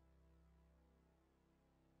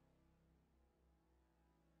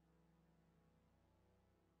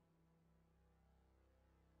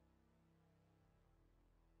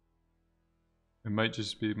 It might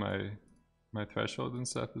just be my threshold and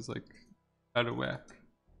stuff is like out of whack.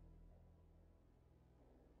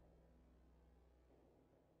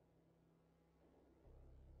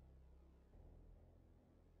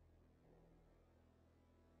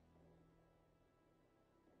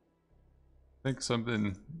 I think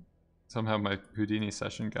somehow my Houdini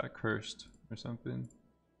session got cursed or something.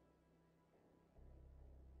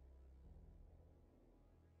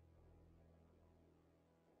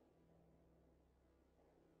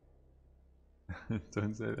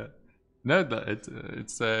 Don't say that. No,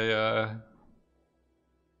 it's a.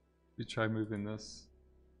 We try moving this.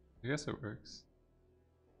 I guess it works.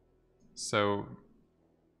 So,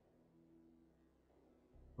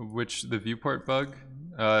 the viewport bug?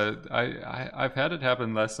 I've had it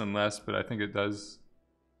happen less and less, but I think it does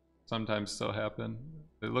sometimes still happen.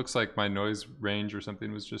 It looks like my noise range or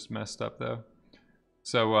something was just messed up though.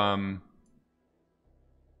 So I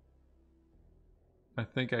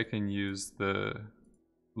think I can use the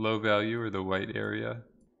low value or the white area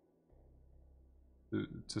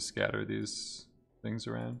to scatter these things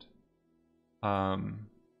around. Let's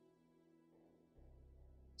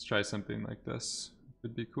try something like this.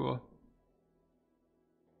 Would be cool.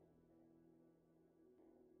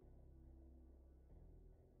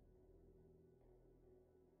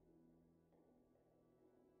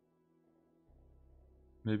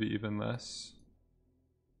 Maybe even less.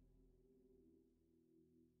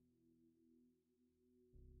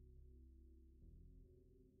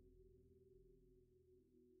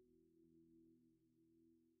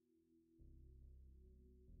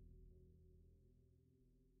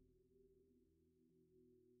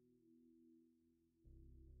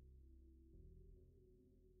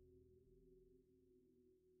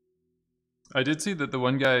 I did see that the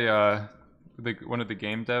one guy, one of the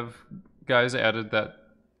game dev guys, added that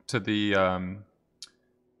to the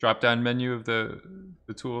drop-down menu of the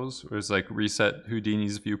tools, where it's like reset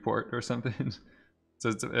Houdini's viewport or something.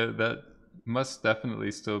 So that must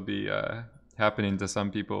definitely still be happening to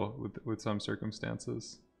some people with some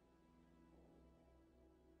circumstances.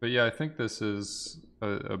 But yeah, I think this is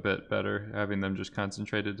a bit better, having them just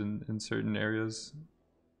concentrated in certain areas.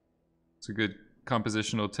 It's a good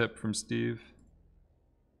compositional tip from Steve.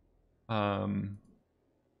 Yeah,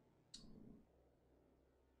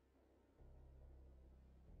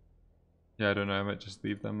 I don't know, I might just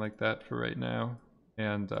leave them like that for right now.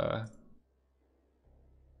 And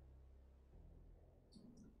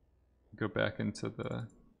go back into the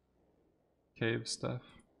cave stuff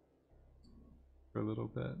for a little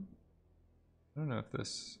bit. I don't know if this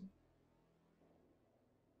is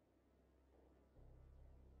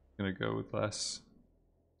gonna go with less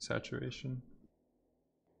saturation.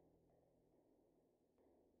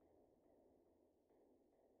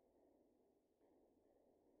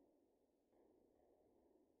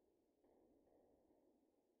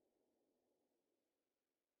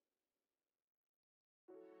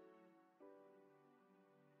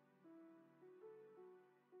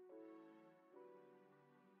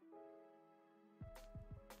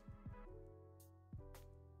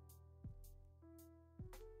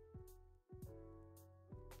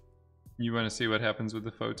 You want to see what happens with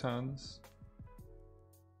the photons?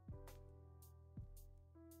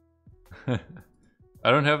 I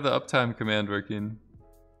don't have the uptime command working.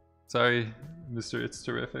 Sorry, Mr. It's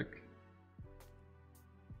Terrific.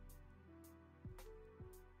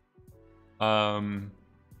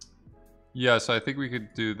 Yeah, so I think we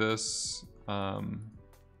could do this.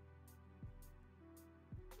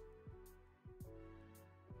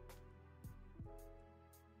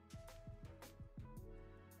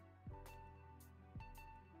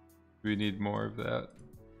 We need more of that.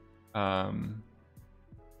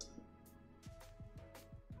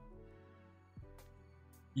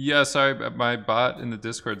 Yeah, sorry, my bot in the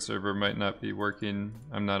Discord server might not be working.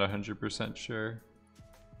 I'm not 100% sure.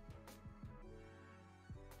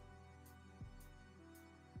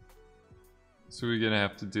 So we're gonna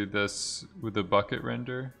have to do this with a bucket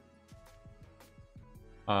render.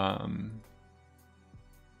 So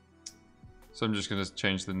I'm just gonna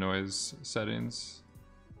change the noise settings.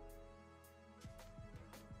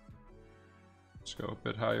 Just go a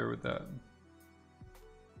bit higher with that.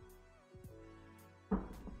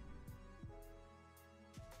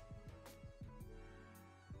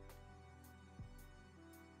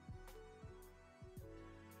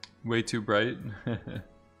 Way too bright.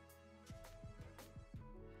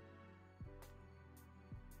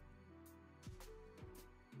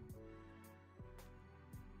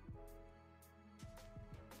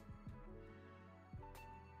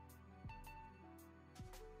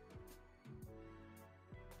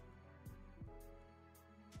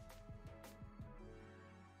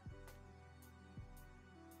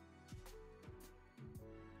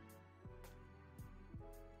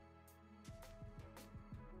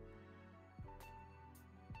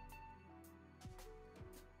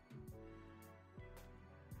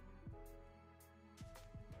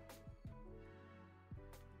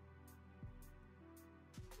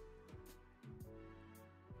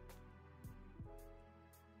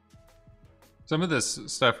 Some of this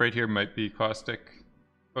stuff right here might be caustic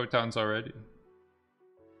photons already.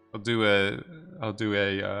 I'll do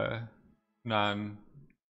a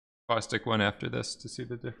non-caustic one after this to see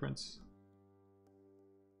the difference.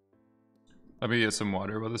 Let me get some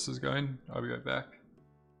water while this is going. I'll be right back.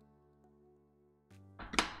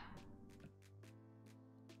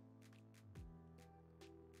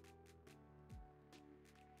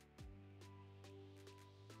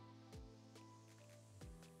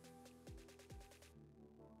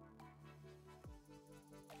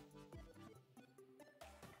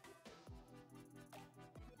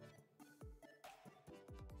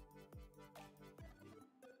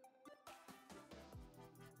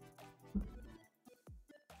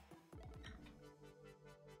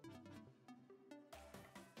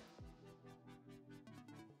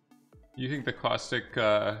 You think the caustic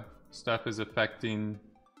stuff is affecting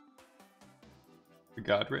the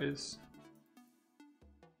God rays?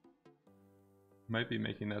 Might be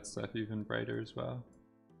making that stuff even brighter as well.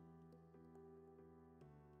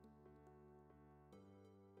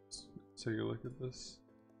 Let's take a look at this.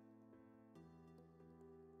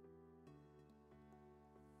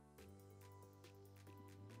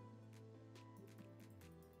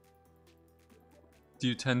 Do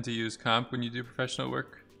you tend to use comp when you do professional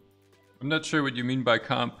work? I'm not sure what you mean by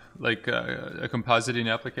comp, like a compositing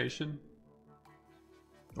application?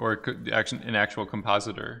 Or an actual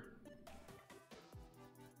compositor?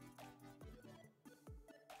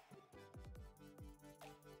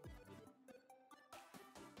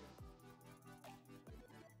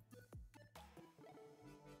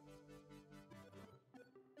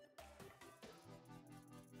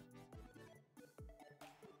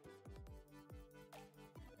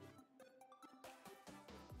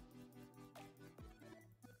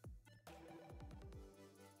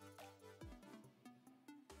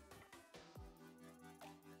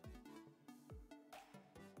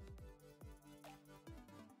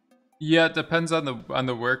 Yeah, it depends on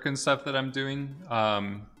the work and stuff that I'm doing.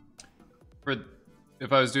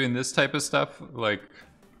 If I was doing this type of stuff, like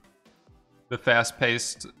the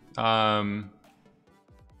fast-paced, if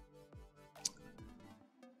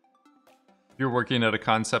you're working at a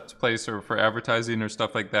concept place or for advertising or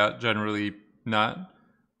stuff like that, generally not.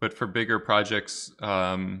 But for bigger projects,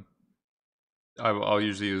 I'll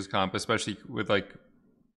usually use comp, especially with like.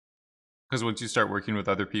 Because once you start working with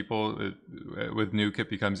other people, with Nuke, it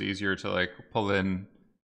becomes easier to like pull in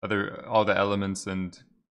all the elements and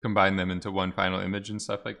combine them into one final image and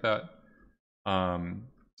stuff like that.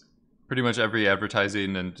 Pretty much every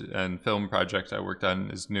advertising and film project I worked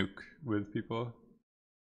on is Nuke with people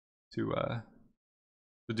to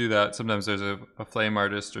do that. Sometimes there's a flame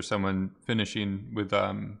artist or someone finishing with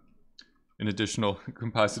an additional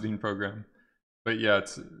compositing program. But yeah,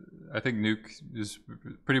 I think Nuke is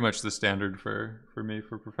pretty much the standard for me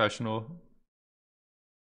for professional.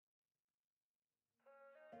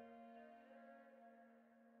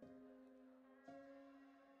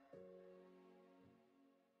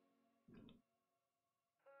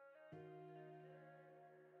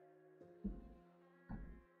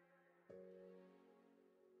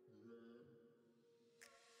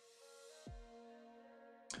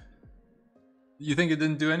 You think it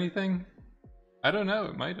didn't do anything? I don't know,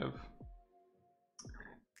 it might have.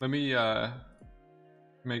 Let me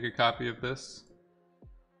make a copy of this.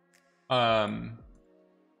 I'll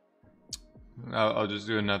just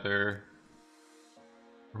do another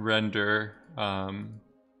render.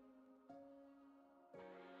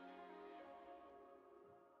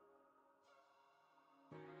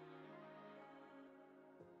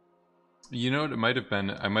 You know what it might have been?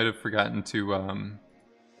 I might have forgotten to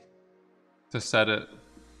set it.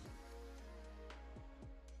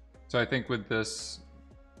 So I think with this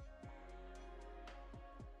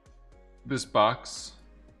box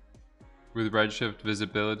with redshift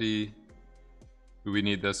visibility, we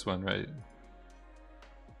need this one, right?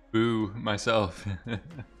 Boo myself.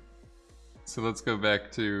 So let's go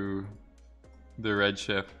back to the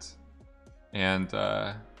redshift, and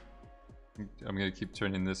I'm gonna keep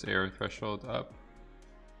turning this error threshold up,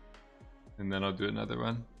 and then I'll do another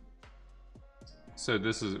one. So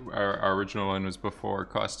this is our original one was before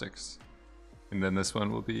caustics, and then this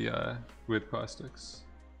one will be with caustics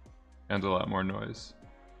and a lot more noise.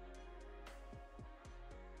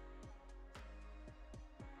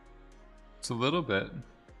 It's a little bit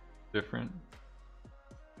different.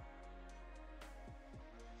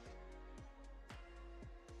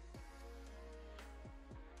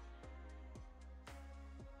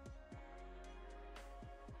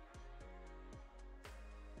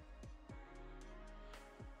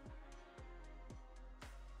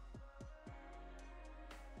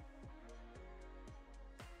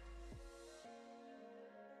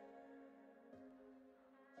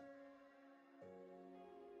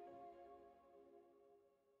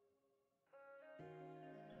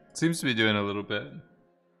 Seems to be doing a little bit.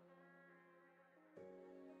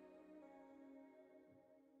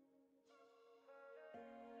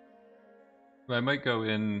 I might go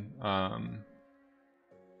in I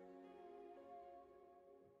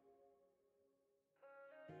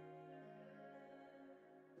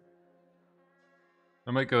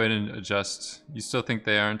might go in and adjust. You still think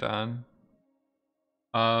they aren't on?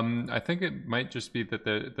 I think it might just be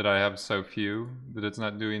that I have so few that it's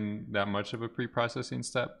not doing that much of a pre-processing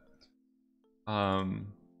step.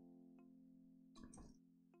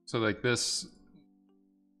 So like this,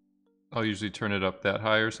 I'll usually turn it up that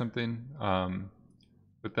high or something.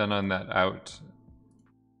 But then on that out,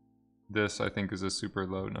 this I think is a super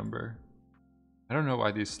low number. I don't know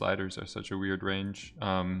why these sliders are such a weird range.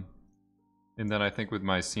 And then I think with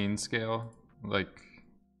my scene scale, like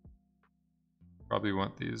probably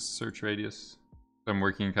want these search radius. I'm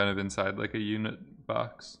working kind of inside like a unit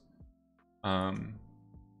box.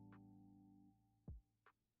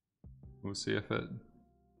 We'll see if it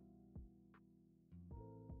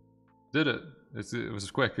did it. It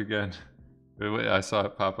was quick again. I saw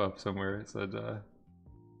it pop up somewhere. It said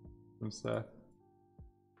some stuff.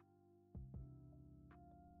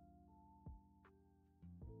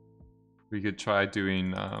 We could try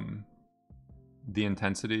doing the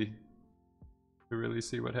intensity to really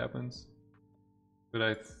see what happens. But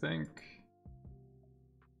I think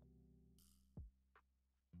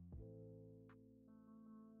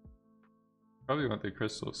probably want the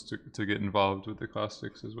crystals to get involved with the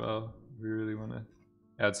caustics as well. We really want to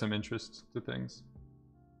add some interest to things.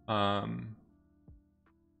 But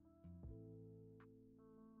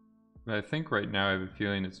I think right now I have a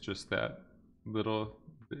feeling it's just that little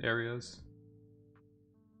areas.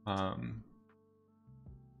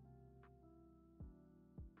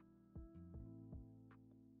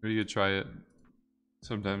 Maybe you could try it.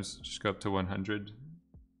 Sometimes just go up to 100.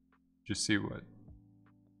 Just see what.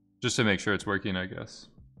 Just to make sure it's working, I guess.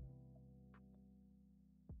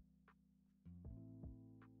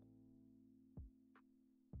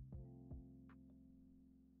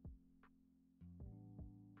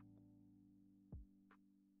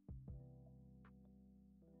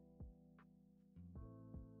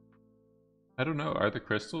 I don't know. Are the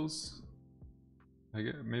crystals? I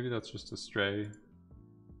guess maybe that's just a stray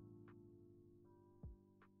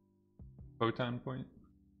photon point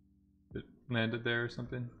that landed there or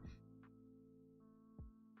something.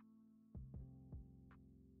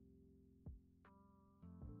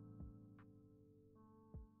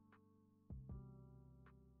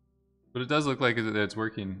 But it does look like it's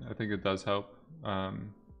working. I think it does help.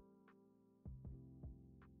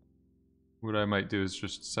 What I might do is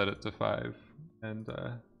just set it to 5 and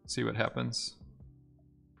see what happens.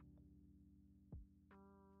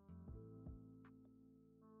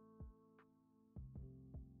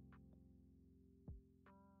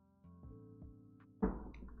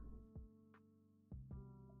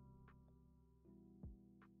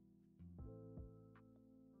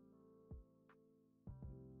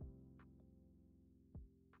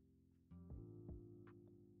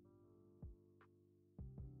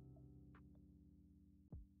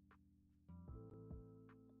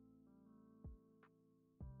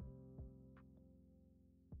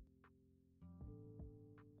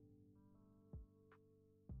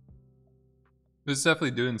 It's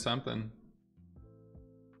definitely doing something.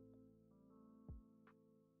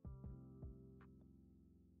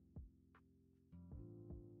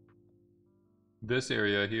 This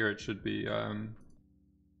area here, it should be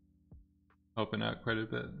helping out quite a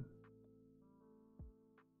bit.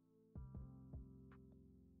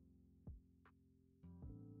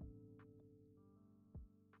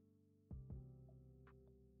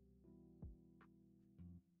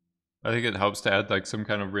 I think it helps to add like some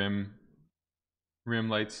kind of rim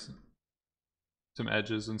lights, some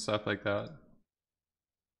edges and stuff like that.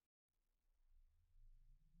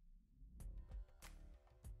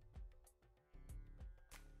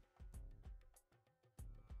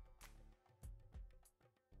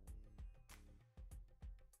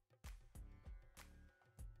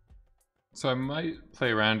 So I might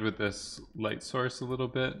play around with this light source a little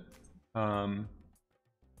bit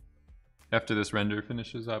after this render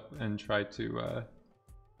finishes up and try to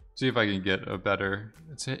see if I can get a better.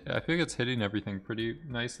 I think it's hitting everything pretty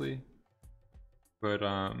nicely, but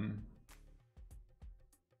I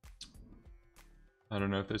don't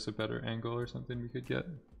know if there's a better angle or something we could get.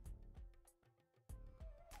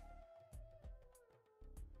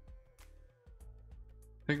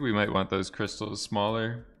 I think we might want those crystals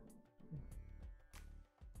smaller.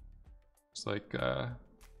 It's like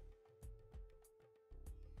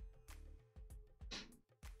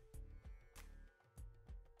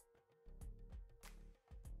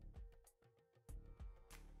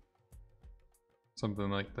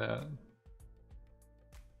something like that.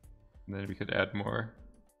 And then we could add more.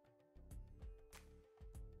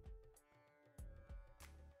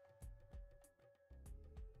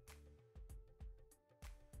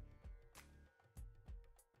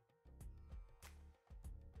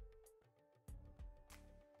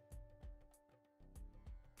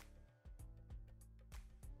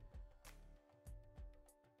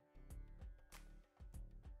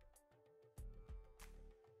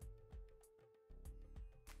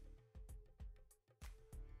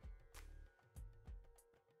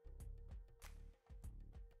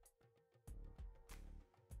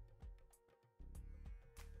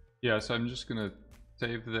 Yeah, so I'm just gonna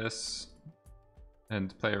save this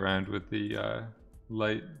and play around with the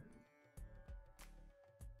light.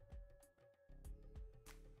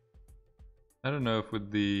 I don't know if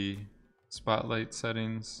with the spotlight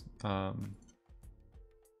settings,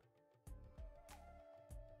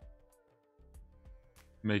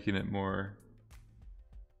 making it more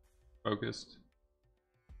focused.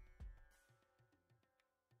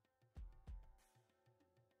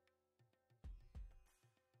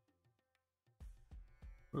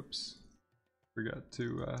 Whoops, forgot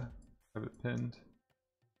to have it pinned.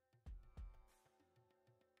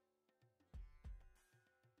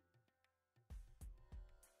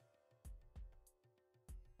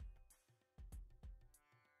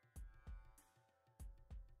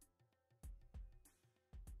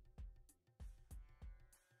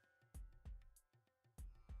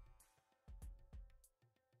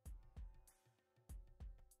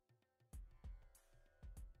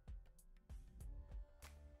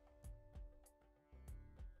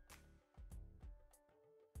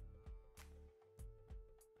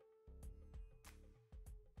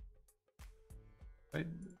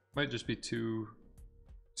 Might just be too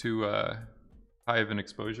high of an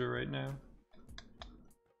exposure right now.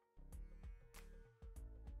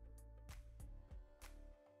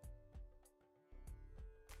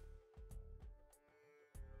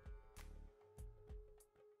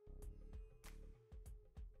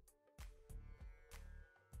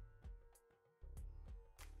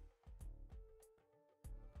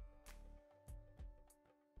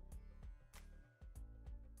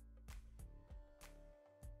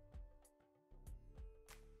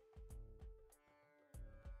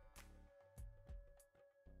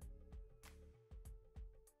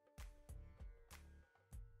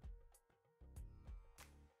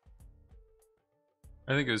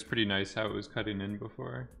 I think it was pretty nice how it was cutting in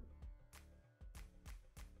before.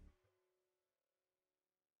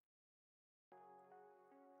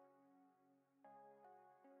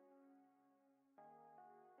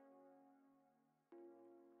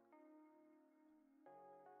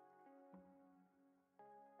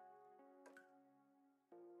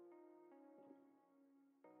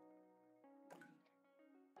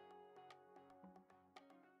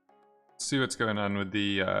 See what's going on with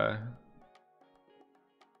the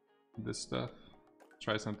this stuff.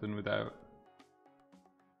 Try something without.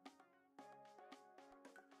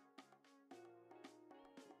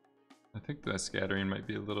 I think the scattering might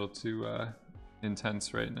be a little too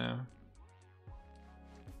intense right now.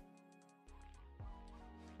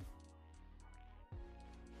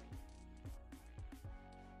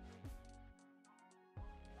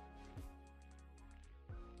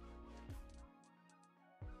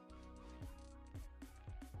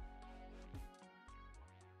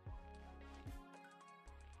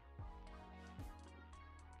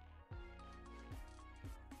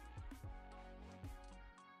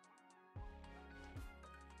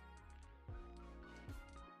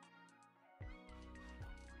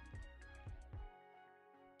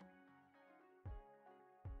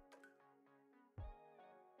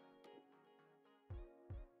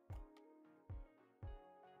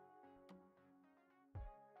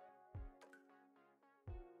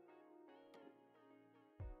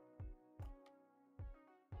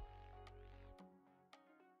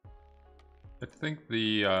 I think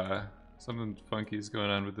the something funky is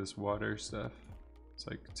going on with this water stuff. It's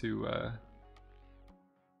like too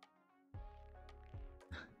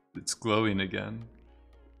it's glowing again.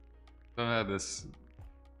 Somehow this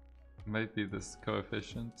might be this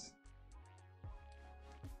coefficient.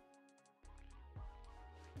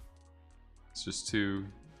 It's just too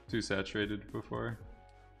saturated before.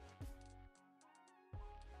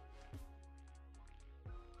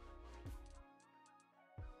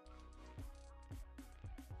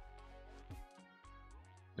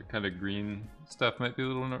 The kind of green stuff might be a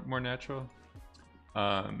little more natural.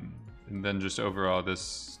 And then just overall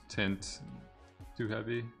this tint too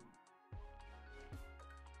heavy.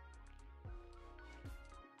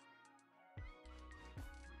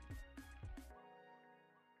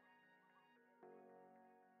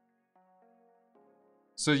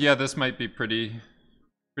 So yeah, this might be pretty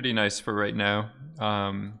nice for right now.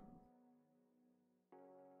 I'm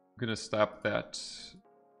gonna stop that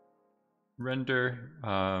render.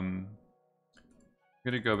 I'm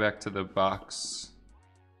gonna go back to the box,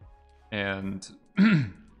 and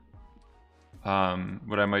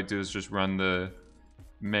what I might do is just run the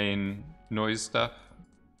main noise stuff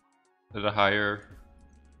at a higher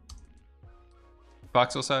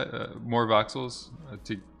voxel size, more voxels,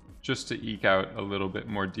 just to eke out a little bit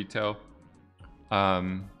more detail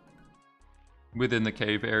within the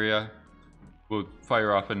cave area. We'll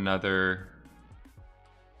fire off another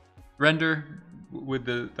render with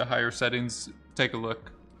the higher settings. Take a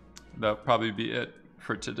look. That'll probably be it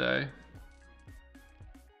for today.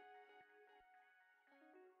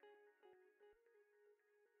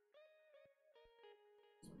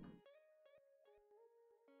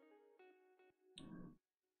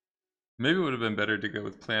 Maybe it would have been better to go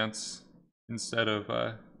with plants instead of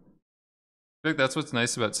I think that's what's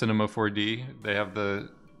nice about Cinema 4D. They have the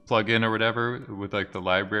plugin or whatever with like the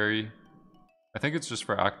library. I think it's just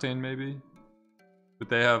for Octane maybe, but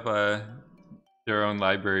they have their own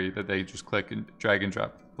library that they just click and drag and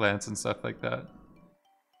drop plants and stuff like that.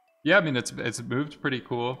 Yeah, I mean it's moved pretty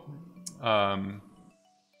cool.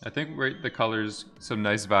 I think the colors, some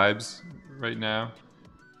nice vibes right now.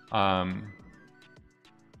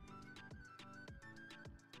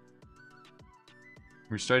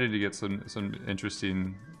 We're starting to get some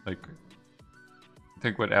interesting, like, I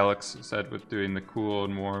think what Alex said with doing the cool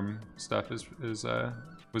and warm stuff was a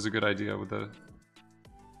good idea with the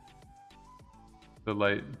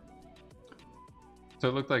light. So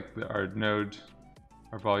it looked like our node,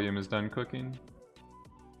 our volume is done cooking.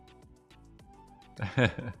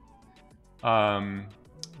 It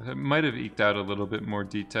might have eked out a little bit more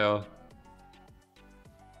detail.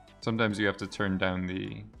 Sometimes you have to turn down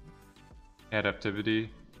the adaptivity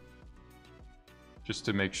just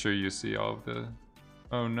to make sure you see all of the,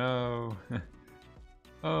 oh no.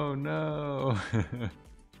 Oh no.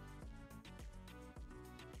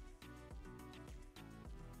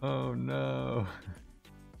 Oh no.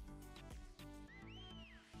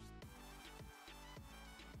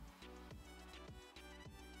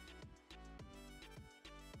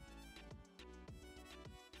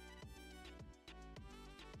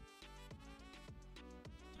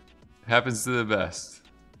 Happens to the best.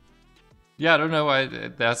 Yeah, I don't know why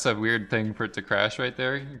that's a weird thing for it to crash right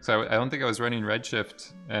there. Because I don't think I was running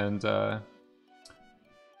Redshift, and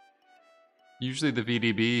usually the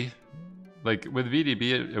VDB, like with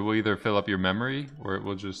VDB, it will either fill up your memory or it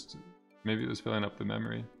will just, maybe it was filling up the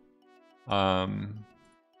memory. But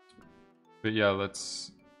yeah,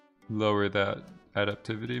 let's lower that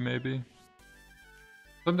adaptivity maybe.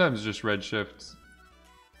 Sometimes just Redshift,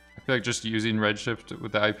 I feel like just using Redshift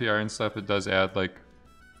with the IPR and stuff, it does add like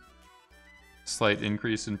slight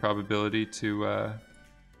increase in probability to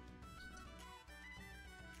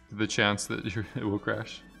the chance that it will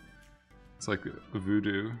crash. It's like a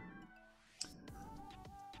voodoo.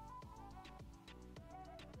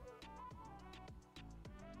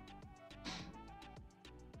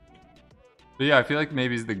 But yeah, I feel like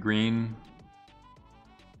maybe the green,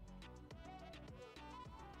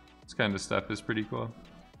 this kind of stuff is pretty cool.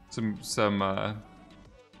 Some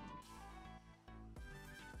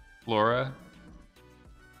flora.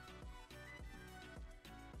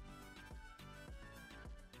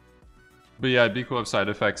 But yeah, it'd be cool if side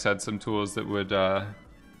effects had some tools that would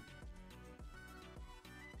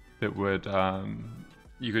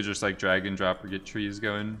you could just like drag and drop or get trees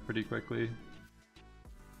going pretty quickly.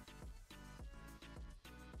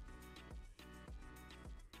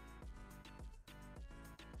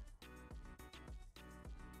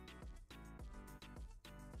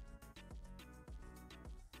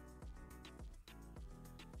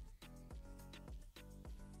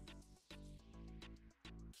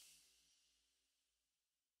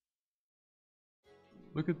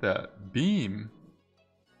 Look at that beam.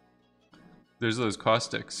 There's those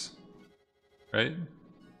caustics, right?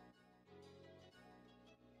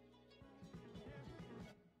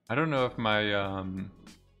 I don't know if my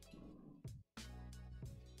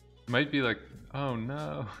might be like, oh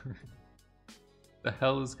no. The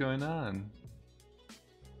hell is going on?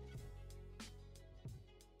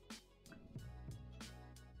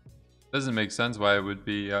 Doesn't make sense why it would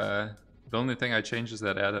be the only thing I changed is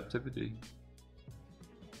that adaptivity.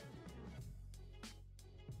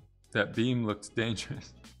 That beam looks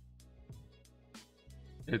dangerous.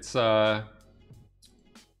 It's yeah,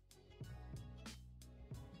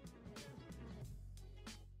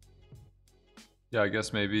 I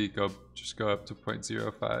guess maybe just go up to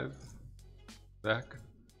 0.05 back.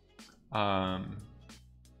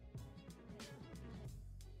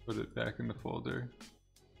 Put it back in the folder.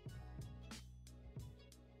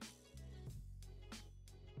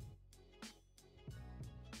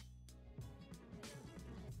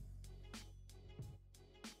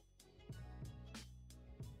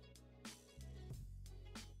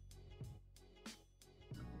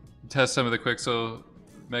 Test some of the Quixel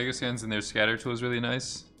Megascans, and their scatter tool is really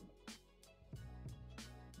nice.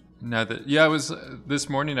 Now that, yeah, this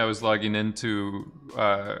morning I was logging into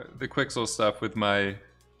the Quixel stuff with my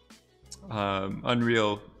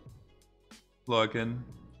Unreal login.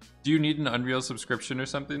 Do you need an Unreal subscription or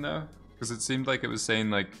something though? Because it seemed like it was saying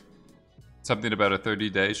like something about a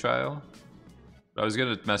 30-day trial. But I was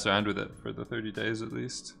gonna mess around with it for the 30 days at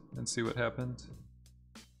least and see what happened.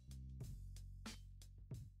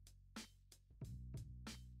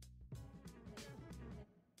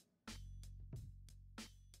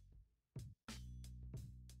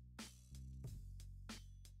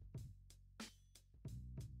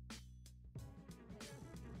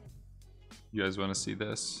 You guys want to see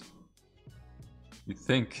this? You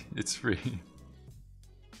think it's free?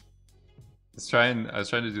 I was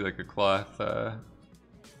trying to do like a cloth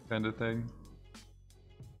kind of thing.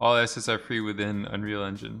 All assets are free within Unreal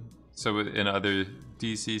Engine. So in other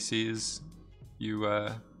DCCs, you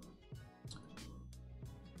have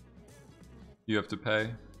to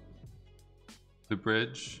pay. The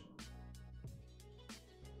bridge.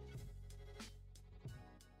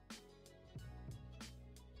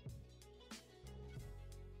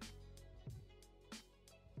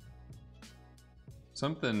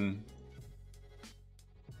 Something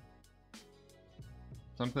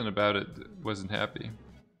about it wasn't happy.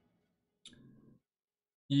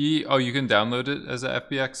 Oh, you can download it as a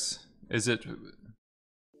FBX? Is it?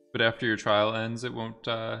 But after your trial ends, it won't.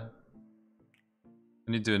 I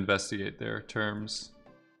need to investigate their terms.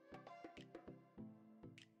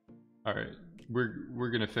 All right, we're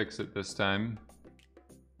gonna fix it this time.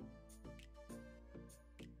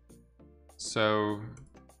 So.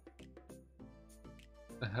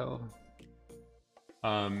 The hell?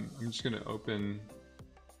 I'm just gonna open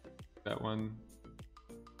that one,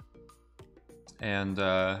 and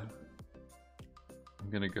I'm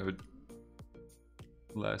gonna go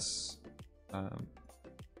less.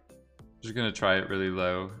 Just gonna try it really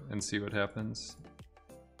low and see what happens.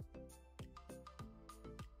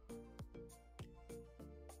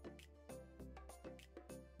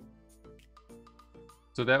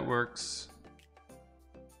 So that works.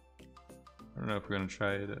 I don't know if we're gonna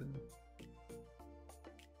try it.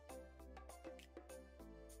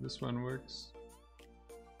 This one works.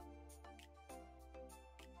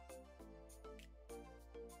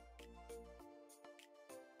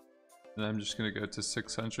 And I'm just gonna go to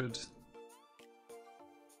 600.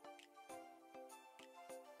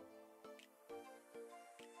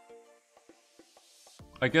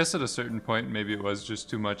 I guess at a certain point, maybe it was just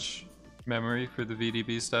too much memory for the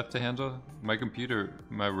VDB stuff to handle. My computer,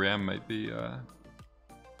 my RAM might be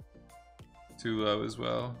too low as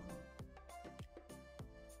well.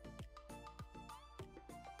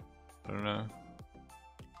 I don't know.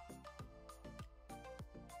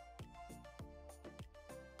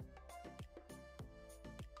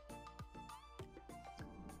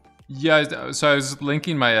 Yeah, so I was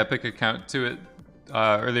linking my Epic account to it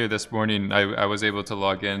earlier this morning. I was able to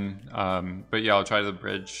log in, but yeah, I'll try the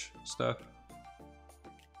bridge stuff.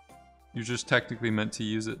 You're just technically meant to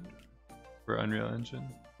use it for Unreal Engine.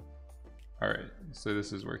 All right, so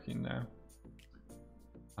this is working now.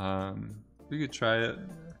 We could try it.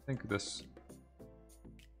 I think this.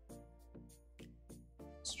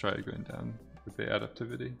 Let's try going down with the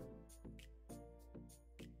adaptivity.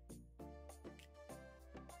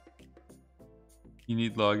 You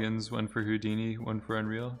need logins, one for Houdini, one for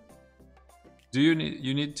Unreal. Do you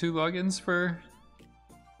need 2 logins for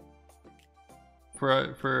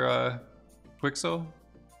Quixel?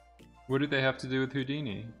 What do they have to do with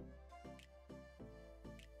Houdini?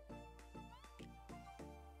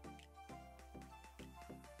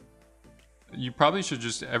 You probably should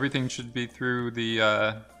just, everything should be through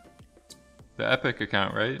the Epic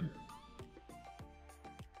account, right?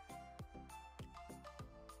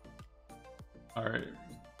 All right.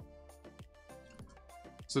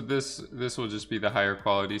 So this will just be the higher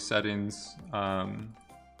quality settings. Oh,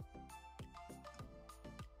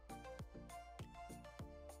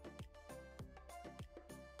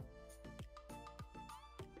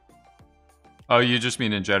 you just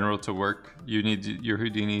mean in general to work? You need your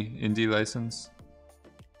Houdini Indie license?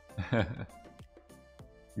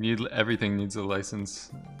 Everything needs a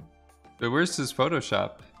license. The worst is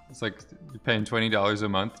Photoshop. It's like you're paying $20 a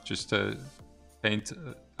month just to paint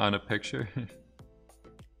on a picture.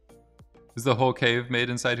 Is the whole cave made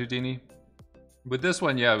inside Houdini? With this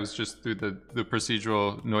one, yeah, it was just through the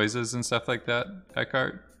procedural noises and stuff like that,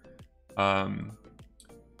 Eckhart.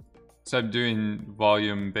 So I'm doing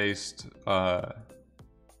volume-based, let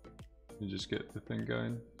me just get the thing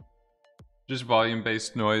going. Just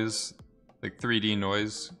volume-based noise, like 3D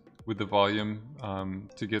noise with the volume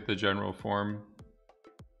to get the general form.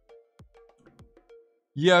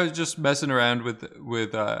 Yeah, I was just messing around with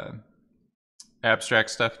abstract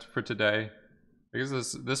stuff for today. I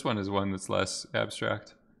guess this one is one that's less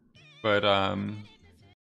abstract, but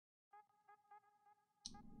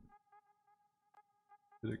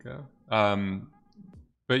did it go?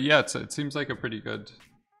 But yeah, it seems like a pretty good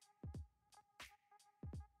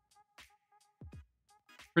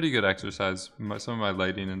exercise. Some of my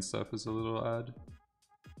lighting and stuff is a little odd.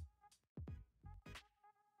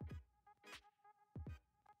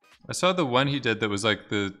 I saw the one he did that was like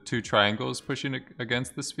the 2 triangles pushing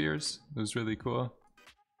against the spheres. It was really cool.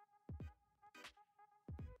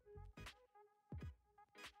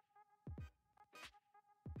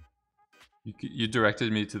 You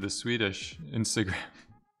directed me to the Swedish Instagram.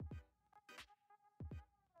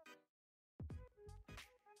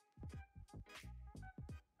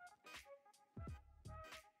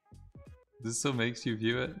 This still makes you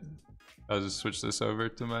view it? I'll just switch this over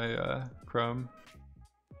to my Chrome.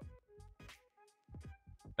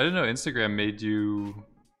 I didn't know Instagram made you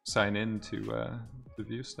sign in to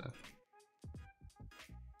view stuff.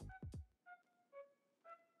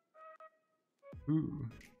 Ooh.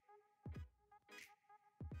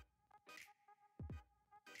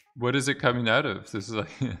 What is it coming out of? This is like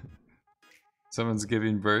someone's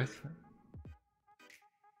giving birth.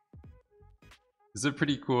 This is a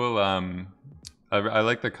pretty cool. I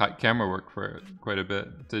like the camera work for it quite a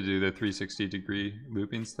bit to do the 360-degree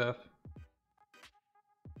looping stuff.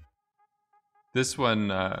 This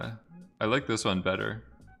one, I like this one better.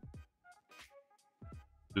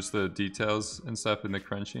 Just the details and stuff in the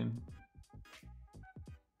crunching.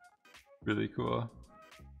 Really cool.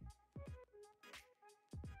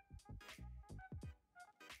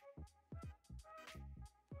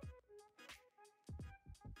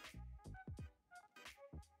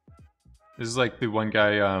 This is like the one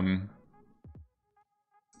guy,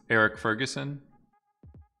 Eric Ferguson.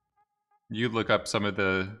 You look up some of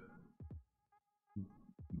the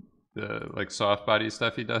like soft body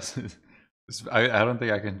stuff he does. I don't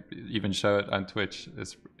think I can even show it on Twitch.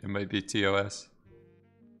 It might be TOS.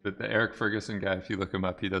 But the Eric Ferguson guy, if you look him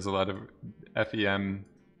up, he does a lot of FEM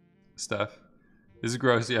stuff. This is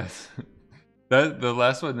gross, yes. The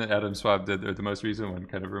last one that Adam Swab did, or the most recent one,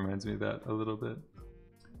 kind of reminds me of that a little bit.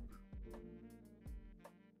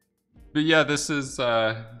 But yeah, this is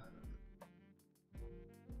can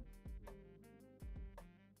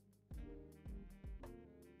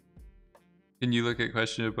you look at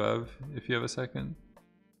question above if you have a second?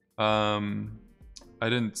 I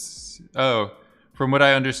didn't. Oh, from what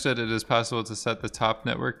I understood, it is possible to set the top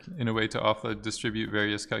network in a way to offload, distribute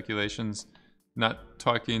various calculations, not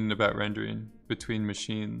talking about rendering between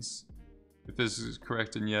machines. If this is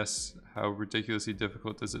correct, and yes, how ridiculously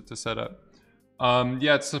difficult is it to set up?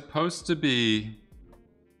 Yeah, it's supposed to be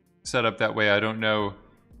set up that way. I don't know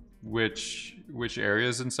which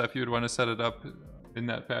areas and stuff you would want to set it up in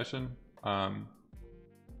that fashion. I'm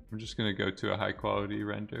just gonna go to a high quality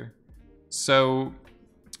render. So,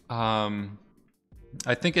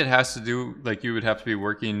 I think it has to do, like, you would have to be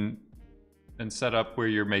working and set up where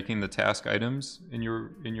you're making the task items in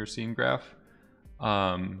your scene graph.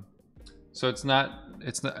 So it's not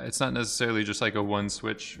necessarily just like a one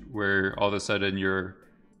switch where all of a sudden your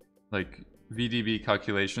like VDB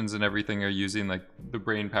calculations and everything are using like the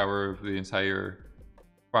brain power of the entire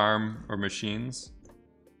farm or machines.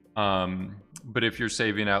 But if you're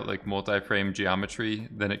saving out like multi-frame geometry,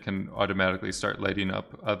 then it can automatically start lighting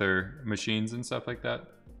up other machines and stuff like that.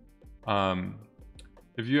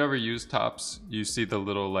 If you ever use tops, you see the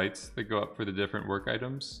little lights that go up for the different work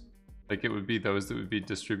items. Like it would be those that would be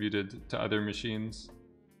distributed to other machines.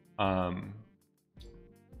 I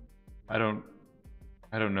don't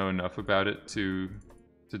know enough about it to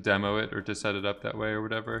demo it or to set it up that way or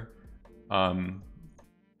whatever.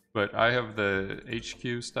 But I have the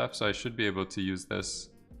HQ stuff, so I should be able to use this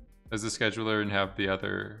as a scheduler and have the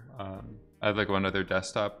other, I have like one other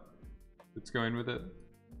desktop that's going with it.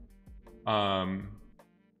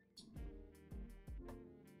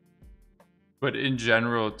 But in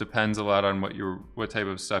general, it depends a lot on what type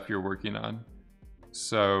of stuff you're working on.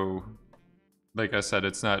 So, like I said,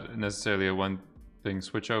 it's not necessarily a one thing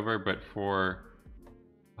switchover, but for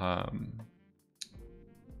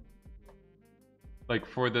like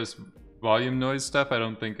for this volume noise stuff, I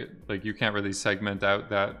don't think like you can't really segment out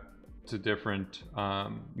that to different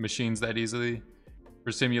machines that easily.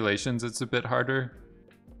 For simulations, it's a bit harder,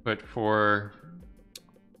 but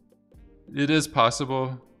it is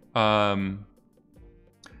possible.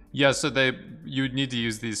 Yeah, so you need to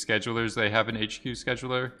use these schedulers. They have an HQ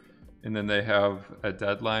scheduler, and then they have a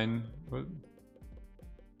deadline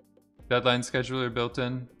scheduler built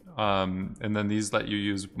in. And then these let you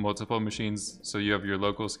use multiple machines. So you have your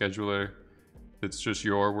local scheduler that's just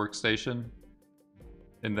your workstation.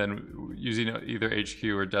 And then using either HQ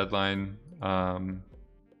or deadline. I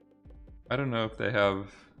don't know if they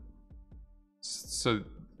have... So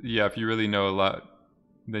yeah, if you really know a lot,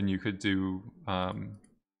 then you could do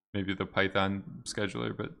maybe the Python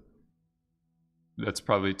scheduler, but that's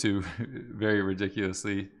probably too very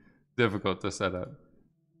ridiculously difficult to set up.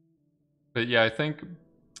 But yeah, I think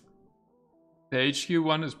the HQ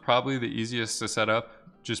one is probably the easiest to set up,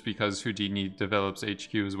 just because Houdini develops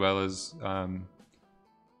HQ as well as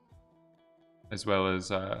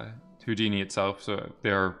Houdini itself, so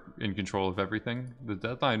they're in control of everything. The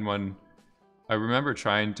deadline one, I remember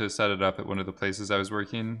trying to set it up at one of the places I was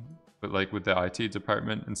working, but like with the IT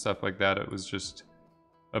department and stuff like that, it was just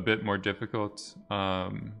a bit more difficult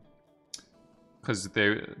because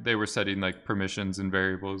they were setting like permissions and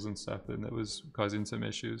variables and stuff, and it was causing some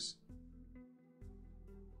issues.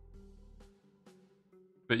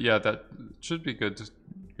 But yeah, that should be good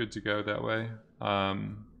to go that way.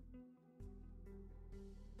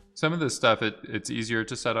 Some of the stuff it's easier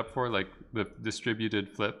to set up for, like the distributed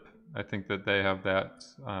flip. I think that they have that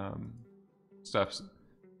stuff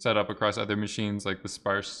set up across other machines, like the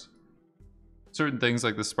sparse. Certain things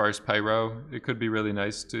like the sparse pyro, it could be really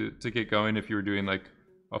nice to get going if you were doing like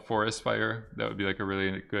a forest fire. That would be like a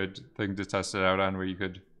really good thing to test it out on, where you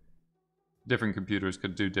could, different computers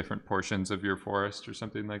could do different portions of your forest or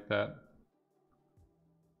something like that.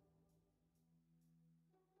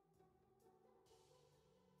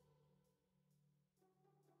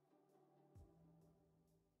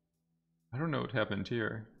 I don't know what happened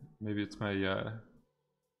here. Maybe it's my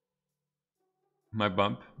my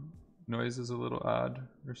bump noise is a little odd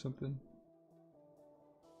or something.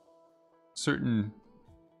 Certain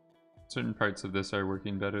parts of this are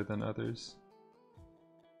working better than others.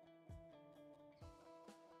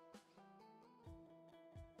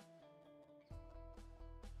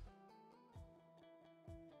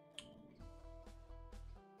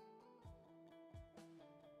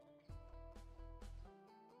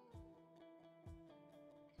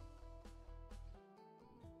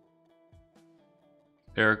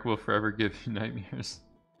 Eric will forever give you nightmares.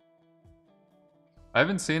 I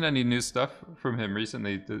haven't seen any new stuff from him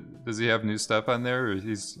recently. Does he have new stuff on there, or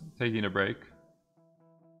he's taking a break?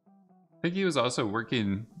 I think he was also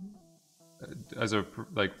working as a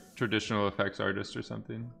like traditional effects artist or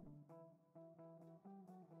something.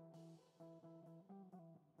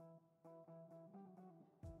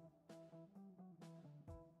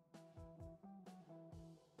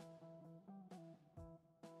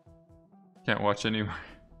 Can't watch anymore.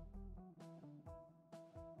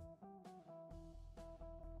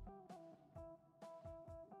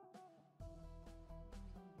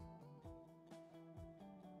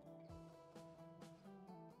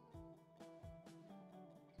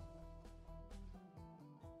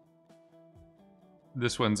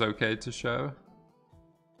 This one's okay to show.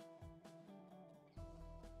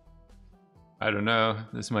 I don't know.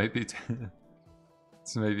 This might be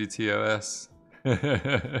this might be TOS.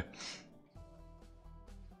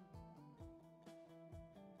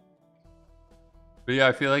 But yeah,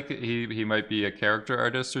 I feel like he might be a character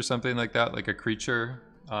artist or something like that, like a creature.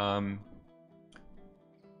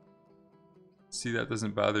 See, that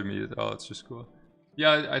doesn't bother me at all. It's just cool.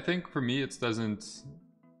 Yeah, I think for me it doesn't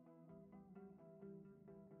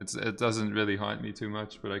really haunt me too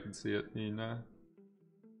much, but I can see it being an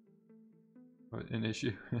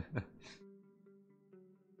issue.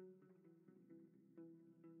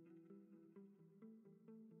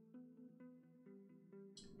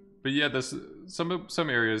 But yeah, this some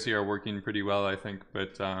areas here are working pretty well, I think.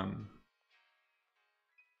 But I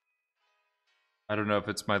don't know if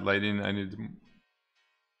it's my lighting. I need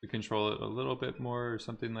to control it a little bit more or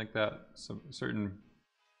something like that. Some certain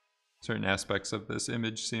aspects of this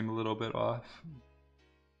image seem a little bit off.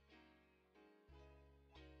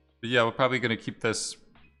 But yeah, we're probably gonna keep this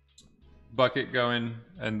bucket going,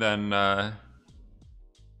 and then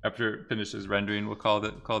after it finishes rendering, we'll call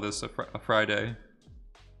this a Friday.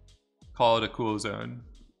 Call it a CoolZone.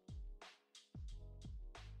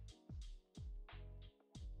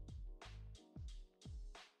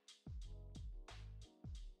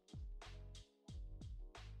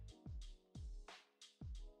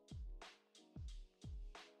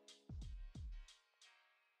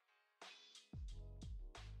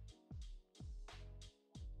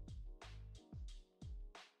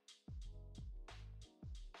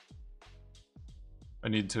 I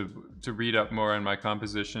need to read up more on my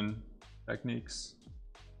composition techniques.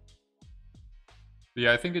 But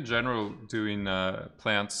yeah, I think in general doing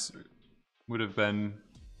plants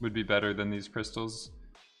would be better than these crystals,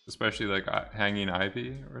 especially like hanging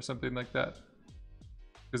ivy or something like that.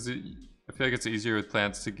 Because I feel like it's easier with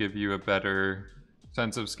plants to give you a better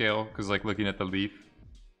sense of scale. Because like looking at the leaf,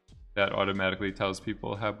 that automatically tells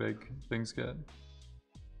people how big things get.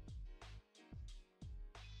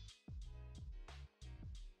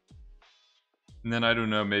 And then I don't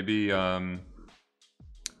know, maybe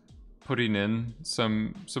putting in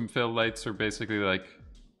some fill lights, or basically like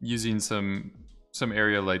using some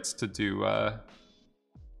area lights to do to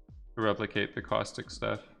replicate the caustic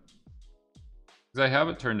stuff. Because I have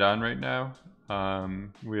it turned on right now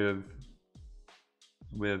with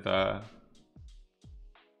the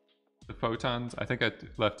photons. I think I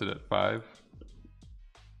left it at 5.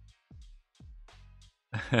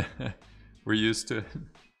 We're used to it.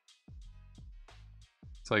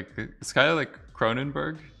 It's kind of like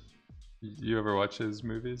Cronenberg. You ever watch his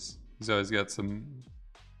movies? He's always got some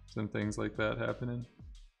things like that happening.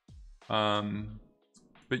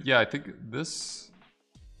 But yeah, I think this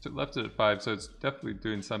left it at 5, so it's definitely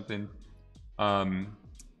doing something.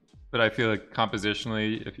 But I feel like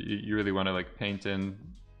compositionally, if you really want to like paint in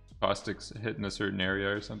caustics hitting a certain area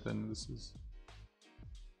or something, this is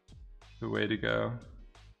the way to go.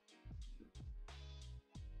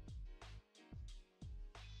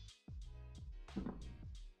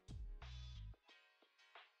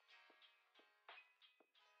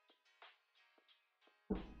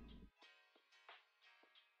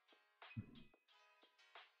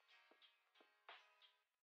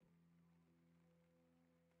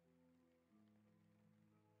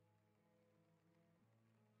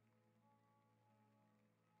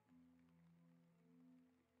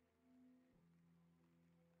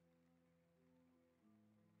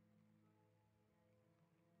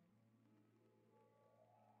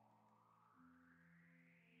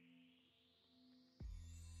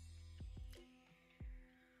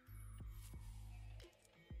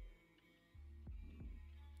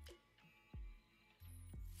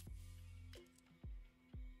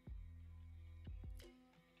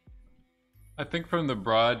 I think from the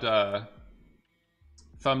broad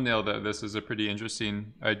thumbnail that this is a pretty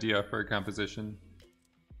interesting idea for a composition.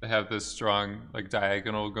 They have this strong like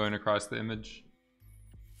diagonal going across the image.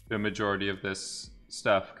 The majority of this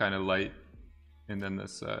stuff kind of light, and then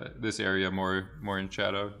this area more in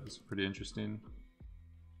shadow. It's a pretty interesting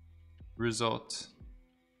result.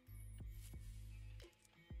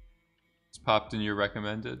 It's popped in your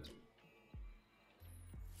recommended.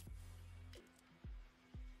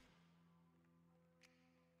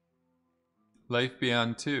 Life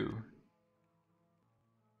Beyond 2.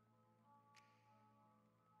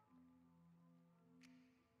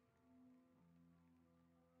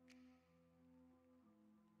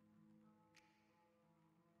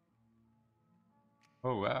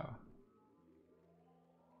 Oh wow.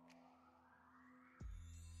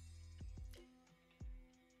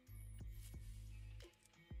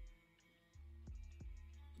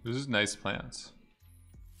 This is nice plants.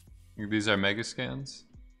 These are mega scans.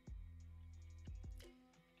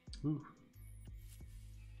 Ooh.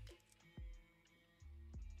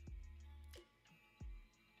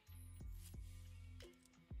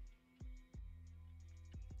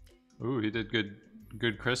 Ooh, he did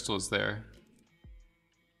good crystals there.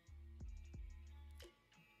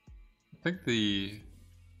 I think the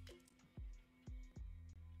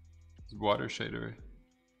water shader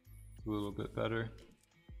is a little bit better.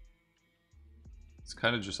 It's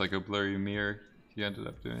kind of just like a blurry mirror he ended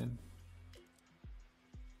up doing.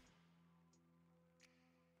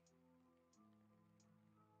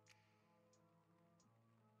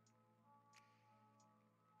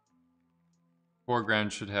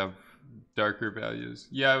 Foreground should have darker values.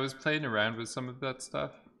 Yeah, I was playing around with some of that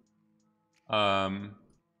stuff.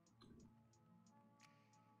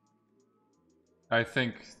 I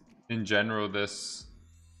think in general this,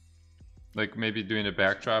 like maybe doing a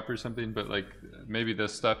backdrop or something, but like maybe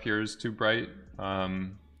this stuff here is too bright.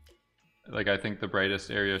 Like I think the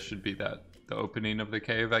brightest area should be the opening of the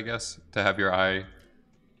cave, I guess, to have your eye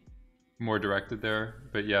more directed there.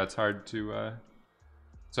 But yeah, it's hard to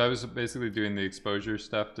so I was basically doing the exposure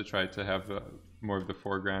stuff to try to have more of the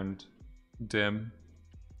foreground dim.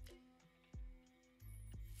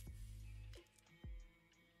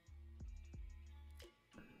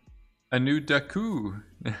 Anu Daku.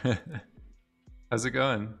 How's it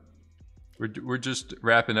going? We're just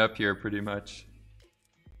wrapping up here pretty much.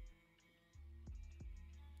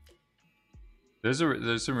 There's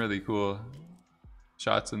some really cool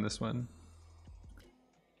shots in this one.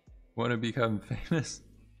 Want to become famous?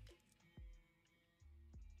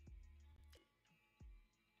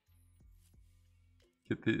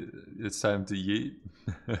 It's time to yeet.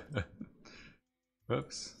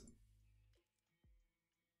 Whoops.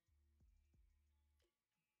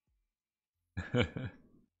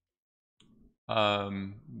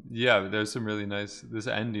 Yeah, there's some really nice, this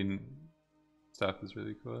ending stuff is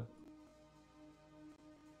really cool.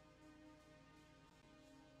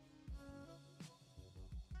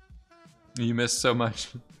 You missed so much.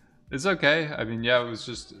 It's okay. I mean, yeah, it was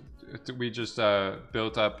just, we just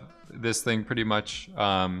built up this thing pretty much.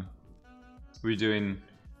 We're doing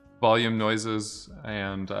volume noises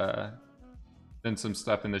and then some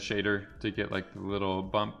stuff in the shader to get like the little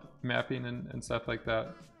bump mapping and stuff like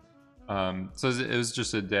that. So it was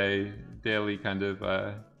just a daily kind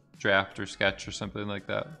of draft or sketch or something like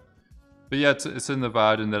that. But yeah, it's in the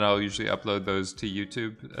VOD, and then I'll usually upload those to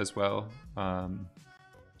YouTube as well,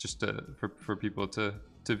 just for people to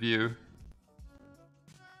view.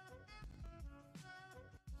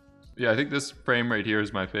 Yeah, I think this frame right here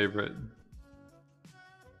is my favorite.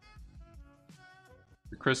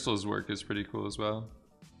 The crystals work is pretty cool as well.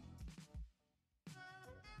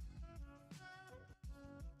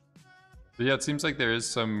 But yeah, it seems like there is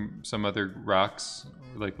some other rocks,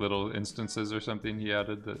 like little instances or something he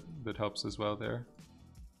added that helps as well there.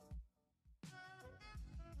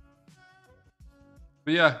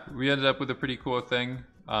 But yeah, we ended up with a pretty cool thing.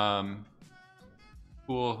 More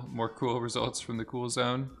cool results from the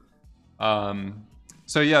CoolZone.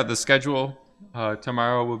 So yeah, the schedule.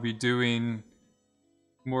 Tomorrow we'll be doing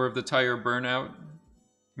more of the tire burnout,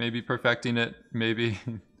 maybe perfecting it, maybe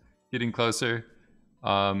getting closer.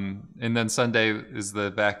 And then Sunday is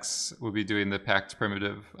the Vex. We'll be doing the packed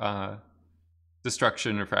primitive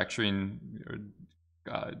destruction or fracturing, or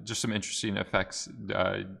just some interesting effects,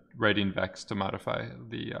 writing Vex to modify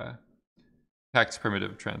the packed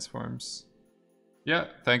primitive transforms. Yeah,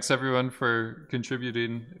 thanks everyone for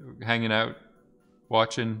contributing, hanging out,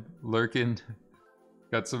 watching, lurking.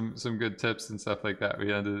 Got some good tips and stuff like that. We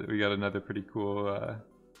got another pretty cool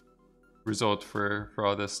result for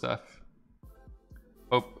all this stuff.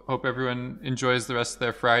 Hope everyone enjoys the rest of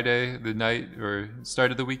their Friday, the night, or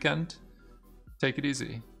start of the weekend. Take it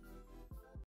easy.